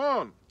virgin shall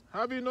mourn,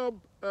 having no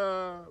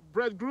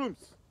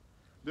bridegrooms.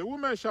 The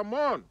woman shall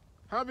mourn,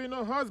 having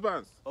no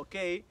husbands.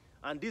 Okay,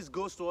 and this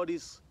goes to all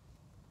these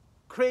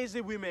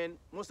crazy women,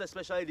 most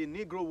especially the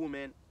Negro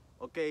women,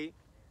 okay?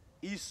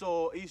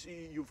 Esau,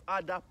 you've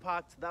had that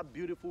pact, that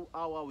beautiful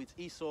hour with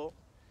Esau.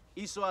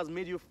 Esau has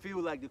made you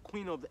feel like the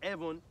queen of the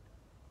heaven.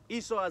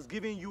 Esau has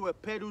given you a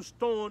pedal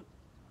stone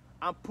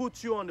and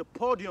put you on the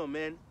podium,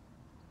 man.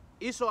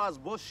 Esau has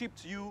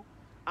worshipped you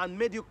and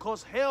made you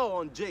cause hell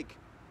on Jake.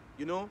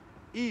 You know,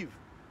 Eve,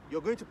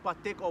 you're going to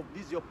partake of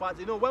this, your part.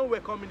 You know, when we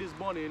were coming this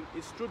morning,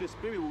 it's through the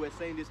Spirit we were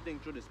saying this thing,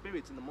 through the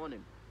Spirit in the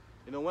morning.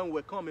 You know, when we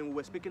were coming, we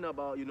were speaking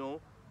about, you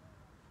know,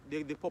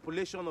 the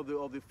population of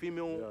the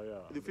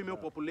female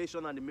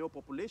population and the male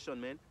population,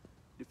 man.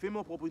 The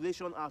female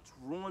population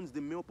outruns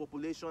the male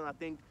population, I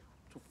think,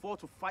 to 4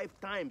 to 5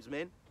 times,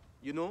 man.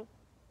 You know,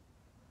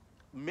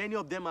 many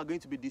of them are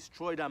going to be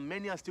destroyed, and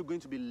many are still going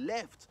to be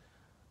left.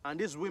 And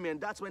these women,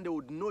 that's when they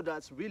would know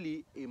that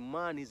really a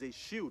man is a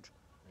shield.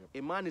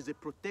 Yep. A man is a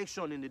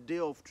protection in the day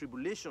of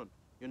tribulation,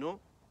 you know.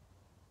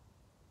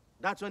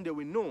 That's when they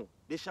will know.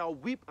 They shall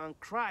weep and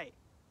cry,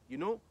 you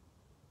know.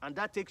 And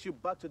that takes you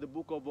back to the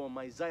book of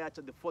Isaiah,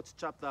 the 4th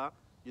chapter,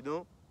 you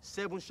know.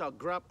 7 shall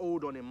grab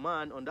hold on a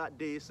man on that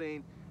day,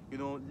 saying, you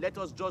know, let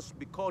us just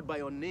be called by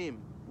your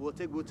name. We'll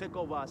take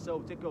over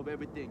ourselves, take care of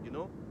everything, you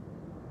know.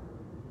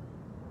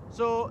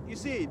 So, you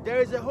see,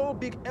 there is a whole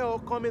big hell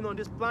coming on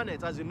this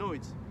planet, as you know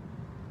it.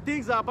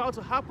 Things are about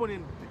to happen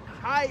in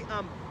high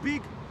and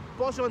big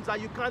portions that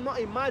you cannot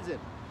imagine.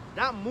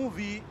 That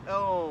movie,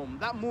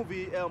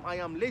 I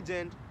Am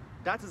Legend,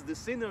 that is the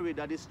scenery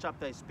that this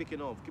chapter is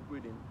speaking of. Keep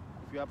reading.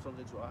 If you have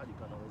something to add, you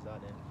can always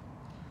add in.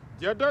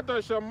 Their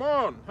daughters shall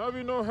mourn,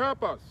 having no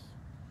helpers.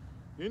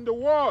 In the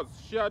wars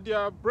shall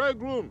their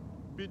bridegroom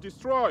be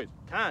destroyed.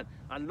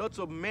 And lots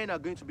of men are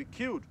going to be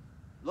killed.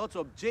 Lots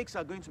of Jakes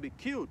are going to be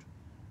killed.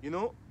 You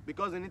know,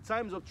 because in the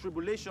times of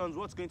tribulations,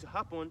 what's going to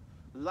happen?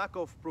 Lack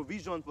of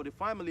provision for the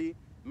family,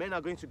 men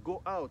are going to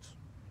go out.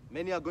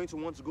 Many are going to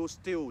want to go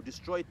steal,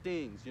 destroy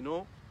things, you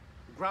know,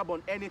 grab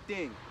on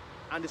anything.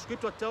 And the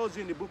scripture tells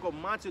you in the book of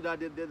Matthew that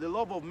the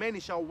love of many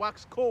shall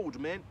wax cold,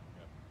 man.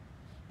 Yeah.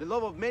 The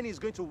love of many is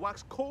going to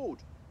wax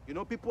cold. You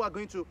know, people are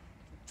going to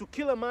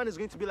kill a man is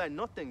going to be like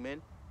nothing,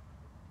 man.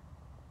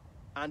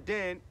 And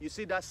then you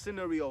see that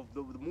scenery of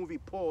the movie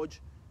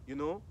Purge, you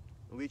know,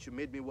 which you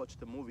made me watch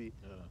the movie.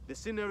 Yeah. The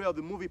scenery of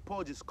the movie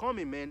Purge is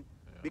coming, man.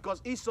 Yeah.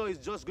 Because Esau is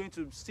just going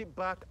to sit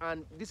back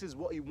and this is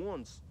what he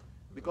wants.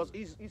 Because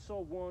Esau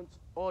wants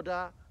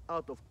order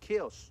out of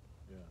chaos.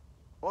 Yeah.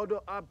 Order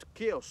out of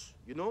chaos,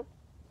 you know?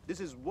 This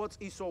is what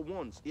Esau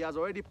wants. He has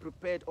already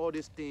prepared all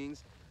these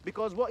things.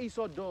 Because what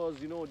Esau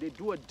does, you know, they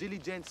do a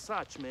diligent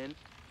search, man.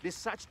 They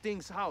search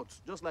things out.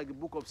 Just like the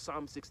book of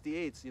Psalm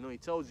 68, you know,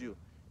 it tells you.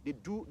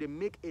 They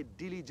make a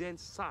diligent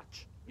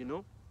search, you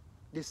know?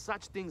 They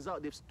search things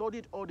out. They've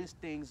studied all these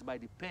things by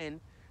the pen.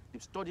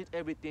 They've studied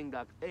everything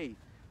that, hey,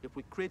 if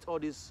we create all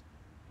this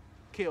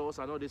chaos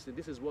and all this,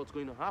 this is what's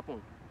going to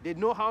happen. They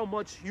know how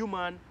much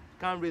human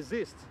can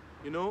resist,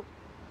 you know?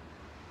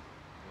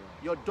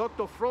 Your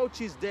Dr.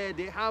 Fauci's there,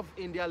 they have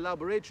in their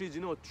laboratories,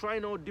 you know,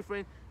 trying out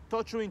different,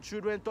 torturing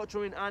children,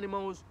 torturing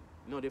animals.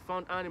 You know, they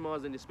found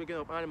animals, and they're speaking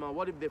of animals.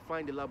 What if they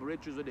find the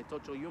laboratories where they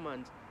torture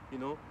humans, you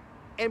know?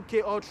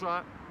 MK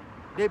Ultra,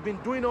 they've been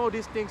doing all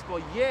these things for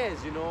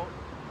years, you know,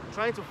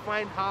 trying to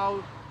find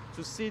how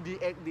to see the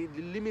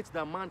limits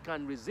that man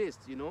can resist,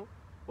 you know?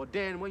 But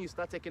then when you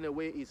start taking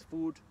away his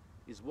food,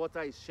 his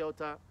water, his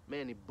shelter,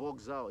 man, it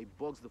bugs out. It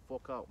bugs the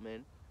fuck out,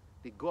 man.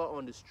 They go out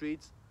on the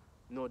streets,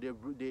 you know,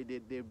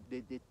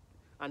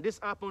 and this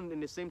happened in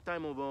the same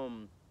time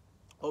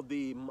of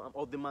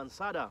the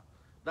Masada,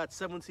 that's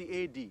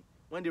 70 AD,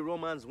 when the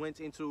Romans went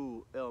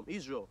into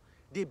Israel.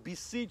 They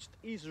besieged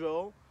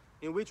Israel,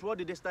 in which what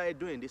did they start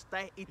doing? They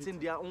started eating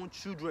their own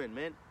children,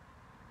 man.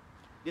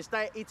 They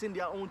started eating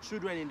their own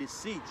children in the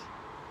siege.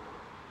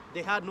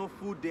 They had no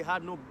food, they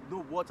had no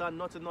water,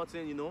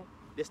 nothing, you know.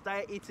 They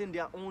started eating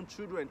their own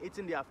children,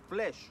 eating their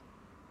flesh.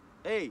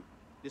 Hey,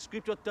 the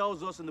scripture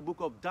tells us in the book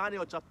of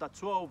Daniel chapter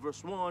 12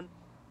 verse 1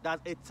 that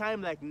a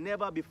time like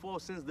never before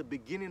since the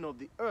beginning of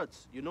the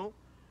earth, you know.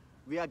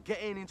 We are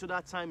getting into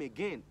that time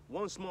again.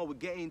 Once more, we're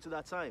getting into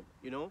that time,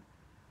 you know.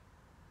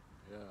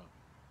 Yeah.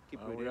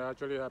 Keep reading. We're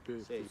actually happy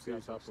to see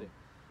it happen,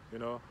 you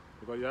know,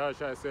 because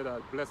Yahawashi said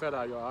that blessed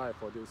are your eyes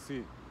for they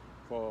see,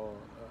 for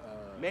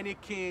many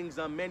kings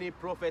and many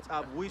prophets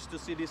have wished to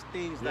see these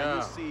things that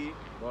you see,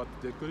 but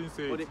they couldn't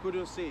see it. But they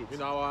couldn't see it. You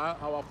know,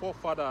 our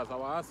forefathers,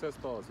 our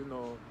ancestors, you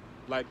know,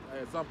 like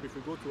example, if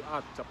you go to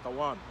Acts chapter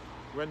 1,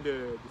 when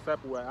the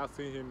disciples were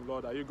asking him,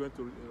 Lord, are you going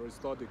to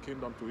restore the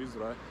kingdom to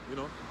Israel? You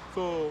know,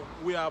 so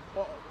we have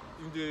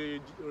in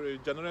the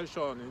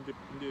generation, in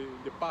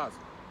the past,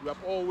 we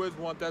have always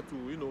wanted to,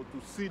 you know,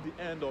 to see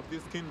the end of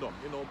this kingdom,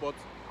 you know, but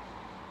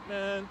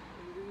man,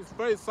 it's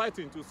very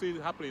exciting to see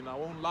it happening in our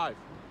own life.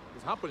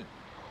 It's happening,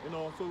 you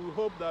know, so we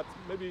hope that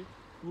we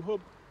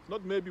hope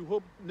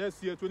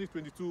next year,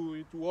 2022,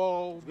 it will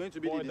all It's going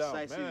to be the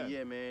decisive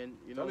year, man.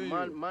 You know,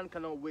 man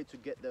cannot wait to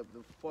get the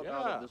fuck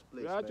out of this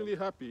place. We're actually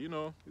happy, you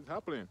know, it's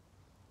happening.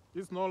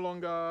 It's no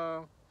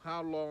longer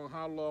how long.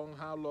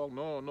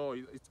 No,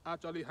 it's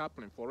actually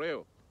happening for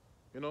real,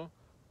 you know.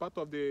 Part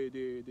of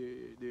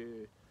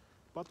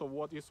part of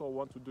what Esau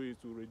wants to do is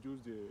to reduce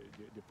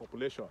the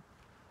population.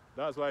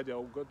 That's why they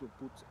are going to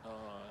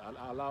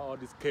allow all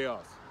this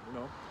chaos, you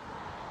know,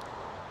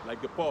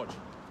 like the purge.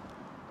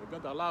 They're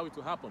going to allow it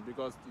to happen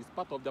because it's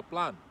part of the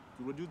plan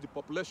to reduce the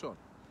population.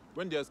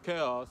 When there's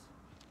chaos,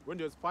 when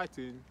there's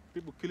fighting,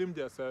 people killing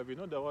themselves, you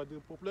know, the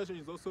population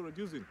is also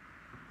reducing,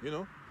 you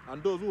know.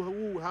 And those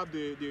who have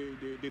the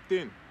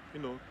thing, you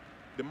know,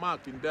 the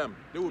mark in them,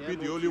 they will be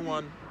the only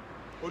one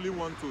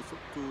to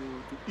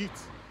eat,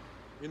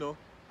 you know,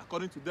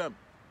 according to them.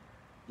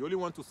 The only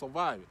one to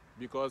survive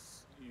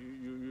because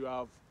you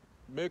have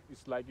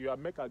it's like you have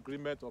make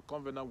agreement or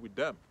covenant with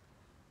them.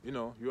 You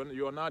know,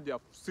 you are now their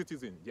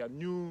citizen. They are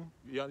new.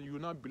 You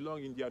now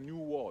belong in their new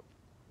world,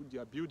 which they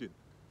are building.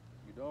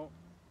 You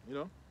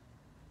know.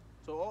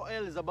 So all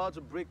hell is about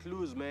to break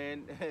loose,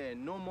 man.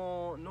 No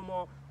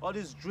more. All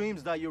these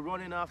dreams that you're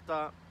running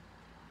after,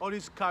 all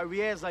these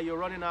careers that you're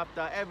running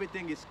after,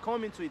 everything is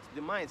coming to its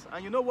demise.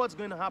 And you know what's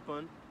going to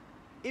happen?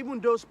 Even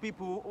those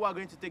people who are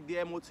going to take the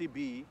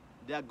MOTB,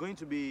 they are going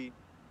to be.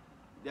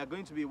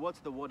 What's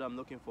the word I'm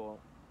looking for?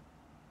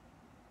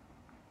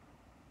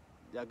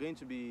 They are going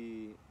to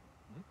be,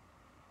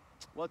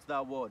 what's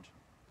that word?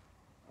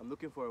 I'm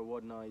looking for a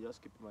word now. I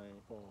just keep my.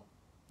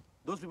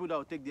 Those people that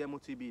will take the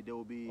MOTB, they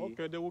will be.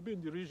 Okay, they will be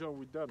in the region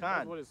with them.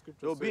 That's what the scripture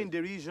They will be in the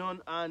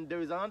region, and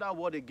there is another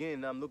word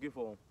again I'm looking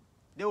for.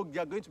 They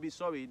are going to be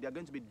sorry. They are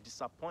going to be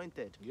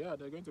disappointed. Yeah,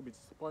 they're going to be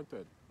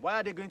disappointed. Why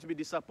are they going to be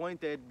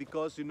disappointed?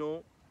 Because, you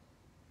know,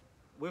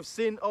 we've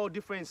seen all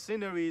different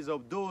sceneries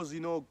of those, you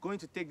know, going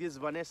to take these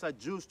Vanessa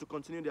Jews to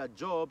continue their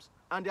jobs,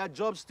 and their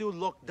jobs still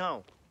locked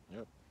down.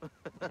 Yep.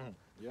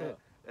 Yeah.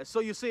 So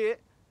you see it,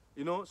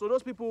 you know, so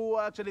those people who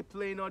are actually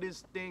playing all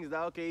these things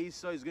that, okay,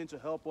 Esau is going to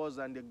help us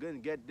and they're going to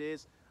get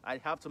this, I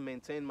have to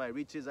maintain my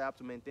riches, I have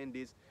to maintain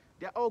this,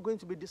 they're all going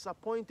to be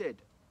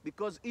disappointed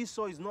because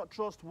Esau is not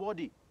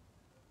trustworthy.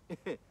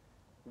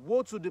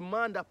 Woe to the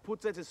man that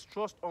puts his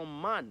trust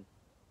on man.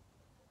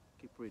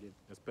 Keep reading.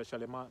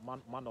 Especially man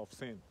of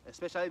sin.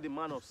 Especially the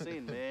man of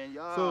sin, man.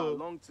 Yeah, so,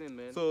 long sin,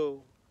 man.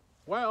 So,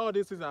 while all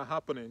these things are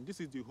happening,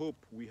 this is the hope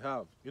we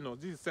have. You know,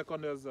 this is 2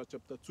 Ezra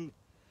chapter 2.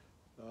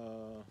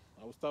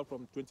 I will start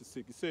from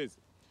 26. It says,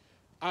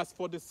 as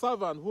for the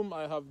servant whom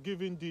I have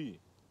given thee,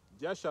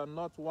 there shall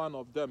not one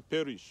of them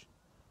perish,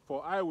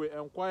 for I will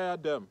inquire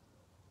them.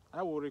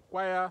 I will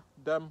require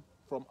them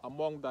from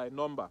among thy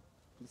number.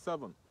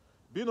 7.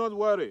 Be not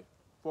worried,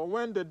 for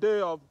when the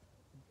day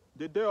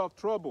of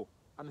trouble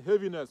and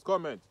heaviness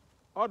cometh,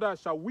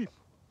 others shall weep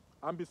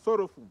and be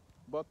sorrowful,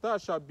 but thou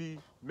shalt be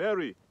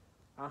merry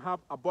and have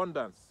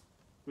abundance.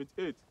 With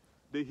 8.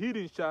 The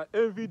heathen shall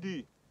envy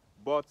thee,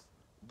 but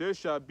they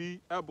shall be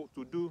able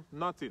to do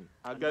nothing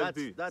against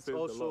thee. That's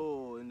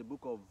also in the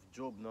book of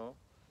Job, no?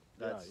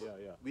 That's,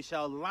 yeah. We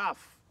shall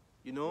laugh,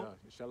 you know? Yeah,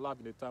 you shall laugh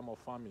in the time of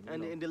famine.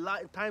 And in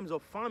the times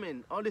of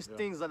famine, all these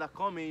things that are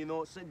coming, you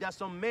know, so there's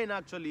some men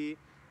actually,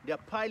 they're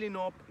piling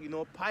up,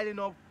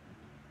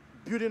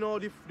 building all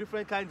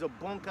different kinds of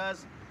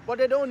bunkers, but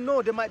they don't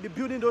know they might be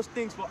building those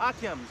things for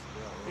Akiams,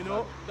 you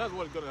know? That's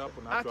what's going to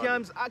happen actually.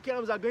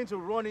 Akiams are going to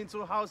run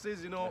into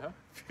houses, you know,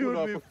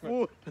 filled with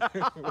food.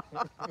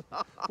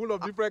 Full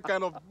of different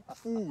kind of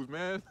food,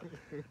 man.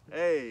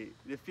 Hey,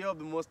 the fear of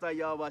the Most High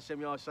Yahweh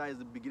YASHAMIAHLA is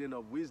the beginning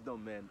of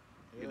wisdom, man,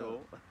 you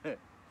know?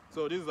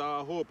 So this is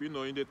our hope, in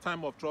the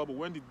time of trouble,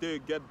 when the day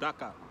get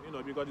darker,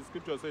 because the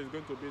scripture says it's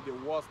going to be the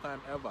worst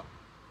time ever,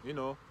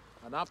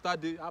 and after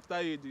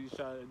it,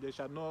 they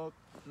shall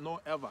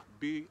not ever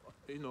be,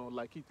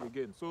 like it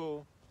again.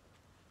 So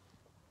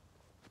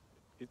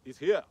it's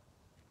here.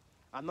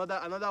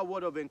 Another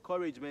word of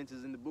encouragement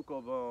is in the book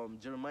of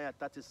Jeremiah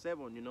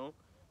 37,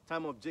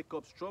 time of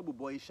Jacob's trouble,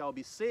 but he shall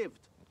be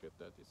saved. Okay,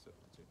 37,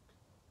 I think.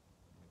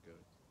 Okay.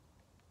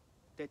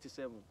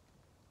 37.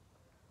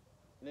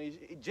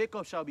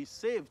 Jacob shall be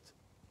saved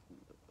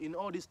in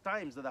all these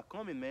times that are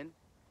coming, man.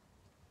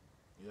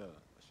 Yeah,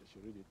 I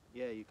should read it.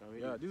 Yeah, you can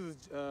read it. Yeah, this is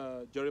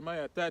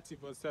Jeremiah 30,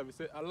 verse 7. It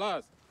says,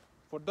 Alas,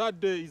 for that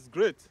day is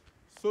great,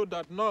 so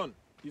that none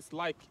is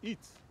like it.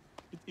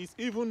 It is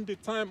even the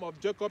time of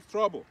Jacob's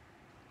trouble,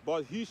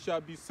 but he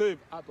shall be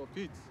saved out of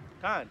it.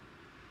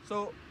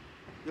 So,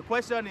 the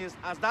question is,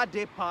 has that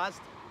day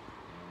passed?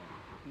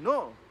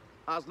 No.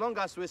 As long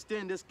as we're still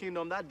in this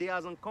kingdom, that day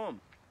hasn't come.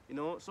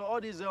 So all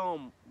these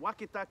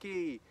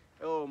wakitaki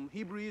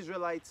Hebrew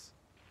Israelites,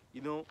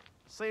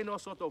 saying all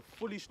sort of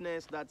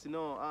foolishness that,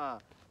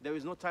 there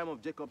is no time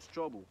of Jacob's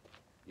trouble,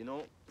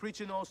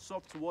 preaching all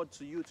soft words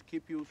to you to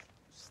keep you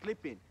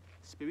sleeping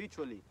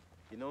spiritually,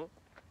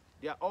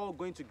 they are all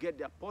going to get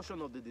their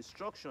portion of the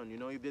destruction,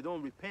 if they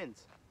don't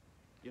repent,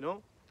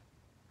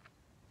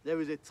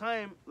 There is a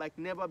time like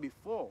never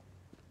before,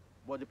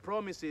 but the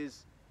promise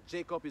is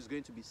Jacob is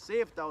going to be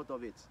saved out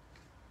of it.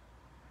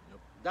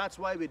 That's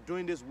why we're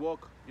doing this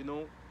work,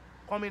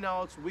 coming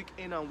out week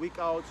in and week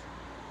out,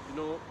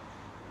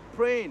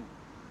 praying,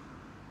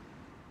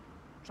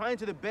 trying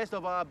to the best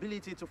of our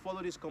ability to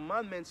follow these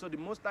commandments so the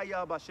Most High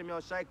Yahweh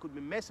YASHAMIAHLA could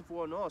be merciful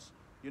on us,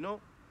 Go on.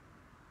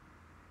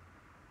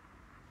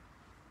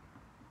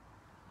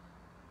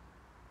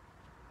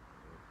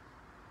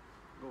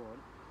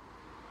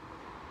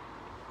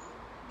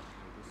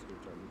 This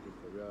scripture I'm looking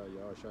for where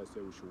Yahawashi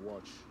said we should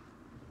watch.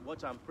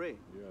 Watch and pray.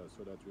 Yeah,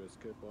 so that we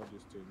escape all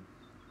these things.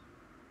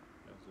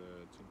 I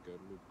think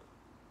Luke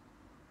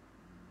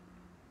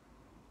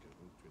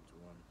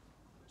 21,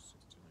 verse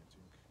 16, I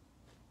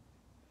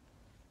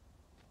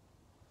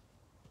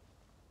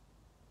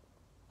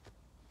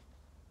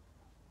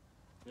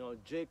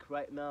think. Jake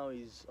right now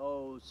is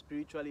all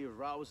spiritually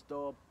roused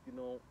up,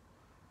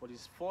 but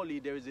his folly.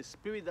 There is a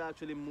spirit that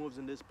actually moves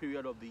in this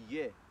period of the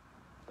year,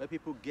 where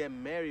people get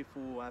married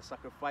for and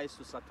sacrifice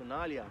to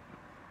Saturnalia,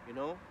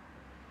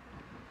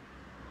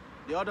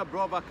 The other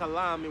brother,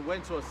 Kalam, he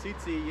went to a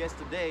city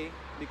yesterday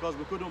because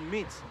we couldn't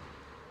meet,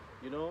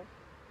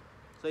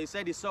 So he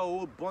said he saw a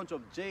whole bunch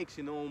of Jakes,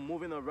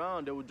 moving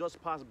around. They would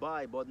just pass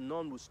by, but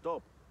none would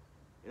stop.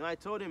 I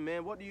told him,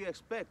 man, what do you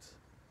expect?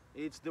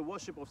 It's the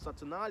worship of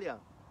Saturnalia,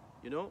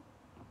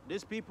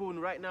 These people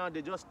right now,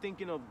 they're just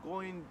thinking of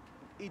going,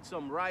 eat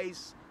some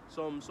rice,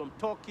 some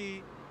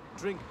turkey,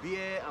 drink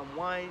beer and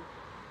wine,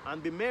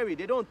 and be merry.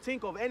 They don't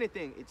think of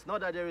anything. It's not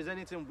that there is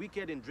anything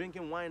wicked in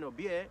drinking wine or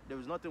beer. There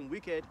is nothing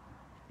wicked.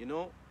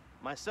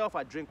 Myself,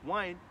 I drink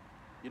wine,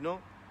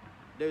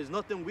 there is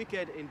nothing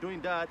wicked in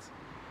doing that,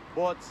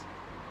 but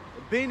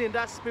being in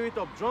that spirit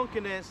of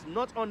drunkenness,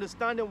 not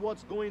understanding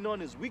what's going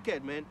on is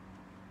wicked, man.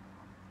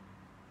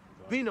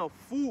 Being a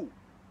fool,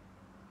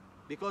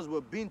 because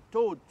we're being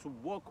told to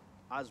walk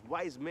as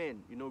wise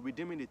men,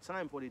 redeeming the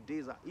time for the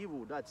days are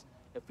evil. That's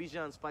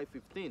Ephesians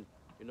 5:15,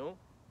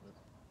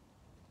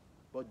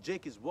 But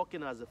Jake is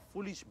walking as a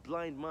foolish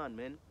blind man,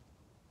 man.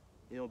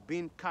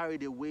 Being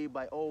carried away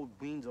by all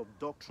winds of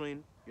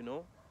doctrine,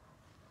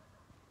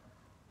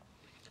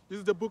 This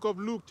is the book of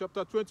Luke,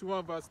 chapter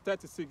 21, verse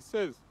 36. It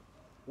says,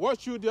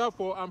 Watch you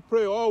therefore and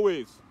pray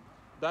always,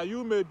 that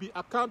you may be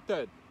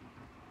accounted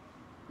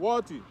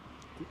worthy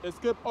to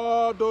escape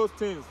all those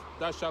things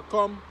that shall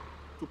come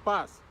to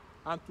pass,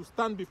 and to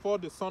stand before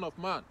the Son of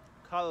Man.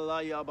 We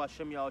are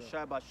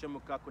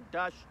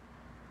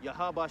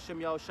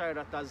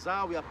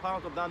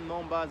part of that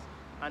numbers.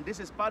 And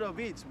this is part of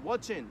it,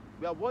 watching.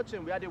 We are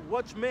watching. We are the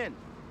watchmen,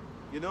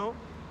 We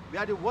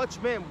are the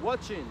watchmen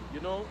watching,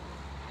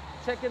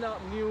 checking out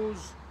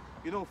news,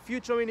 you know,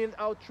 filtering it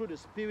out through the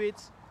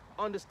spirits,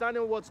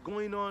 understanding what's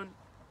going on,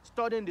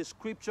 studying the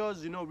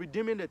scriptures, you know,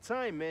 redeeming the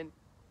time, man.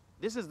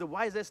 This is the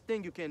wisest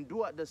thing you can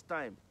do at this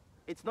time.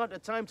 It's not the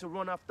time to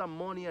run after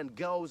money and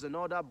girls and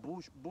all that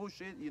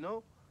bullshit, you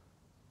know.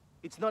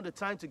 It's not the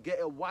time to get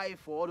a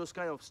wife or all those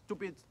kind of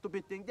stupid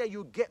things. Yeah,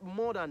 you get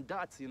more than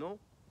that, you know.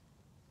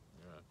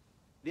 Yeah.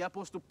 The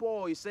Apostle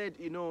Paul, he said,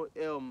 you know,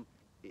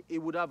 he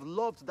would have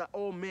loved that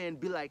all men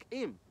be like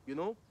him, you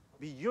know,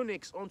 be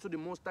eunuchs unto the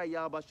Most High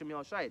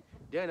Yahawashi.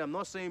 Then I'm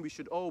not saying we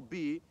should all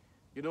be,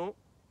 you know,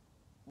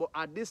 but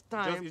at this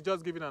time... He's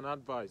just giving an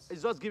advice.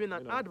 It's just giving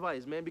an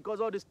advice, man,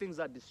 because all these things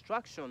are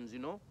distractions, you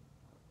know.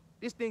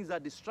 These things are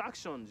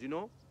distractions, you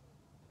know.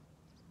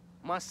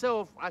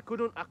 Myself, I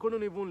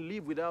couldn't even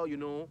live without, you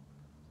know,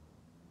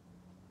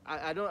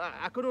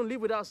 I couldn't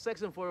live without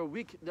sexing for a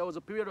week. There was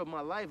a period of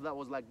my life that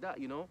was like that,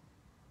 you know.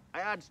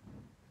 I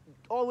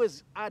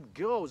always had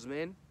girls,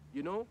 man,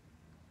 you know.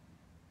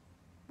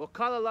 But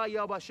Kalala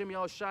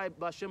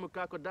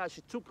Yahawah,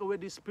 she took away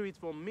this spirit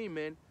from me,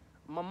 man.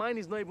 My mind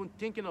is not even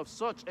thinking of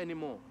such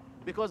anymore.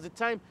 Because the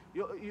time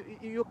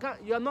you're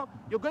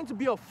going to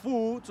be a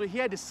fool to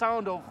hear the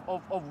sound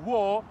of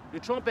war, the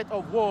trumpet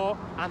of war,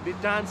 and be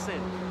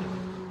dancing.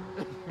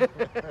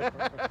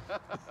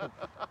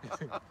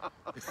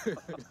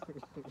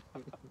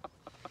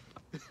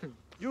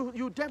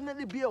 you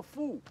definitely be a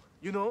fool,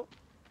 you know,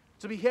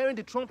 to be hearing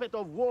the trumpet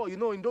of war. You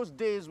know, in those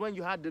days when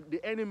you had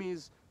the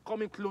enemies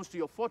coming close to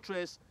your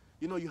fortress,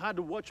 you know, you had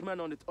the watchman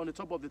on the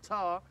top of the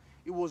tower.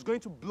 It was going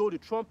to blow the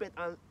trumpet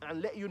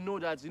and let you know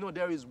that, you know,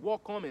 there is war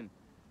coming.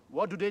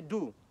 What do?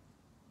 Do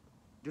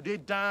they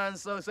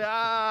dance or say,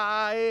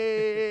 ah,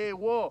 hey,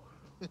 war?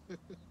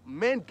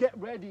 Men get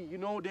ready, you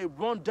know, they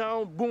run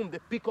down, boom, they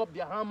pick up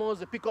their hammers,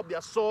 they pick up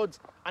their swords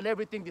and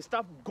everything. They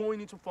start going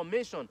into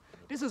formation.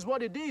 This is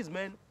what it is,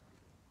 man.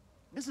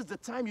 This is the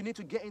time you need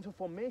to get into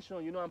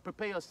formation, you know, and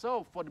prepare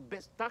yourself for the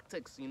best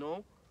tactics, you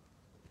know.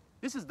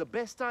 This is the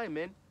best time,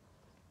 man.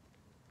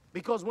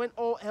 Because when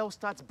all hell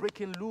starts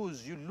breaking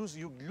loose, you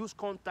lose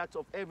contact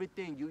of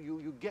everything.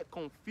 You get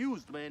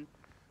confused, man.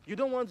 You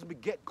don't want to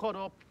get caught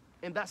up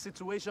in that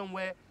situation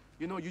where,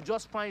 you know, you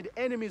just find the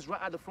enemies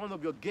right at the front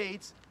of your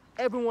gates.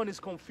 Everyone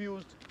is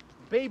confused.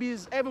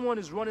 Babies, everyone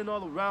is running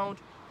all around.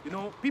 You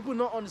know, people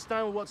not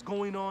understand what's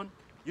going on.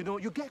 You know,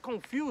 you get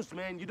confused,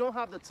 man. You don't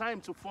have the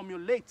time to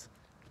formulate.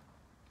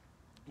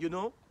 You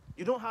know,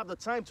 you don't have the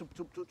time to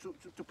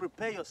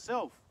prepare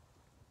yourself.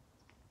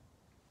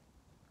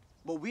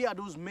 But we are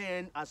those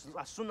men, as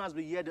soon as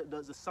we hear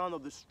the sound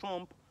of the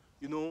trump,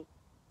 you know,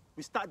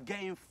 we start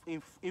getting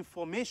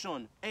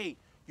information. Hey,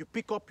 you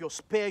pick up your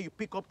spear, you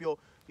pick up your,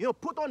 you know,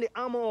 put on the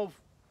armor of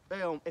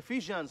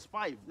Ephesians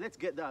 5. Let's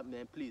get that,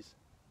 man, please.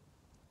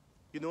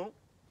 You know,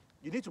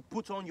 you need to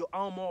put on your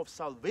armor of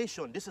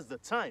salvation. This is the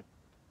time.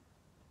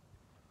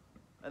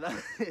 And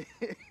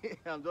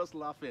I'm just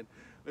laughing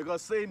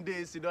because saying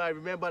this, you know, I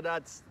remember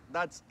that's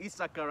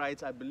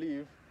Issacharite, I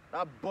believe,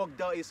 that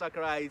bugged out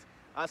Issacharite.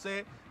 I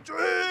say,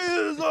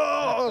 Jesus,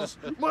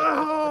 my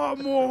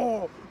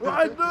armor,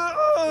 right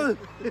there.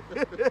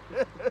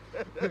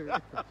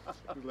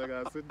 It's like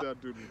I said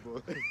that dude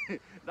before.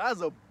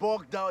 That's a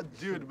bugged out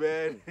dude,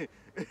 man.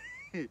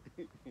 Okay.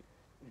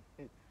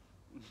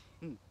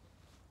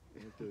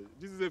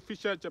 This is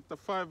Ephesians chapter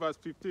 5, verse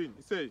 15.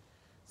 It says,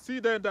 see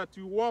then that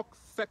you walk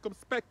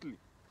circumspectly,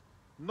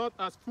 not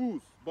as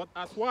fools, but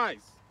as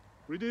wise,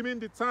 redeeming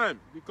the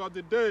time, because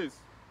the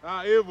days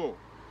are evil.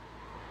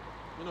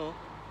 You know,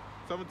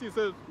 17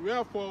 says,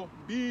 wherefore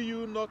be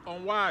you not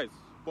unwise,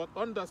 but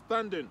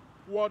understanding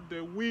what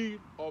the will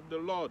of the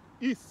Lord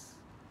is.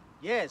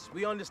 Yes,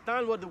 we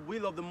understand what the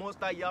will of the Most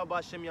High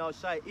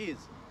Yahawashi is.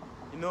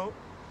 You know,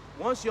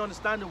 once you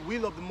understand the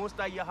will of the Most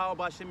High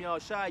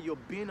Yahawashi, you're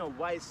being a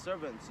wise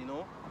servant, you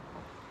know.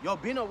 You're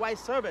being a wise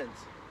servant.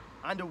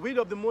 And the will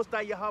of the Most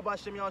High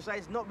Yahawashi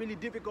is not really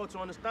difficult to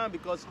understand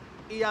because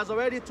He has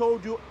already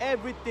told you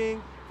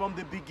everything from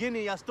the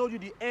beginning. He has told you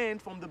the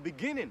end from the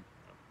beginning.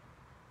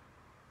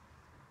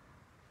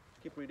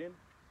 Keep reading.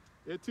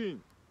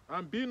 18.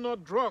 And be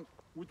not drunk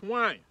with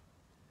wine,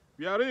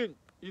 wherein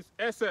is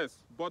excess,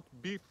 but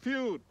be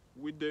filled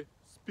with the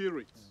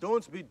Spirit.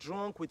 Don't be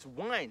drunk with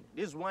wine.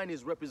 This wine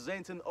is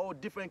representing all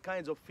different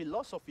kinds of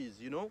philosophies,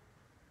 you know.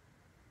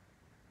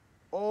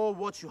 All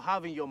what you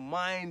have in your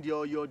mind,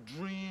 your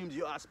dreams,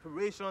 your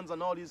aspirations,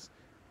 and all these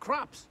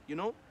craps, you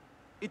know.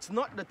 It's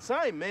not the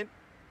time, man.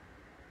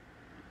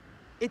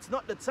 It's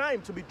not the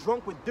time to be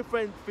drunk with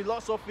different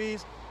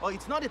philosophies, or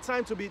it's not the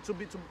time to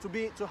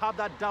have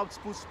that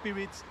doubtful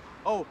spirit.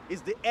 Oh,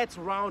 is the earth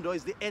round or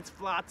is the earth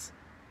flat?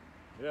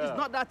 Yeah. It's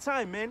not that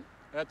time, man.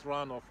 Earth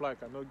round or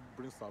flat cannot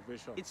bring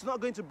salvation. It's not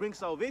going to bring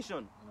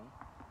salvation. No.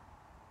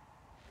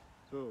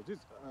 So this,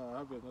 I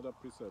have another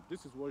precept.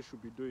 This is what you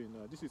should be doing.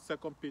 This is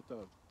 2 Peter,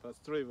 verse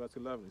 3, verse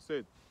 11. It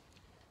said,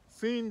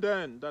 seeing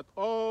then that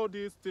all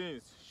these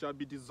things shall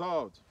be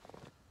dissolved,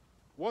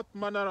 what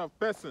manner of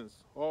persons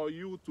are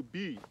you to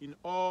be in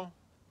all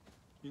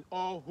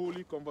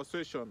holy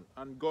conversation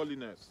and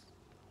godliness?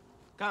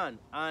 Can.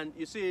 And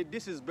you see,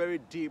 this is very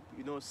deep,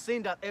 you know,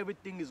 saying that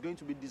everything is going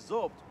to be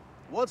dissolved.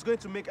 What's going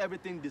to make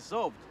everything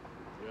dissolved?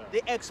 Yeah.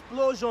 The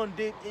explosion,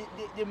 the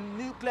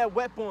nuclear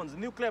weapons,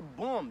 nuclear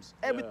bombs,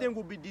 everything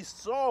will be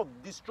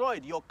dissolved,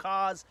 destroyed. Your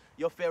cars,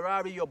 your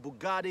Ferrari, your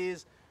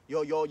Bugattis,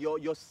 your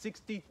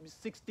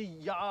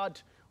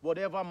 60-yard,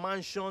 whatever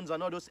mansions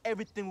and all those,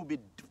 everything will be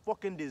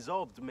fucking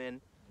dissolved,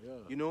 man. Yeah.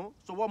 You know?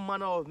 So what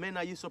manner of men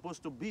are you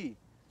supposed to be?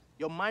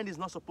 Your mind is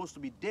not supposed to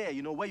be there.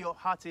 You know, where your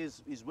heart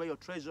is where your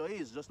treasure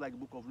is, just like the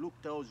book of Luke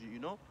tells you, you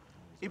know?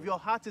 If your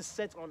heart is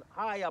set on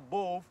high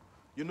above,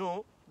 you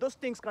know, those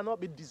things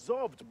cannot be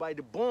dissolved by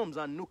the bombs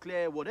and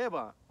nuclear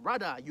whatever.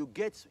 Rather, you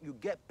get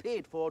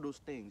paid for all those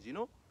things, you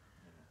know?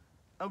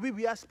 And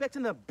we are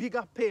expecting a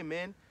bigger pay,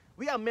 man.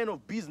 We are men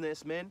of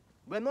business, man.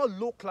 We're not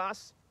low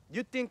class.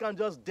 You think I'm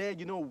just dead,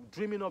 you know,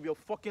 dreaming of your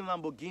fucking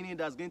Lamborghini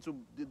that's going to,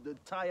 the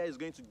tire is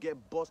going to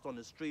get bust on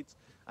the streets.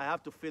 I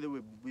have to fill it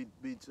with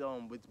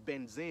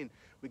benzene,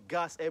 with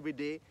gas every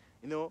day,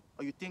 you know?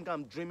 Or you think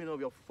I'm dreaming of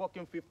your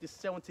fucking 50,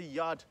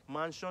 70-yard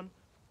mansion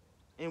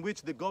in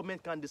which the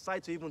government can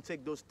decide to even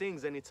take those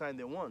things anytime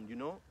they want, you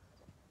know?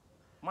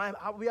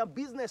 We are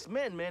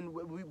businessmen, man.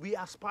 We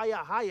aspire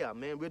higher,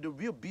 man. We're the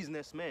real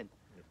businessmen,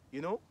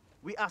 you know?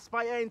 We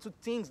aspire into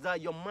things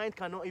that your mind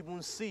cannot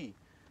even see,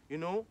 you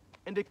know?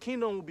 And the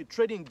kingdom will be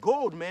trading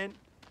gold, man.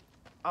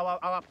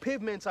 Our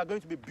pavements are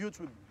going to be built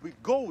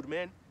with gold,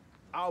 man.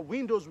 Our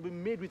windows will be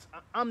made with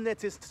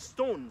amethyst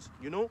stones,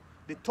 you know?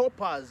 The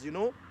topaz, you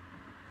know?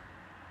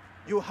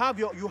 You have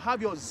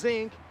your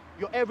zinc,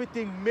 your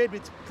everything made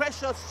with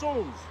precious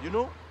stones, you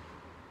know?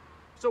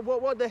 So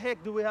what the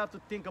heck do we have to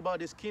think about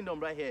this kingdom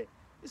right here?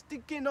 This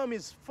kingdom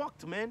is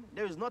fucked, man.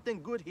 There is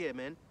nothing good here,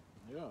 man.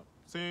 Yeah.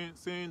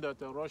 Seeing that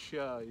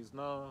Russia is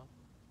now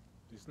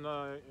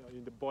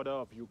in the border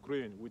of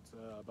Ukraine with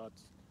about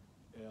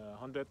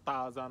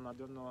 100,000. I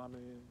don't know how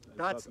many.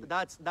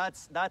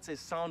 That's a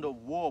sound of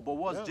war. But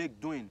what's Jake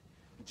doing?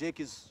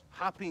 Jake is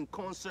happy in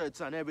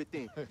concerts and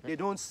everything. They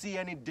don't see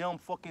any damn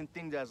fucking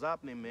thing that's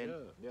happening, man. Yeah.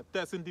 They're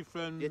testing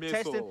different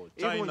missiles.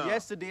 Even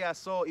yesterday I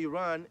saw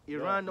Iran.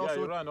 Iran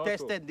also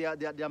tested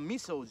their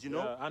missiles, you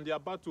know. Yeah, and they're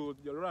about to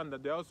Iran.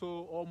 They're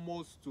also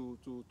almost to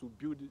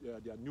build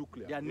their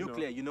nuclear. Their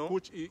nuclear, you know.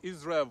 Which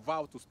Israel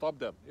vowed to stop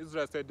them.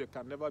 Israel said they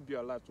can never be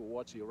allowed to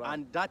watch Iran.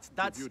 And that's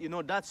you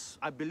know,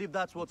 I believe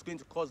that's what's going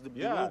to cause the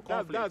whole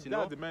conflict, you know.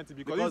 That's the main thing,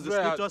 because the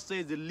scripture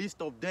says the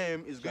least of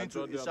them is going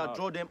to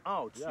draw them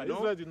out. Yeah, you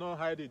know? Israel did not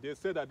hide it. They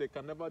said that they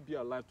can never be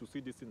alive to see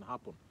this thing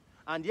happen.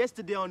 And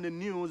yesterday on the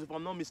news, if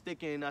I'm not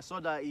mistaken, I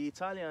saw that the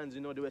Italians,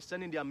 you know, they were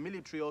sending their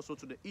military also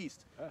to the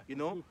east. You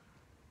know,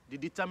 the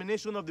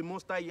determination of the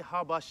Most High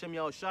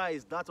Yahawashi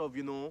is that of,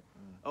 you know,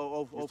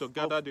 to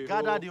gather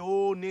the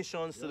whole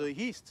nations to the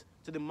east,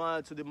 to the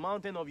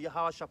mountain of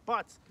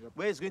Yehoshaphat,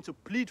 where it's going to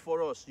plead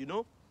for us, you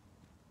know,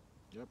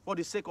 for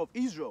the sake of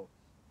Israel.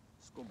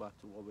 Let's go back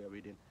to what we're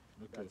reading.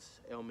 Okay. That's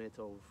element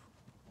of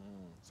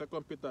 2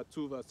 Peter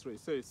 2 verse 3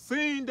 says,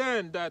 seeing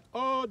then that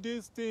all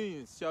these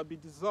things shall be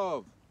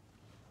dissolved,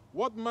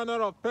 what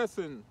manner of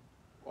person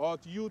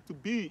ought you to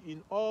be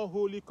in all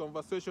holy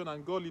conversation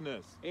and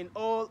godliness? In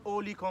all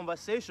holy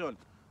conversation.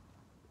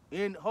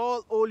 In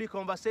all holy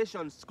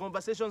conversations,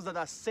 conversations that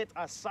are set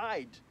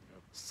aside.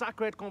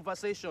 Sacred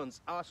conversations.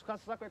 Our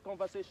sacred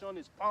conversation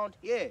is found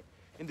here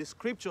in the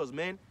scriptures,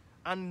 man.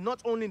 And not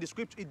only in the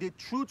scripture, the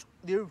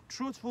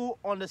truthful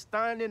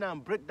understanding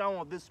and breakdown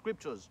of the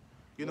scriptures,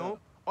 you know.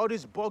 All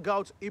these bug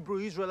out Hebrew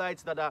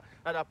Israelites that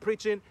are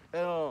preaching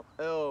the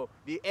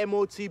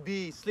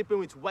MOTB, sleeping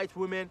with white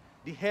women.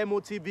 The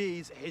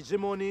MOTB is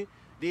hegemony.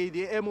 The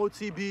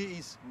MOTB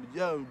is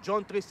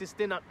John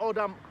 3:16 and all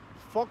that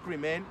fuckery,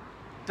 man.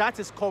 That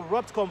is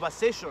corrupt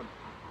conversation.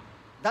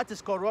 That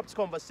is corrupt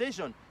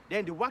conversation.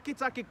 Then the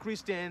wacky-tacky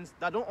Christians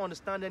that don't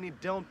understand any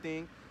damn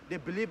thing, they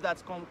believe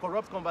that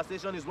corrupt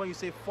conversation is when you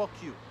say fuck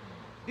you.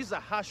 These are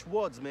harsh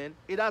words, man.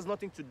 It has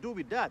nothing to do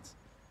with that.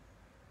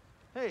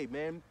 Hey,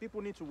 man,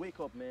 people need to wake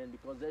up, man,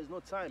 because there's no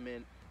time,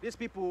 man. These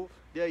people,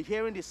 they're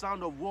hearing the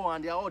sound of war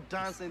and they're all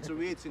dancing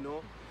to it, you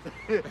know.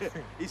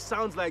 It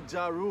sounds like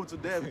Ja Rule to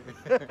them.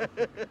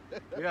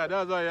 Yeah,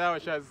 that's why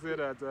Yahawashi said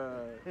that,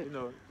 you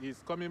know,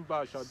 his coming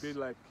back shall be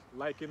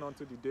likened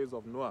unto the days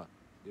of Noah.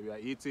 They were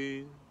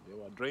eating, they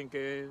were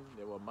drinking,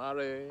 they were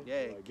married,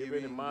 yeah, they were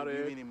giving in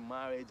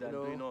marriage, and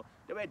you know,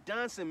 they were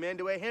dancing, man.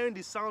 They were hearing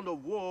the sound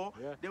of war.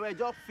 Yeah. They were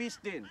just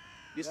feasting.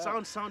 The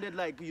sound sounded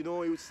like, you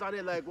know, it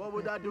sounded like, what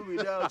would I do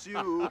without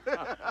you?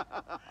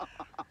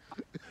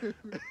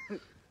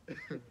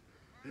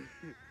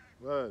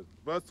 Well,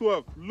 verse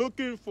 12,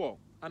 looking for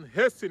and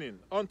hastening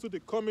unto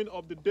the coming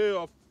of the day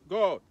of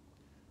God,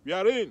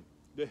 wherein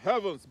the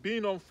heavens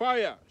being on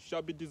fire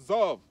shall be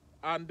dissolved,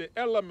 and the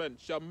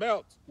elements shall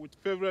melt with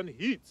fervent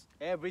heat.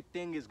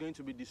 Everything is going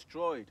to be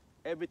destroyed.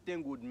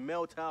 Everything would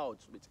melt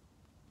out with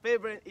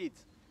fervent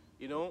heat.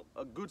 You know,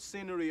 a good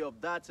scenery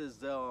of that is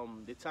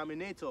the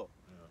Terminator.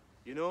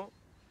 You know,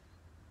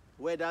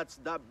 where that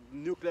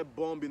nuclear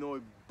bomb, you know,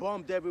 it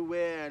bombed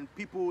everywhere, and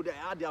people, they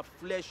had their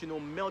flesh, you know,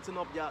 melting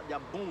up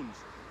their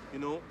bones. You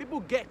know,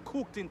 people get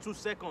cooked in 2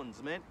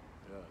 seconds, man.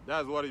 Yeah,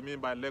 that's what it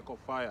means by lake of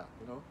fire,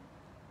 you know.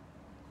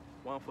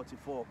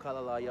 144,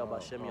 Kalala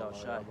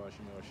YASHAMIAHLA.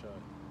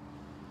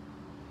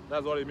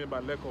 That's what it means by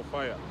lake of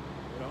fire,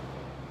 you know.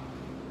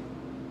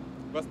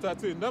 Verse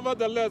 13,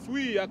 nevertheless,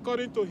 we,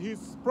 according to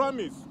his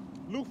promise,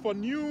 look for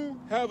new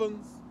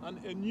heavens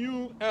and a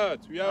new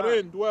earth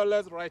wherein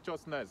dwelleth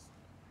righteousness.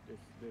 This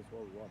is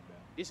what we want, man.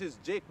 This is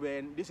Jake,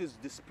 man. This is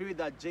the spirit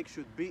that Jake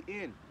should be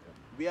in. Yeah.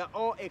 We are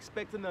all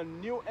expecting a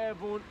new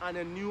heaven and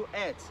a new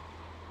earth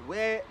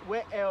where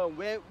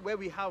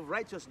we have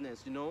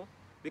righteousness, you know.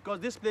 Because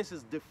this place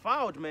is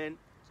defiled, man.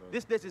 So,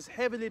 this place is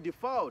heavily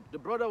defiled. The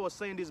brother was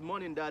saying this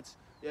morning that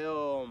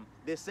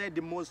they said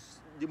the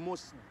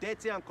most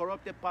dirty and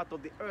corrupted part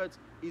of the earth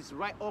is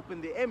right up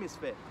in the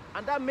hemisphere.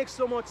 And that makes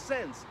so much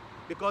sense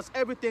because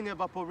everything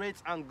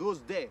evaporates and goes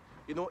there.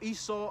 You know,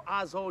 Esau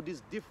has all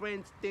these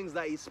different things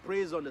that he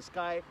sprays on the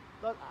sky.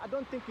 But I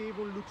don't think it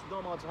even looks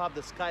normal to have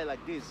the sky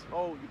like this.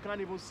 Oh, you can't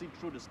even see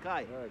through the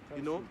sky. Yeah,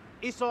 you know,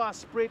 Esau has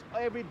sprayed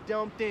every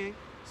damn thing.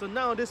 So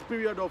now this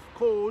period of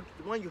cold,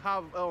 when you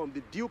have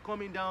the dew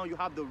coming down, you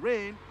have the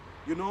rain,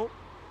 you know,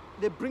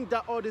 they bring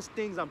down all these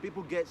things and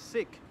people get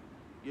sick,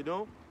 you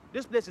know.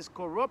 This place is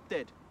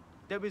corrupted.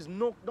 There is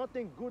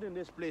nothing good in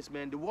this place,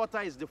 man. The water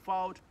is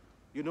defiled,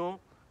 you know.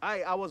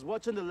 I was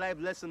watching the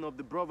live lesson of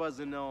the brothers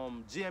in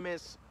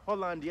GMS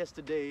Holland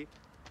yesterday,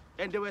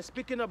 and they were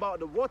speaking about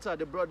the water.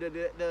 The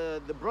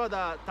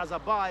brother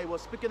Tazabai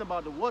was speaking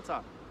about the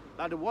water,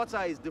 that the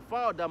water is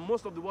defiled, that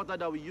most of the water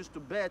that we used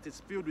to bathe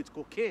is filled with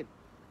cocaine.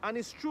 And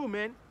it's true,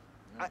 man.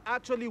 Yeah. I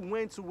actually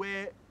went to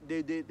where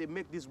they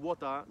make this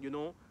water, you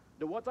know.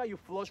 The water you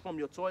flush from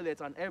your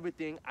toilet and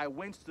everything, I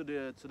went to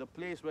the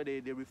place where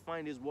they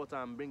refine this water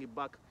and bring it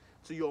back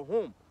to your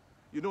home.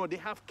 You know, they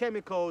have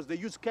chemicals. They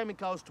use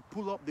chemicals to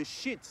pull up the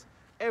shit.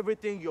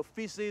 Everything, your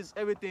feces,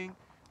 everything.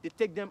 They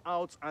take them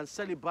out and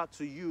sell it back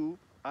to you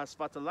as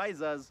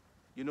fertilizers,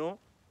 you know.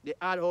 They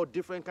add all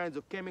different kinds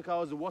of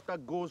chemicals. The water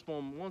goes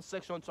from one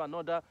section to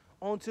another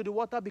until the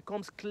water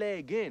becomes clear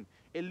again.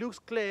 It looks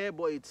clear,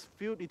 but it's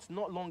filled. It's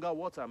not longer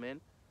water, man.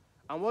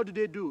 And what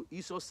do?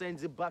 Esau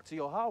sends it back to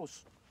your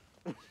house.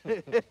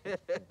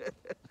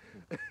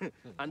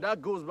 And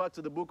that goes back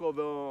to the book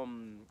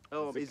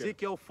of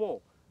Ezekiel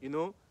 4, you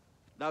know,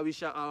 that we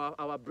shall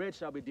our bread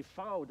shall be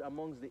defiled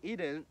amongst the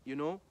Eden, you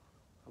know.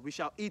 We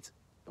shall eat,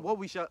 what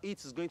we shall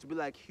eat is going to be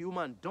like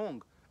human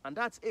dung, and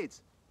that's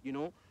it, you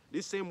know.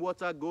 This same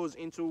water goes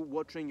into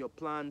watering your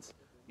plants,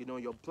 you know.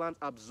 Your plant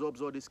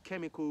absorbs all these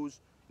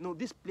chemicals. You know,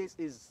 this place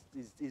is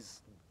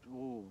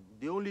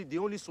the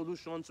only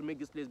solution to make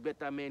this place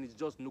better, man, is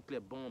just nuclear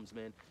bombs,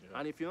 man. Yeah.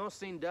 And if you're not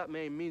seeing that,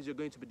 man, it means you're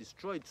going to be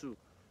destroyed too,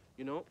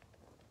 you know.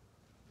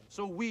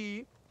 So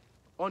we,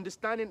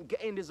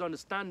 getting this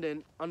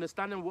understanding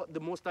what the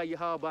Most High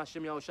Yahawah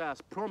Hashem Yahawashi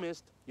has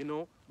promised, you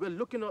know, we're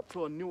looking up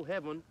to a new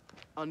heaven,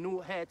 a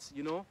new earth,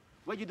 you know,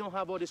 where you don't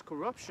have all this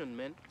corruption,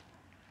 man.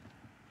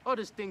 All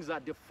these things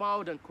are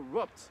defiled and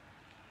corrupt.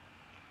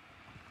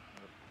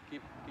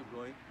 Keep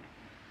going.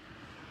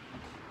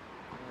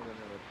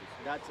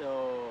 That's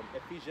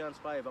Ephesians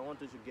 5. I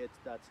wanted to get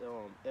that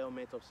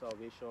helmet of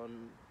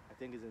salvation. I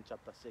think it's in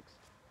chapter 6.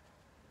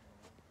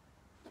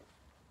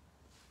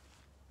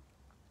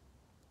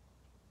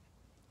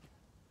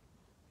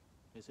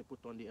 They say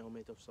put on the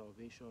helmet of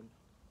salvation.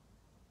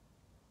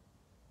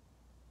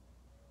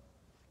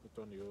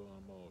 Put on the whole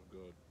armor of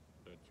God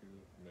that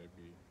you may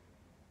be.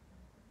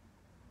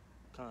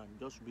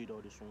 Just read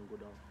all this one, go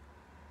down.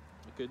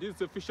 Okay, this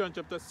is Ephesians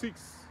chapter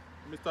 6.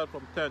 Let me start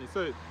from 10. It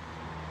says,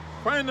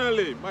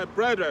 finally, my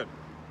brethren,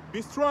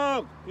 be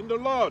strong in the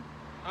Lord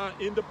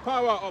and in the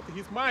power of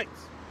his might.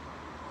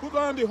 Put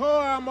on the whole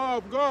armor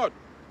of God,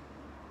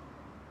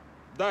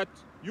 that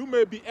you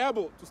may be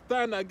able to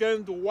stand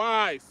against the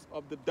wiles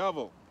of the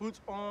devil.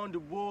 Put on the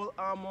whole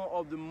armor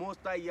of the Most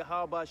High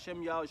Yahawah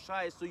Hashem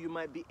Yahawashi, so you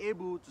might be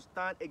able to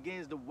stand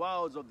against the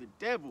wiles of the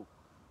devil.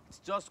 It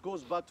just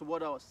goes back to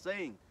what I was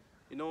saying.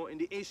 You know, in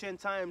the ancient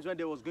times when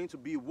there was going to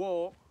be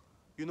war,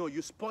 you know,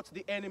 you spot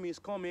the enemy is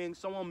coming,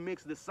 someone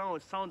makes the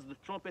sound, sounds the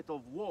trumpet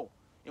of war,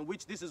 in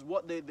which this is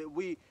what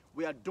we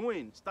are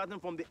doing, starting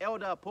from the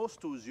elder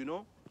apostles, you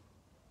know.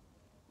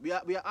 We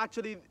are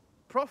actually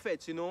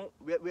prophets, you know.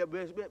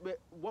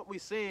 What we're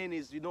saying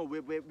is, you know,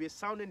 we're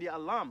sounding the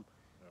alarm.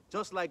 Yep.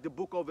 Just like the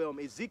book of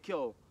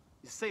Ezekiel,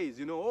 it says,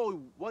 you know,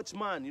 oh,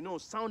 watchman, you know,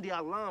 sound the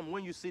alarm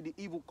when you see the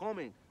evil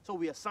coming. So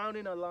we are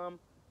sounding alarm.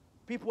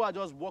 People are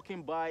just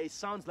walking by. It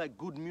sounds like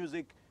good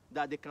music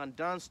that they can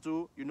dance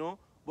to, you know,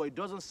 but it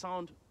doesn't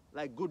sound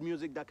like good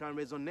music that can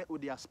resonate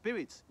with their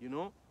spirits, you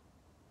know.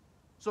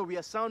 So we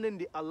are sounding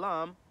the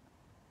alarm.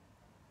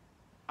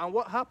 And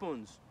what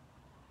happens?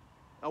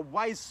 A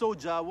wise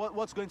soldier,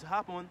 what's going to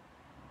happen?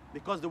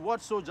 Because the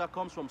word soldier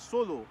comes from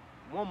solo,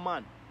 one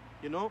man,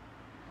 you know.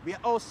 We are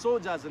all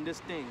soldiers in this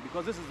thing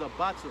because this is a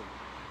battle.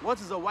 What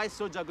is a wise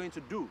soldier going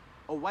to do?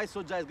 A wise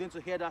soldier is going to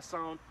hear that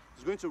sound.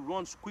 He's going to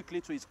run quickly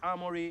to his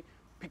armory,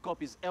 pick up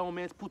his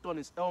helmet, put on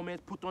his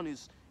helmet, put on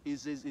his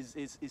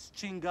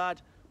chin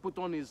guard, put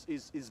on his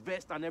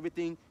vest and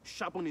everything,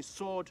 sharpen his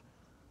sword,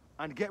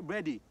 and get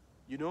ready,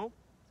 you know.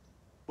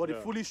 But the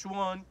foolish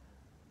one,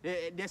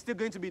 they're still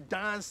going to be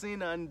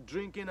dancing and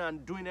drinking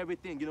and doing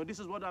everything. You know, this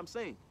is what I'm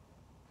saying.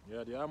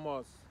 Yeah, the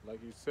armors, like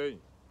you're saying,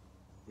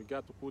 we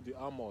got to put the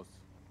armors.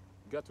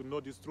 We got to know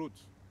this truth,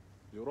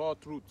 the raw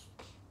truth.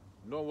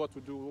 Know what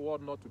to do,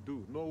 what not to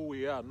do. Know who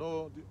we are.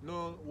 Know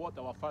what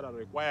our Father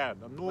required.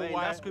 And know in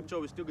why. that scripture,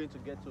 we're still going to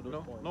get to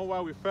those points. Know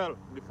why we fell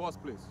in the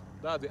first place.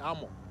 That's the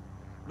armor.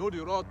 Know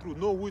the raw truth.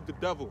 Know who is the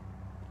devil.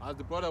 As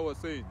the brother was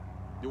saying,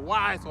 the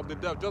wiles of the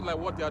devil, just like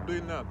what they are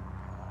doing now.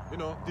 You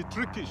know, the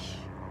trickish.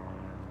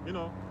 You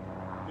know,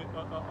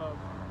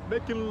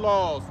 making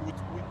laws with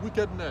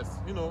wickedness.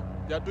 You know,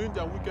 they are doing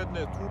their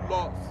wickedness through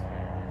laws.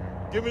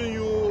 Giving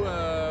you,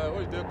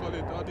 what do they call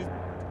it? This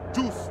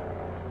juice.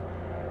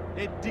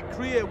 They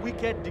decree a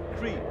wicked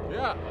decree.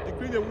 Yeah,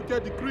 decree a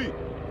wicked decree.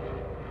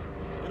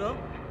 You know,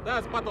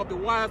 that's part of the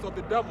wiles of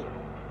the devil.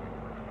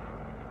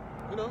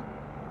 You know,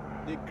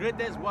 the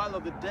greatest wile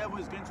of the devil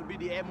is going to be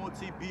the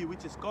MOTB,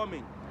 which is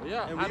coming.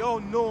 Yeah, and we all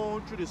know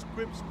through the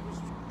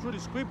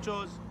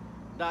scriptures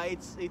that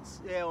it's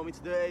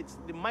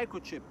the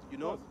microchip. You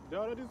know, they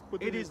already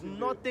put it is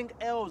nothing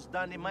else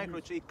than the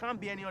microchip. It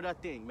can't be any other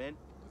thing, man.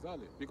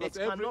 Exactly, because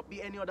it cannot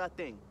be any other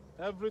thing.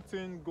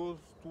 Everything goes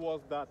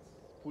towards that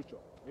future.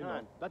 You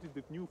know, that is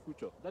the new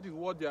future. That is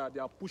what they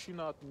are pushing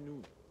out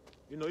new.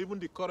 You know, even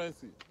the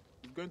currency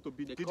is going to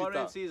be digital. The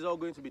currency is all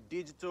going to be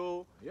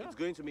digital. Yeah. It's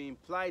going to be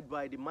implied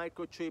by the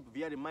microchip,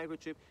 via the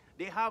microchip.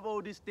 They have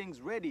all these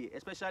things ready,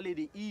 especially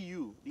the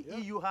EU. The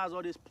EU has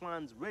all these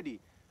plans ready.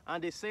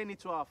 And they're saying it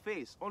to our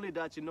face. Only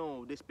that, you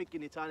know, they speak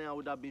in Italian. I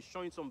would have been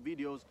showing some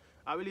videos.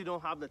 I really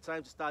don't have the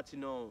time to start, you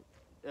know,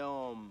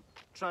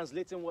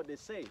 translating what they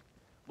say.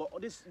 But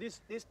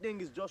this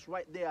thing is just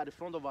right there at the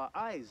front of our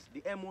eyes.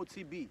 The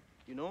MOTB.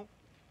 You know,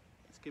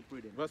 let's keep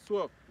reading. Verse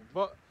 12.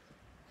 But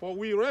for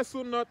we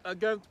wrestle not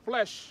against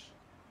flesh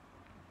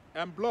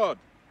and blood,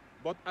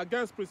 but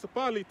against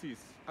principalities,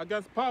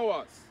 against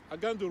powers,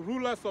 against the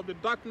rulers of the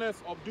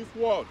darkness of this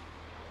world,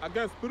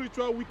 against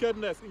spiritual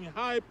wickedness in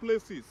high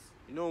places.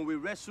 You know, we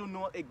wrestle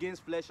not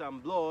against flesh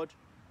and blood.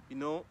 You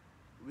know,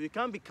 we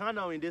can't be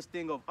carnal in this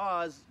thing of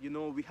ours. You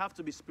know, we have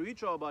to be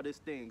spiritual about these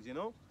things, you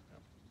know.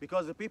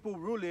 Because the people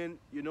ruling,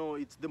 you know,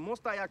 it's the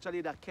Most High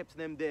actually that kept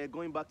them there,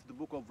 going back to the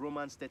book of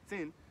Romans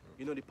 13,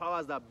 you know, the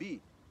powers that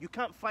be. You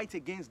can't fight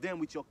against them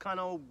with your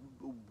carnal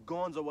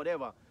guns or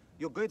whatever.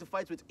 You're going to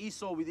fight with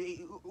Esau,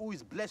 who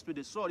is blessed with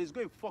the sword. He's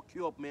going to fuck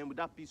you up, man, with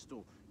that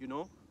pistol, you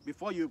know.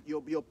 Before you're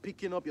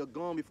picking up your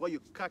gun, before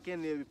you're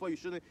cocking it, before you're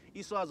shooting,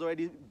 Esau has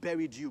already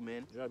buried you,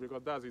 man. Yeah,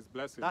 because that's his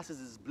blessing. That's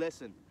his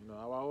blessing. You know,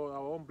 our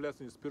own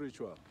blessing is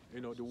spiritual.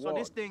 You know, the So word.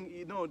 this thing,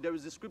 you know, there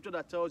is a scripture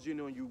that tells you, you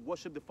know, you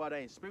worship the Father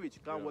in spirit.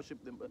 You can't worship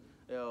the,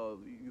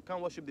 you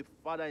can't worship the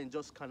Father in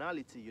just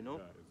carnality, you know.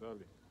 Yeah,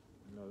 exactly.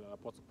 You know,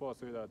 Apostle Paul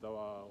said that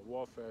our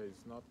warfare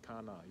is not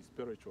carnal, it's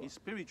spiritual. It's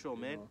spiritual,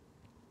 man. Know?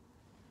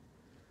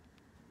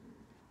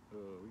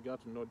 We got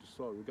to know the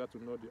sword. We got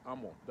to know the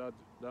armor.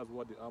 That's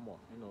what the armor,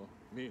 you know,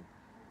 mean.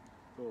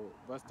 So,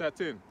 verse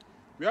 13.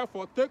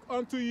 Wherefore, take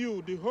unto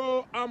you the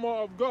whole armor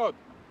of God,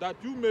 that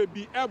you may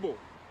be able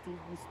to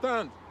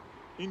withstand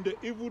in the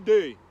evil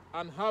day,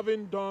 and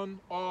having done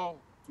all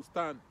to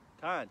stand.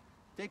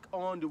 Take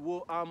on the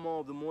whole armor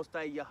of the Most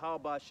High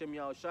Yahawah,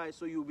 Yahawashi,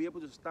 so you'll be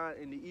able to stand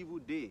in the evil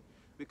day.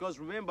 Because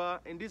remember,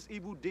 in these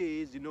evil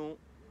days, you know,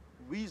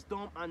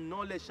 wisdom and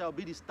knowledge shall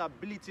be the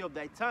stability of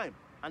thy time.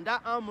 And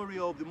that armory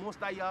of the Most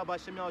High Yahawah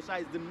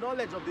Yahawashi is the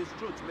knowledge of this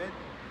truth, man,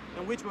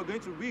 in which we're going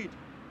to read.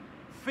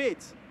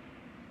 Faith.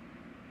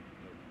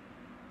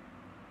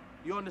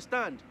 You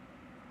understand?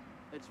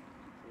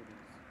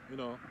 You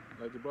know,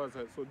 like the brother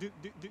said, so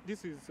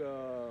this is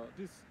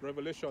this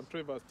Revelation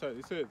 3 verse 10.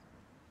 It says,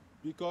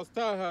 because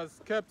thou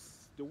hast kept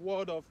the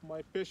word of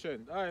my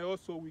patience, I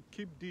also will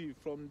keep thee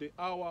from the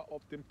hour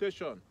of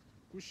temptation,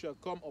 which shall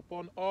come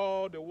upon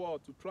all the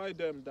world to try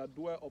them that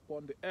dwell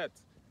upon the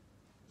earth.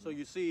 So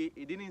you see,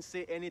 he didn't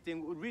say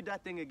anything. Read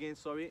that thing again,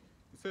 sorry.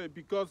 He said,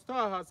 because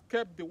thou hast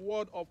kept the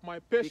word of my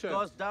patience.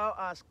 Because thou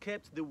hast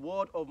kept the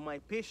word of my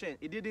patience.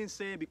 It didn't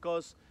say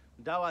because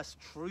thou hast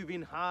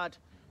striven hard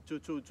to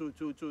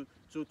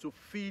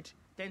feed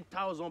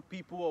 10,000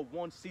 people of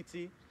one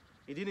city.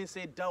 It didn't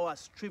say thou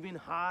hast striven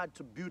hard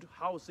to build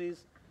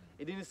houses.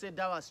 It didn't say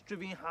thou hast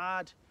striven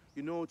hard,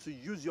 you know, to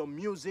use your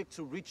music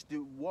to reach the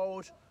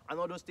world and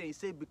all those things.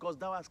 He said, because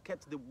thou hast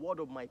kept the word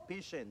of my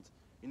patience,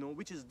 you know,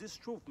 which is this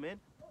truth, man.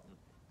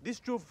 This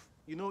truth,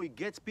 you know, it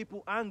gets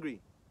people angry.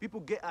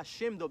 People get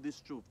ashamed of this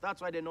truth. That's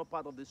why they're not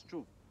part of this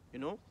truth, you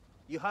know.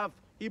 You have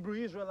Hebrew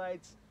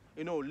Israelites,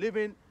 you know,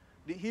 living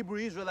the Hebrew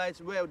Israelites,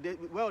 well,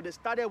 they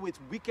started with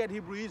wicked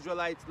Hebrew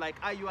Israelites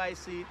like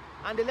IUIC,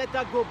 and they let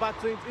that go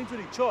back into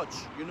the church,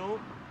 you know,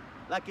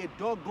 like a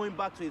dog going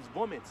back to his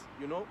vomit,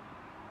 you know,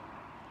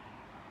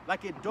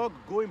 like a dog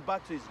going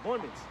back to his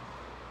vomit.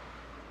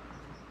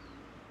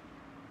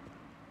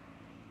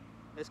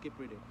 Let's keep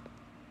reading.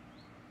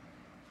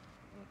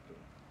 Okay.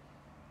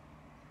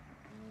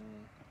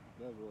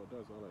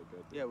 That's all I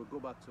got. Yeah, we'll go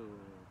back to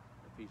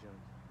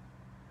Ephesians.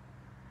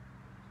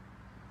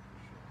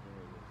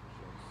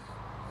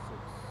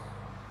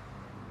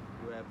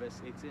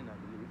 verse 18, I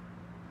believe.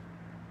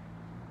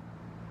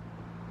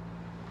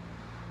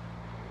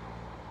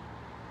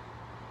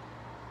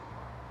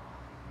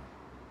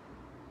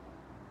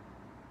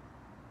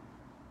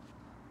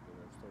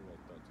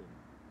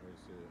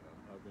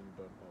 Having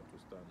done all to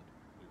stand.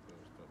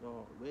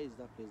 No, where is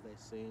that place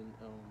that's saying,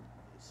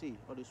 see,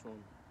 all this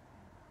one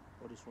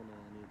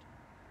I need.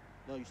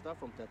 No, you start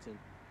from 13.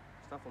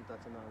 Start from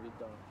 13 and read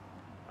down.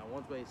 I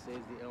want where it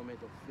says the helmet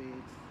of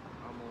faith,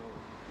 armor.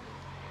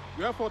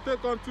 Wherefore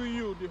take unto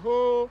you the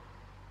whole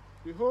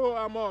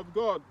armor of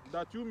God,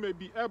 that you may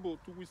be able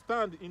to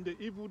withstand in the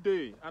evil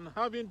day, and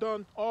having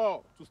done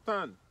all to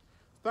stand.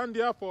 Stand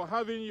therefore,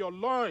 having your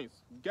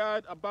loins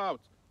girt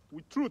about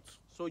with truth.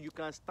 So you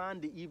can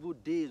stand the evil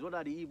days. What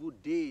are the evil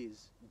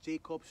days?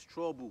 Jacob's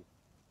trouble.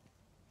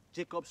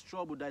 Jacob's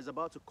trouble that is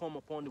about to come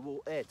upon the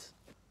whole earth.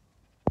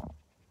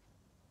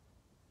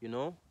 You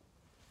know?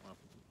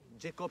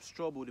 Jacob's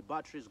trouble, the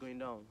battery is going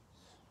down.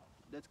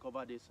 Let's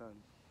cover this hand.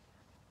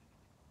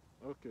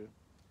 Okay.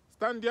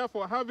 Stand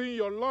therefore, having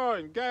your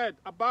loin girt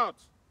about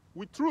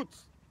with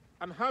truth,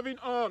 and having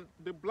on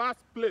the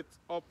breastplate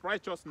of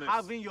righteousness.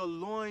 Having your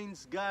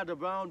loins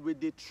girded around with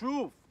the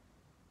truth.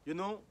 You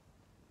know?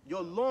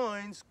 Your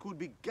loins could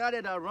be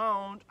gathered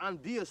around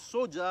and be a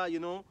soldier, you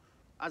know.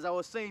 As I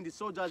was saying, the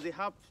soldiers, they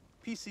have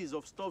pieces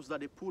of stuff that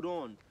they put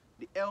on.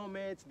 The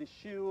helmet, the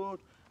shield,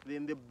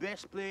 then the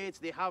breastplates,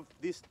 they have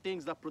these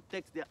things that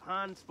protect their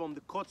hands from the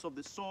cuts of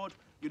the sword,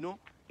 you know.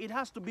 It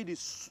has to be the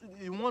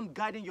one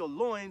guiding your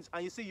loins,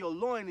 and you see your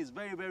loin is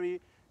very, very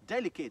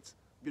delicate,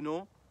 you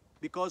know.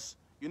 Because,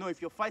 you know,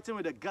 if you're fighting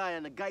with a guy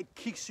and the guy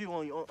kicks you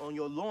on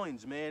your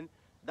loins, man,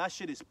 that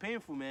shit is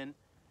painful, man.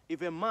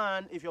 If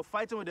you're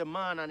fighting with a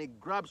man and he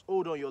grabs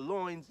hold on your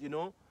loins, you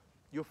know,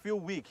 you feel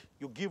weak.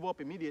 You give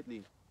up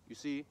immediately, you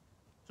see.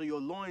 So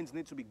your loins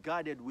need to be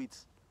guarded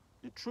with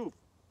the truth.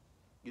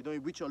 You know,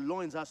 which your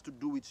loins has to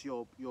do with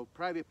your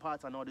private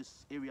parts and all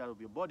this area of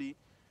your body.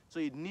 So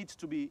it needs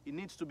to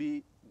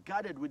be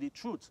guarded with the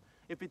truth.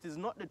 If it is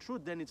not the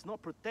truth, then it's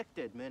not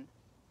protected, man.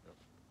 Yep.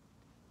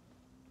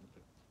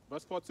 Okay.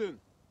 Verse 14.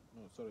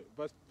 No, sorry.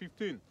 Verse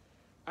 15.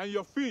 And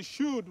your feet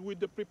shod with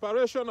the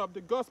preparation of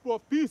the gospel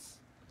of peace.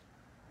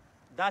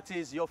 That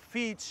is your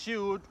feet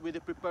shod with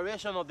the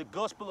preparation of the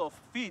gospel of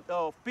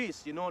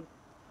peace, you know.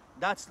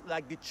 That's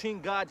like the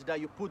chin guard that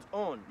you put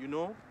on, you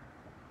know.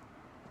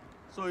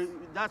 So it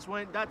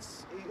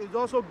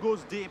also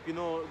goes deep, you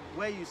know,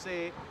 where you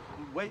say,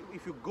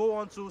 if you go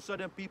on to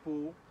certain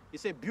people, you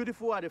say,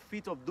 beautiful are the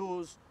feet of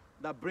those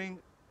that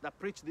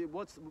preach the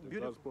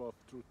gospel of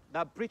truth.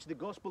 That preach the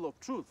gospel of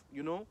truth,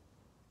 you know.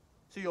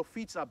 So your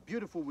feet are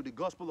beautiful with the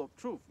gospel of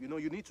truth, you know.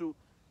 You need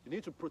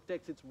to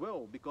protect it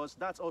well, because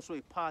that's also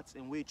a part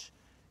in which,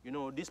 you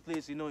know, this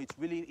place, you know, it's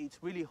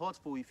really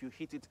hurtful if you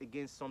hit it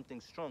against something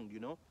strong, you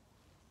know.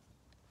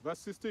 Verse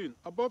 16.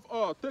 Above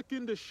all,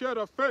 taking the shield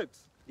of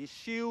faith. The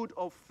shield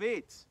of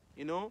faith,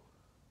 you know.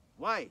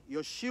 Why?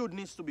 Your shield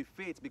needs to be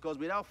faith, because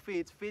without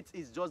faith, faith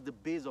is just the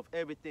base of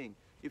everything.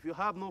 If you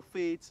have no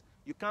faith,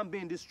 you can't be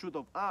in this truth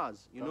of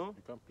ours, you know.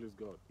 You can't please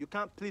God. You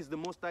can't please the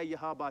Most High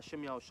Yahawah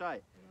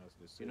Yahawashi,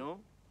 you know.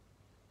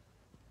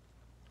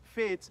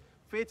 Faith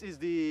is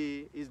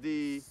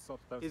the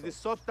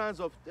substance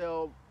of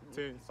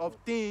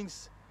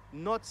things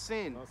not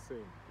seen.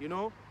 You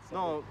know?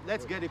 No,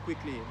 let's get it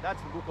quickly.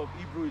 That's the book of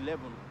Hebrew 11.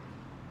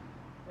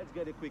 Let's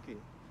get it quickly.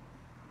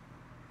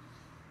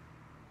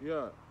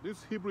 Yeah,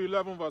 this Hebrew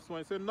 11 verse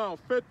 1 says, now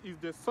faith is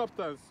the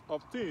substance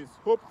of things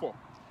hoped for.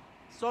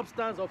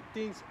 Substance of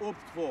things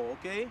hoped for,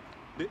 okay?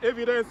 The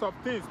evidence of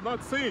things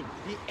not seen.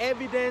 The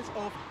evidence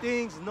of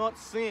things not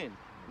seen.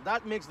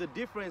 That makes the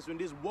difference in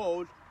this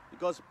world,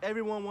 because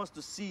everyone wants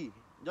to see.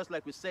 Just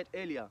like we said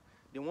earlier,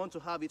 they want to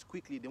have it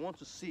quickly. They want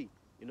to see,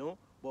 you know?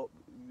 But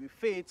with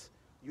faith,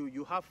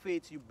 you have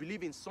faith, you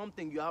believe in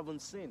something you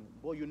haven't seen,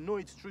 but you know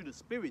it's through the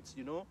Spirit,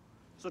 you know?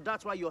 So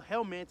that's why your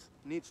helmet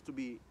needs to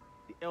be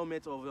the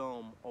helmet of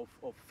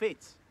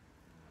faith.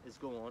 Let's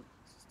go on.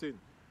 16.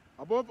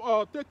 Above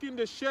all, taking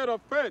the shield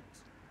of faith,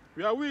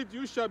 wherewith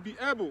you shall be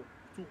able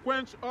to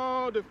quench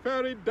all the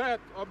fiery dart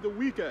of the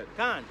wicked.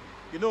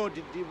 You know,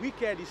 the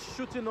wicked is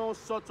shooting all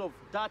sorts of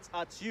darts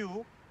at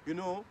you. You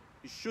know,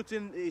 he's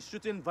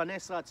shooting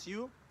Vanessa at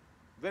you.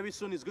 Very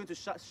soon he's going to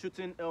start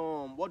shooting,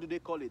 what do they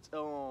call it?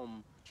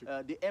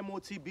 The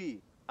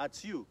MOTB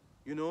at you,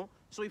 you know.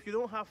 So if you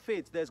don't have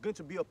faith, there's going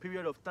to be a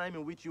period of time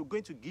in which you're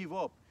going to give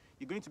up.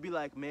 You're going to be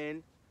like,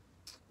 man,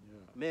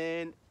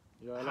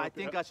 I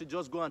think I should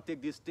just go and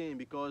take this thing,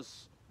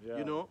 because,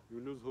 you know, you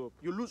lose hope.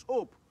 You lose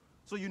hope.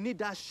 So you need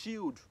that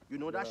shield, you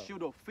know, that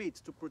shield of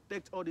faith to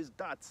protect all these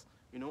darts,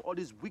 you know, all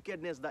this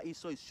wickedness that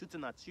Esau is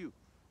shooting at you,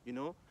 you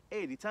know.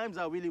 Hey, the times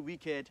are really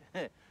wicked.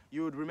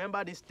 You would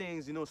remember these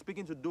things, you know,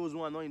 speaking to those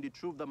who are not in the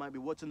truth that might be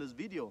watching this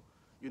video,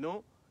 you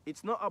know.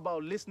 It's not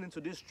about listening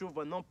to this truth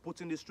and not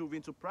putting this truth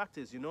into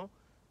practice, you know.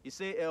 You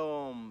say,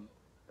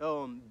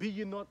 be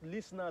ye not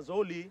listeners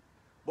only,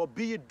 but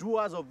be ye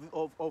doers of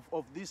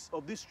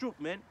this truth,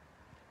 man.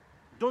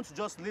 Don't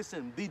just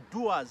listen, be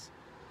doers.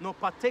 No,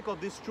 partake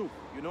of this truth,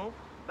 you know.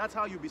 That's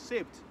how you be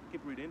saved.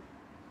 Keep reading.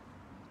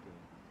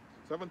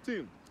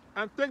 17.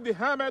 And take the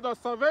helmet of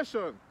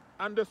salvation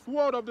and the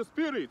sword of the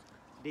Spirit.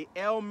 The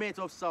helmet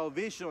of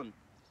salvation.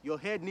 Your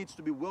head needs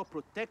to be well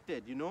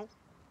protected, you know.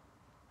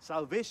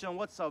 Salvation,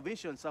 what's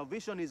salvation?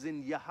 Salvation is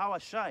in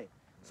Yahawashi.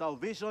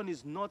 Salvation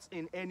is not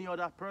in any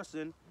other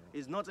person.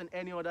 It's not in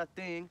any other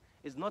thing.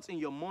 It's not in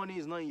your money.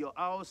 It's not in your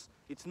house.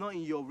 It's not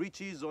in your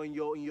riches or in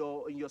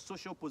your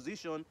social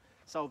position.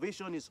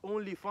 Salvation is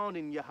only found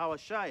in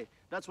Yahawashi.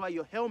 That's why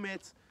your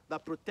helmet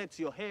that protects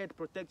your head,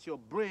 protects your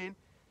brain,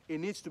 it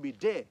needs to be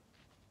there.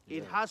 Yeah.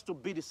 It has to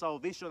be the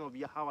salvation of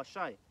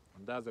Yahawashi.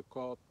 And that's the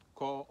core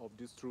of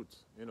this truth,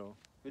 you know.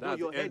 Because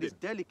your head is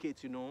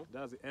delicate, you know.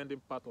 That's the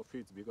ending part of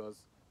it, because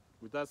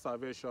without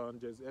salvation,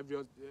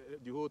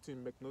 the whole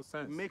thing makes no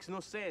sense. It makes no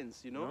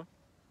sense, you know.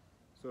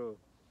 So,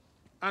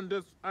 and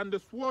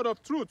the sword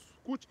of truth,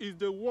 which is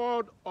the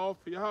word of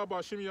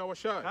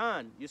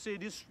Yahawashi. You see,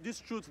 this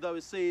truth that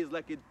we say is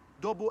like a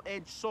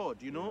double-edged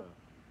sword, you know.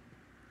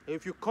 Yeah.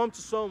 If you come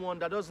to someone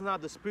that doesn't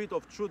have the spirit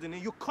of truth in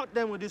it, you cut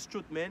them with this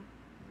truth, man.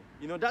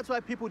 You know, that's why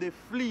people, they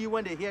flee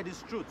when they hear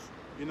this truth.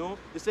 You know,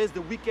 it says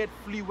the wicked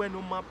flee when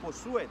no man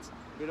pursueth.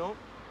 You know,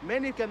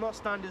 many cannot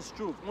stand this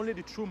truth. Only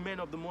the true men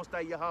of the Most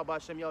High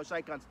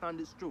Yahawah can stand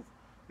this truth.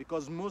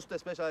 Because most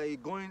especially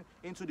going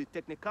into the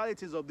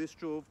technicalities of this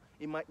truth,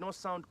 it might not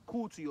sound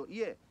cool to your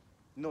ear.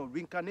 You know,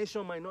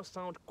 reincarnation might not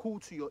sound cool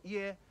to your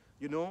ear.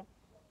 You know,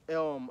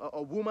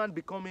 a woman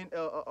becoming,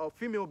 a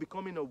female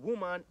becoming a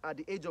woman at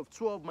the age of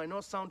 12 might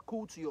not sound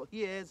cool to your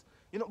ears.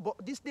 You know,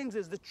 but these things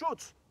is the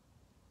truth.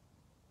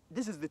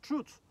 This is the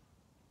truth.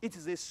 It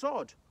is a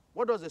sword.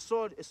 What does a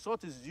sword? A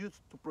sword is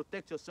used to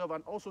protect yourself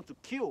and also to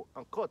kill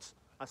and cut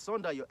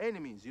asunder your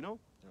enemies, you know?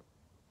 Yep.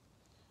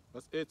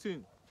 Verse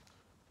 18.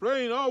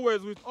 Praying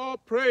always with all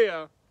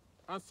prayer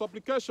and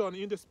supplication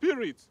in the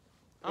Spirit,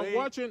 and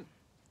watching.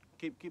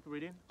 Keep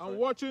reading. And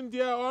watching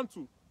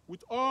thereunto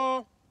with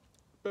all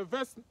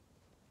perseverance.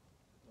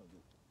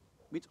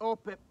 With all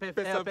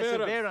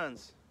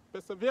perseverance.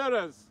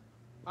 Perseverance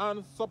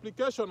and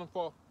supplication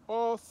for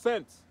all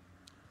saints.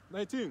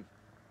 19.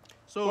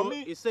 So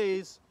it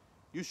says,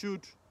 you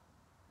should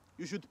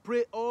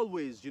pray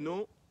always, you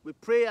know, with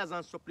prayers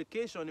and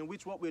supplication, in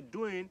which what we're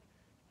doing,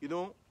 you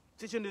know,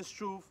 teaching this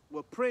truth,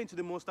 we're praying to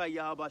the Most High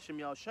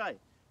Yahawashi,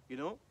 you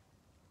know.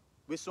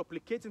 We're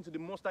supplicating to the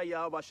Most High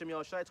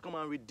Yahawashi to come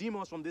and redeem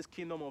us from this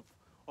kingdom of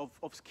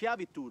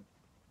servitude,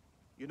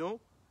 you know,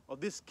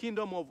 of this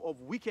kingdom of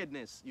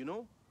wickedness, you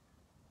know.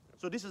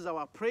 So this is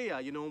our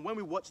prayer, you know. When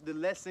we watch the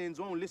lessons,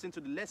 when we listen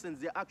to the lessons,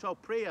 they're actual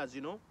prayers,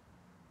 you know.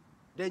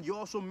 Then you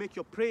also make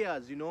your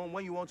prayers, you know.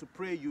 When you want to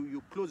pray,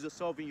 you close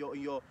yourself in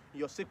your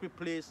secret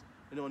place,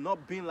 you know,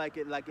 not being like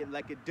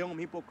a dumb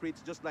hypocrite,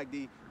 just like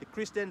the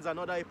Christians and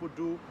other people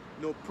do,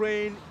 you know,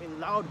 praying in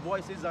loud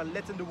voices and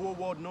letting the whole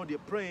world know they're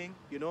praying,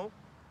 you know.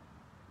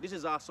 This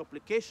is our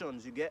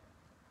supplications, you get.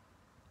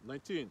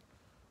 19.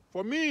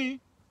 For me,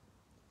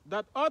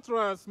 that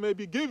utterance may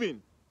be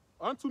given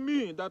unto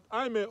me, that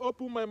I may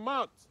open my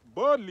mouth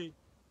boldly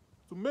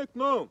to make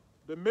known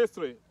the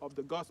mystery of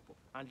the gospel.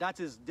 And that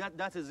is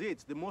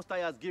it. The Most High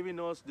has given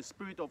us the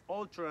spirit of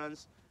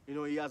utterance. You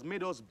know, He has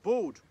made us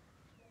bold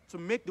to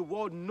make the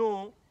world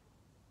know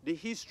the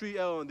history,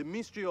 the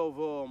mystery of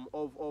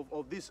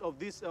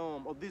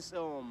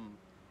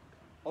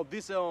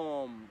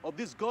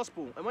this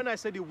gospel. And when I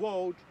say the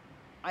world,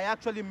 I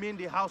actually mean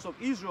the house of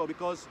Israel,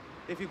 because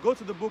if you go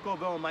to the book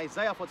of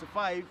Isaiah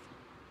 45,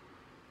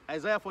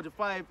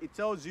 it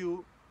tells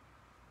you.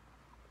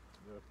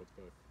 Isaiah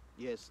 45.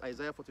 Yes,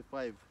 Isaiah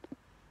 45.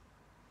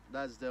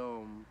 That's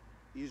the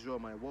Israel,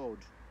 my world.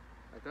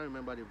 I can't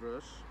remember the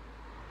verse.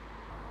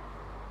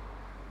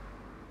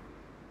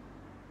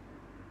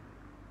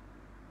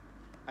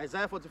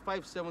 Isaiah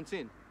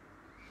 45:17.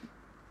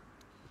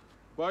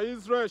 But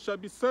Israel shall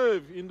be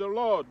saved in the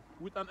Lord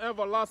with an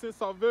everlasting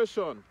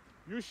salvation.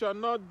 You shall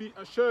not be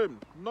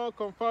ashamed, nor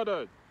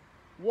confounded.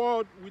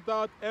 Word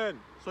without end.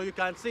 So you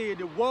can see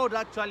the world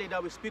actually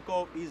that we speak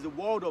of is the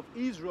world of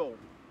Israel.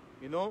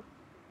 You know?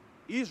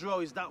 Israel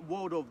is that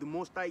word of the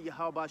Most High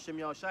Yahweh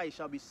He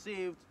shall be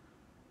saved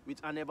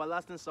with an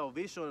everlasting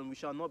salvation, and we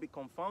shall not be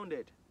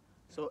confounded.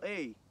 So,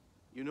 hey,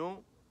 you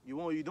know,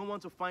 you don't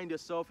want to find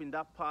yourself in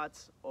that part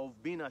of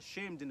being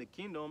ashamed in the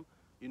kingdom,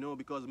 you know,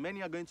 because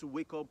many are going to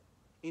wake up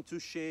into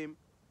shame,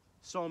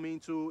 some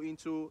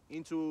into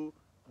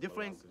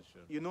different,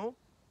 you know.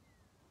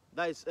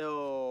 That is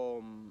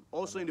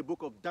also in the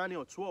book of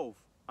Daniel 12,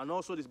 and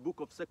also this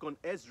book of 2nd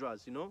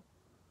Esdras, you know.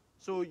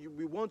 So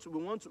we want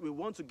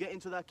to get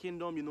into that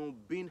kingdom, you know,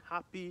 being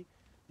happy,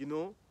 you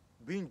know,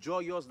 being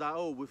joyous that,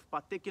 oh, we've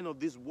partaken of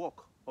this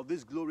walk, of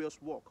this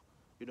glorious walk,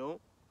 you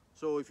know.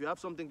 So if you have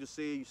something to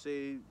say, you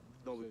say,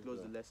 no, we close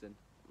the lesson.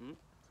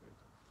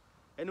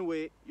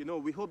 Anyway, you know,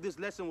 we hope this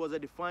lesson was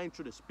edifying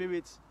through the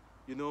Spirit,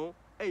 you know.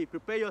 Hey,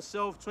 prepare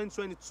yourself.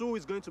 2022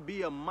 is going to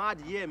be a mad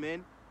year,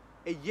 man.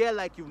 A year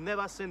like you've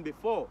never seen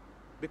before.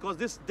 Because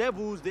these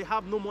devils, they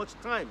have no much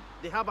time.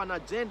 They have an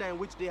agenda in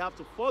which they have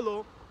to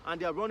follow, and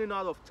they are running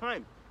out of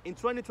time. In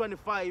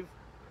 2025,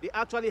 they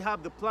actually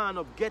have the plan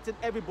of getting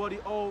everybody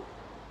all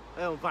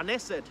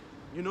vanished,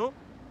 you know.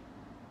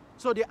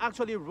 So they're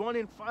actually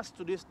running fast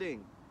to this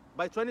thing.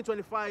 By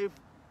 2025,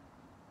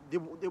 they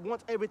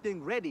want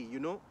everything ready, you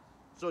know.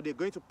 So they're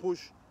going to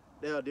push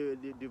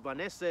the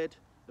Manasseh.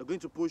 They're going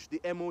to push the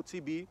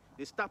MOTB.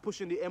 They start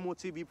pushing the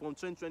MOTB from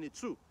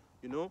 2022,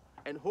 you know.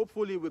 And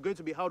hopefully we're going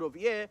to be out of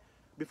here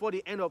before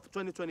the end of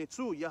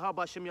 2022.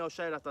 Yahawah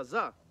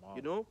Shemiah,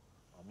 you know.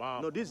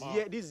 No, this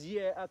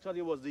year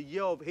actually was the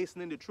year of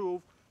hastening the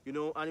truth, you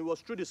know, and it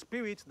was through the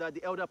Spirit that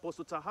the elder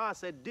Apostle Taha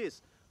said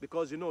this,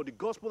 because, you know, the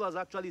gospel has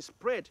actually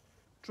spread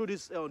through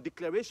this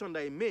declaration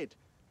that he made,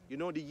 you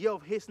know, the year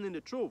of hastening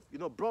the truth. You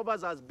know,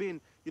 brothers has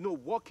been, you know,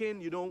 walking,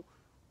 you know,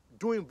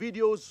 doing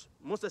videos,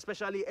 most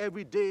especially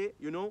every day,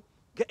 you know,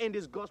 getting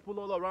this gospel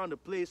all around the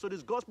place. So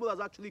this gospel has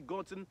actually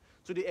gotten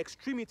to the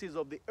extremities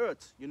of the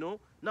earth, you know.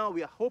 Now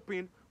we are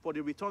hoping for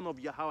the return of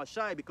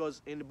Yahawashi,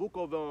 because in the book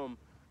of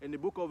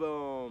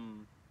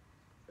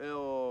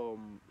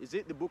is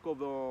it the book of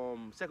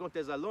 2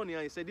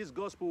 Thessalonians, it said this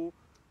gospel,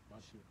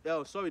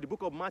 the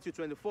book of Matthew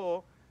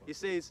 24, it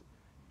says,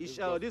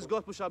 this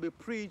gospel shall be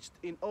preached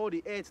in all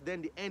the earth,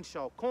 then the end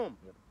shall come,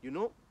 you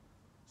know.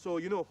 So,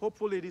 you know,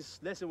 hopefully this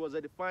lesson was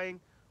edifying.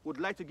 Would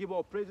like to give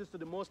our praises to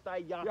the Most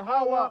High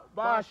Yahawah,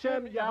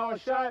 Ba'ashem,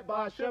 Yahawashi,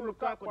 Ba'ashem,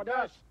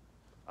 Lukakwadash.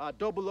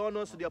 Double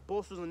honors to the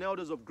apostles and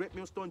elders of Great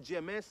Millstone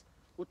GMS,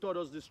 who taught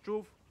us this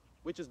truth,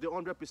 which is the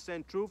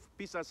 100% truth.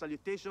 Peace and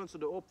salutations to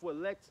the hopeful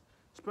elect,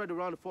 spread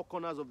around the four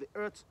corners of the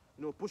earth,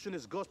 you know, pushing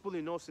this gospel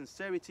in all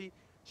sincerity.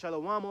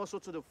 Shalom also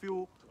to the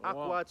few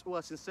aquats who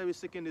are sincerely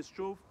seeking this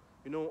truth.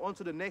 You know, on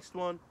to the next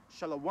one.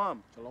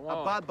 Shalom. Shalom.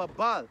 Abad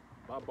Babal.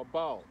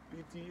 Babal.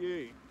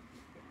 PTA.